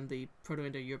books and the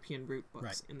Proto-Indo-European root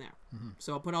books in there.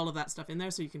 So I'll put all of that stuff in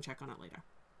there so you can check on it later.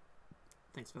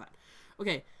 Thanks for that.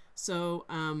 Okay, so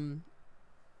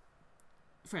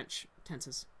French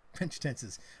tenses.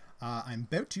 I'm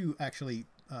about to actually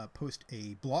post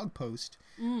a blog post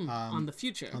on the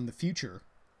future. On the future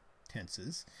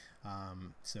tenses.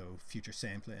 So future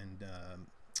simple and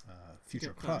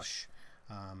future proche.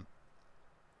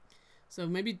 So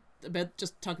maybe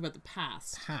just talk about the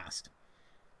past.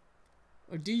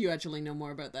 Or do you actually know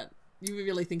more about that? You were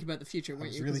really thinking about the future,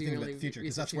 weren't you? I was really thinking about the future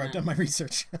because that's where I've done my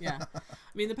research. Yeah. I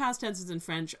mean, the past tenses in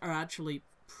French are actually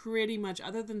pretty much,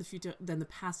 other than the future, than the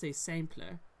passé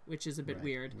simple, which is a bit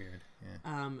weird.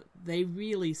 Yeah. They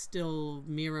really still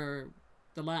mirror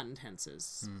the Latin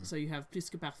tenses. So you have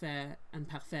plus que parfait and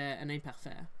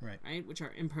imparfait, right? Which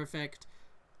are imperfect,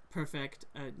 perfect.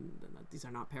 These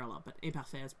are not parallel, but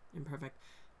imparfait is imperfect,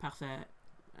 parfait.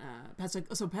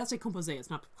 So passé composé, it's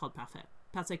not called parfait.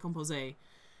 Passé composé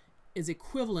is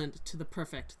equivalent to the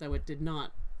perfect, though it did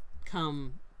not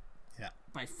come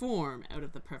by form out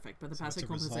of the perfect. But the passé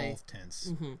composé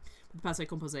tense. The passé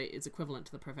composé is equivalent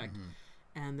to the perfect,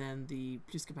 and then the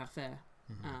plus que parfait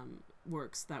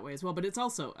works that way as well. But it's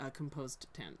also a composed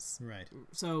tense, right?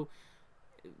 So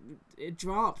it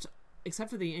dropped, except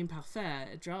for the imparfait.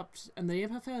 It dropped, and the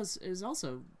imparfait is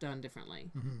also done differently.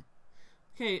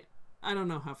 Okay. I don't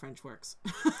know how French works.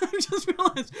 I just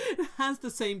realized it has the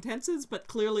same tenses, but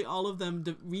clearly all of them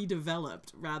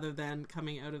redeveloped rather than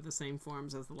coming out of the same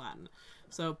forms as the Latin.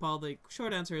 So, Paul, the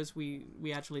short answer is we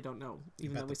actually don't know,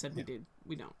 even though we said we did.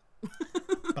 We don't.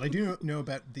 But I do know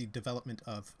about the development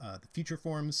of the future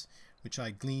forms, which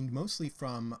I gleaned mostly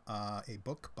from a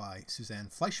book by Suzanne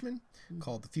Fleischman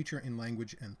called The Future in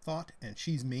Language and Thought. And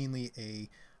she's mainly she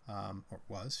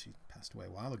passed away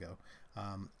a while ago,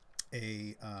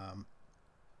 a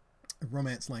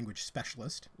Romance language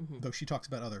specialist, though she talks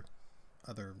about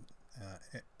other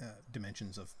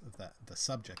dimensions of the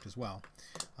subject as well.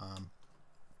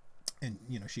 And,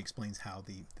 she explains how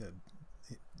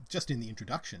just in the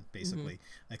introduction, basically,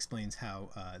 explains how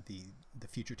the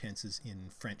future tenses in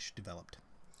French developed.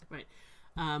 Right.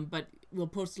 But we'll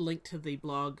post a link to the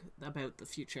blog about the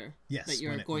future that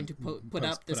you're going to put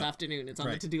up this afternoon. It's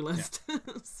on the to-do list. Yeah.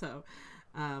 So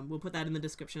we'll put that in the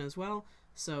description as well,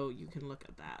 so you can look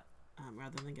at that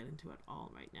rather than get into it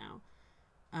all right now.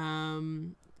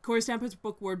 Corey Stamper's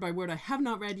book, Word by Word, I have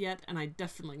not read yet, and I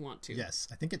definitely want to. Yes,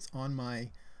 I think it's on my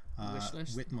wish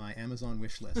list. With my Amazon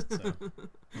wish list. So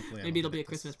hopefully maybe it'll be a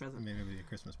Christmas present. Maybe it'll be a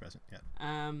Christmas present.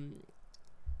 Yeah.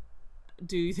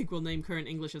 Do you think we'll name current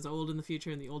English as old in the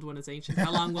future and the old one as ancient?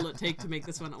 How long will it take to make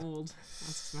this one old?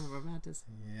 That's just where that is.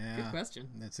 Yeah. Good question.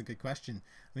 That's a good question.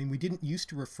 I mean, we didn't used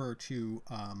to refer to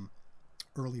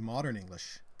early modern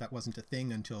English. That wasn't a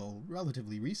thing until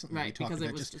relatively recently. Right, we talked because about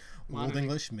it was just Old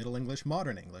English, Middle English,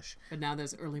 Modern English. But now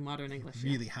there's early modern English.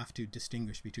 You really have to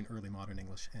distinguish between early modern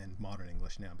English and modern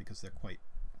English now, because they're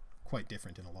quite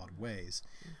different in a lot of ways.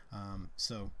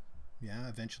 So yeah,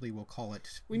 eventually we'll call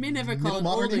it. We may never call it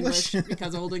Old English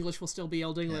because Old English will still be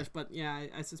Old English. Yeah. But yeah,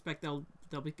 I suspect they'll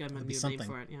become a new name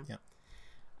for it.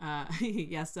 Yeah.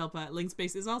 Yes, Selpa.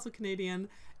 Linkspace is also Canadian.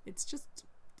 It's just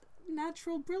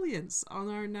natural brilliance on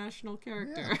our national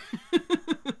character. Yeah.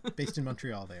 Based in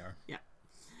Montreal, they are. Yeah.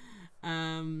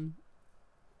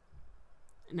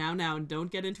 Now,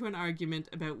 don't get into an argument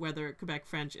about whether Quebec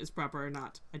French is proper or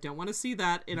not. I don't want to see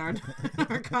that in our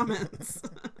comments.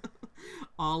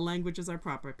 All languages are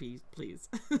proper, please.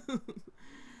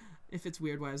 If it's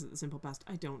weird, why is it the simple past?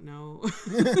 I don't know.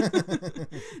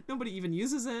 Nobody even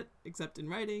uses it except in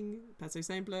writing. Passé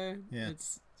simple. Yeah.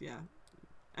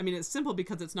 I mean, it's simple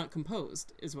because it's not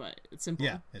composed, is why it's simple.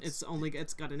 Yeah,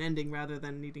 it's got an ending rather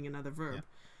than needing another verb. Yeah.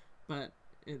 But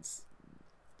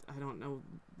I don't know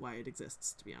why it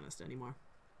exists, to be honest, anymore.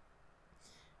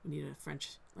 We need a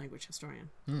French language historian.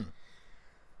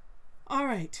 All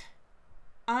right.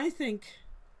 I think,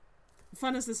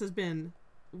 fun as this has been,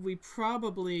 we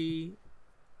probably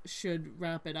should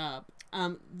wrap it up.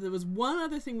 There was one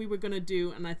other thing we were going to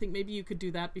do, and I think maybe you could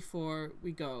do that before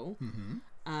we go.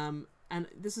 And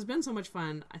this has been so much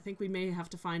fun. I think we may have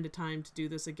to find a time to do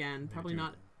this again. Probably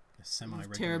not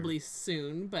terribly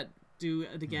soon, but do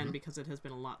it again because it has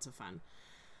been lots of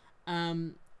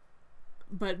fun.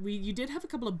 But you did have a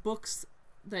couple of books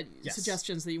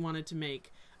suggestions that you wanted to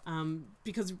make.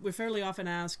 Because we're fairly often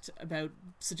asked about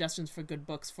suggestions for good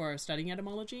books for studying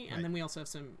etymology, and then we also have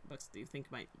some books that you think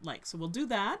might like. So we'll do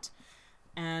that,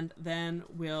 and then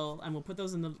we'll put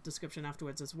those in the description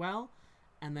afterwards as well,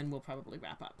 and then we'll probably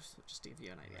wrap up, so just to give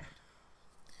you an idea.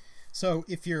 So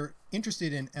if you're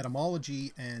interested in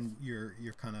etymology and you're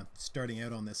kind of starting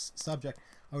out on this subject,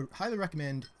 I would highly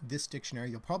recommend this dictionary.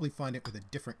 You'll probably find it with a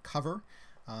different cover.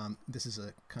 This is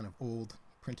a kind of old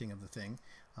printing of the thing.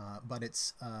 But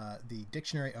it's the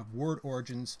Dictionary of Word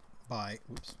Origins by,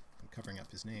 oops, I'm covering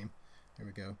up his name. There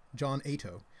we go. John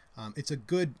Ayto. It's a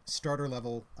good starter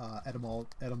level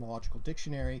etymological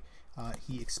dictionary.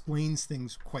 He explains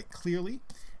things quite clearly,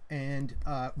 and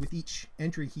with each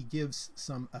entry he gives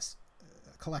a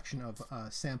collection of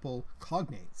sample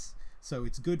cognates. So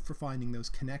it's good for finding those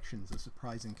connections, the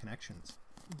surprising connections.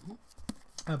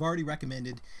 I've already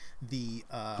recommended the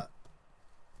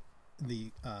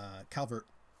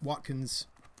Calvert-Watkins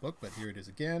book, but here it is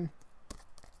again.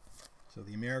 So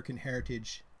the American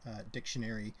Heritage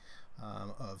Dictionary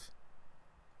of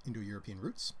Indo-European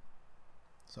Roots.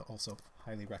 So also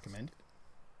highly recommend.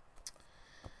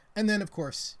 And then, of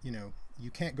course,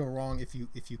 you can't go wrong if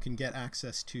you can get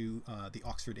access to the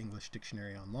Oxford English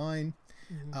Dictionary online.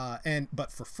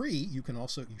 But for free, you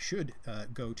should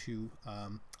go to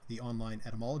the online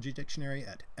etymology dictionary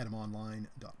at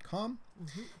etymonline.com.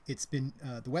 It's been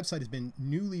the website has been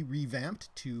newly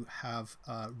revamped to have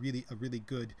a really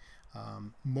good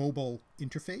mobile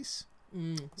interface.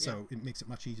 So it makes it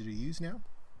much easier to use now.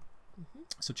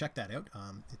 So check that out.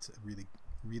 It's a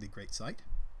really great site.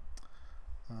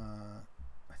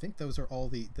 I think those are all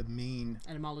the main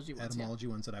etymology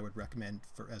ones that I would recommend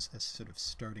as sort of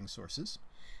starting sources.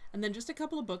 And then just a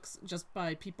couple of books just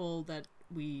by people that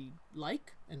we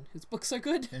like and whose books are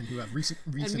good. And who have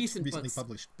recently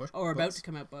published books. Or about to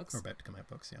come out books. Or about to come out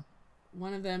books, yeah.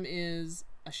 One of them is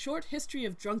A Short History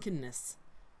of Drunkenness.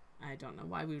 I don't know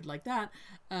why we would like that,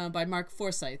 by Mark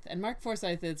Forsyth. And Mark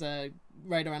Forsyth is a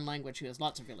writer on language who has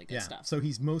lots of really good stuff. So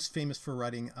he's most famous for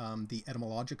writing the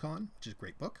Etymologicon, which is a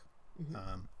great book.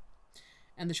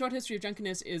 And the short history of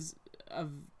drunkenness is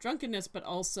of drunkenness, but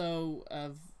also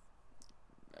of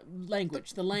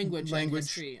language, the language and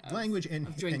history of, language and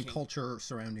drinking. And culture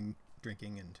surrounding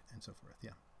drinking and so forth. Yeah.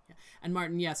 And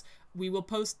Martin, yes, we will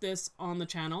post this on the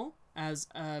channel as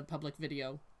a public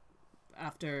video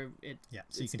after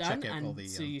so you can done, check out all the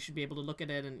so you should be able to look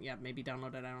at it and maybe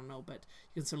download it, I don't know, but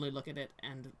you can certainly look at it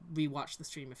and rewatch the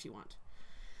stream if you want.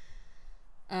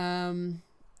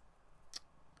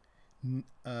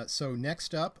 So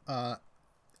next up,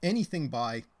 anything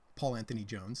by Paul Anthony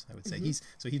Jones, I would say. He's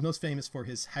most famous for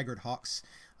his Haggard Hawks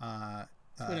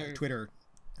Twitter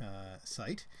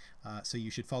site. So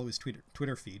you should follow his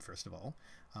Twitter feed first of all,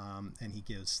 and he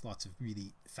gives lots of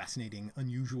really fascinating,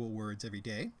 unusual words every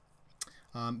day.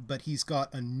 But he's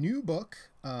got a new book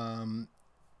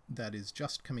that is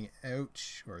just coming out,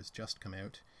 or has just come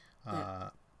out.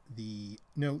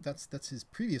 That's his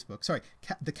previous book. Sorry,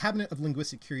 The Cabinet of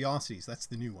Linguistic Curiosities. That's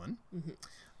the new one.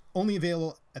 Only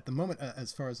available at the moment,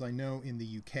 as far as I know, in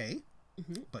the UK,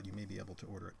 but you may be able to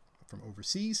order it from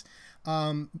overseas.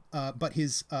 But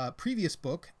his previous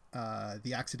book,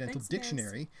 The Accidental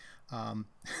Dictionary.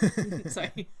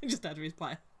 Sorry, I just had to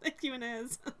reply. Thank you,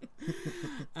 Inez.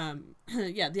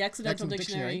 The Accidental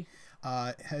Dictionary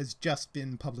has just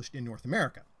been published in North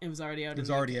America. It was already out. It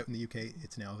was already out in the UK.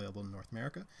 It's now available in North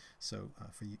America. So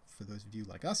for those of you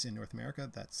like us in North America,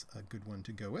 that's a good one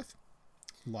to go with.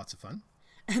 Lots of fun.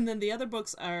 And then the other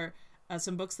books are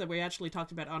some books that we actually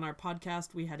talked about on our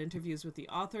podcast. We had interviews with the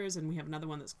authors, and we have another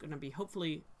one that's going to be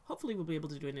hopefully we'll be able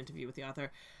to do an interview with the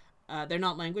author. They're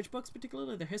not language books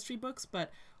particularly, they're history books,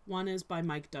 but one is by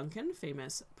Mike Duncan,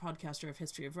 famous podcaster of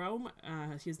History of Rome.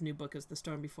 His new book is The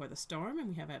Storm Before the Storm, and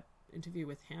we have an interview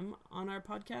with him on our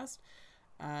podcast.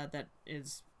 But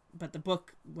the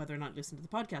book, whether or not you listen to the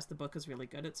podcast, the book is really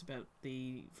good. It's about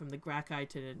from the Gracchi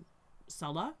to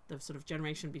Sulla, the sort of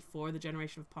generation before the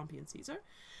generation of Pompey and Caesar.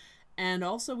 And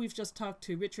also we've just talked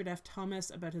to Richard F. Thomas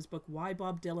about his book Why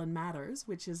Bob Dylan Matters,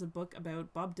 which is a book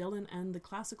about Bob Dylan and the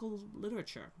classical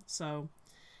literature. So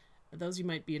those you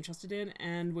might be interested in.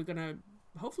 And we're going to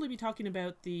hopefully be talking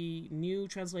about the new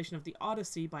translation of the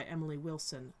Odyssey by Emily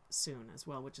Wilson soon as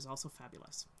well, which is also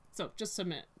fabulous. So just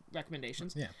some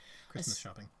recommendations. Yeah, Christmas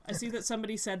shopping. I see that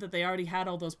somebody said that they already had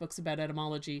all those books about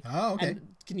etymology. Oh, okay.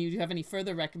 And do you have any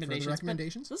further recommendations?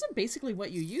 Recommendations? Those are basically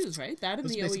what you use, right? That and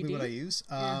That's the basically OED? what I use.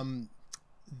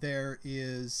 There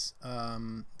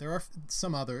are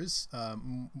some others,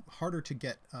 harder to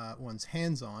get one's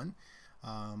hands on.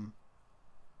 Let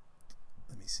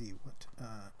me see what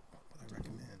I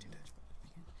recommend.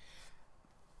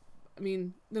 I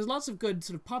mean, there's lots of good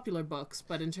sort of popular books,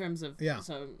 but in terms of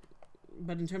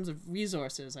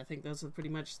resources, I think those are pretty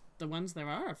much the ones there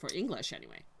are for English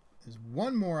anyway. There's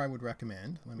one more I would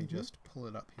recommend. Let me just pull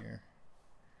it up here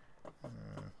on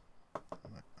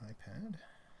my iPad.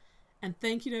 And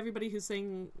thank you to everybody who's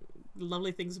saying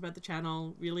lovely things about the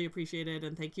channel. Really appreciate it.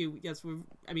 And thank you. Yes,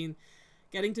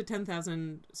 getting to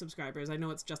 10,000 subscribers, I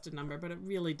know it's just a number, but it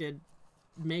really did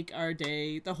make our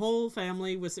day. The whole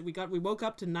family we woke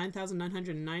up to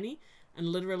 9,990, and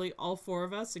literally all four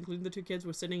of us, including the two kids,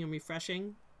 were sitting and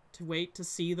refreshing to wait to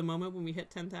see the moment when we hit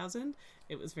 10,000.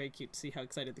 It was very cute to see how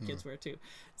excited the kids were too.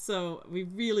 So we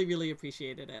really, really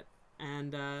appreciated it.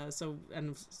 And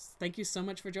thank you so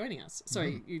much for joining us.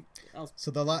 Sorry,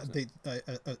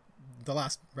 the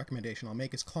last recommendation I'll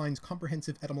make is Klein's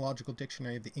Comprehensive Etymological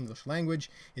Dictionary of the English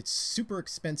Language. It's super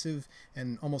expensive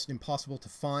and almost impossible to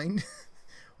find,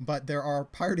 but there are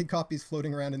pirated copies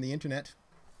floating around in the internet.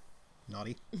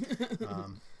 Naughty.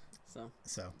 So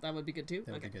that would be good too.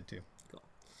 That would be good too. Cool.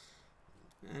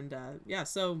 And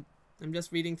so I'm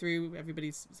just reading through.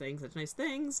 Everybody's saying such nice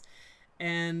things,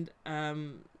 and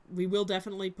we will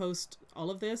definitely post all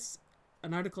of this.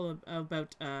 An article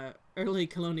about early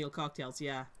colonial cocktails.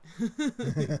 Yeah.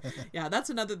 Yeah,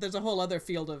 that's another. There's a whole other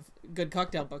field of good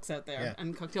cocktail books out there,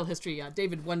 and cocktail history.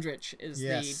 David Wondrich is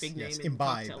the big name in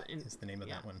Imbibe cocktail. Is the name of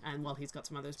that one. And he's got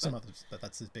some others. But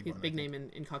that's his big one. Big name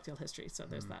in cocktail history. So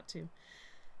there's that too.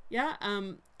 Yeah.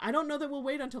 I don't know that we'll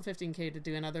wait until 15K to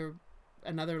do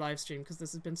another live stream, because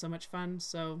this has been so much fun.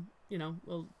 So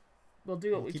we'll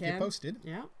do what we can. Keep you posted.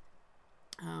 Yeah.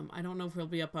 I don't know if we'll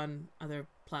be up on other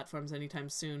platforms anytime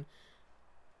soon.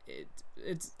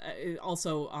 It's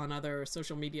also on other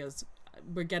social medias.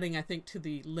 We're getting, I think, to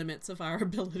the limits of our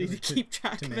ability to keep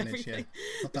track of everything.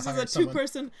 This is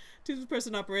a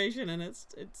two-person operation, and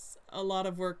it's a lot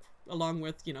of work, along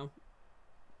with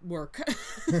work.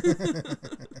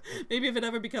 Maybe if it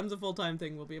ever becomes a full-time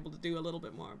thing, we'll be able to do a little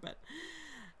bit more, but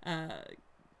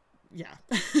yeah,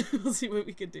 we'll see what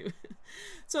we could do.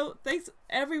 So thanks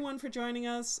everyone for joining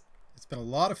us. It's been a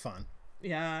lot of fun.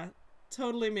 Yeah,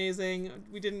 totally amazing.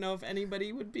 We didn't know if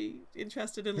anybody would be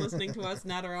interested in listening to us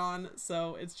natter on,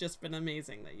 so it's just been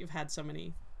amazing that you've had so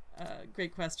many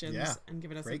great questions and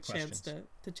given us a chance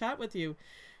to chat with you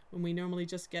when we normally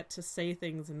just get to say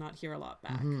things and not hear a lot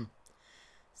back.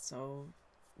 So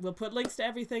we'll put links to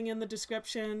everything in the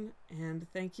description, and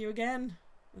thank you again.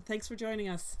 Thanks for joining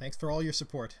us. Thanks for all your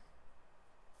support.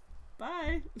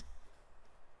 Bye.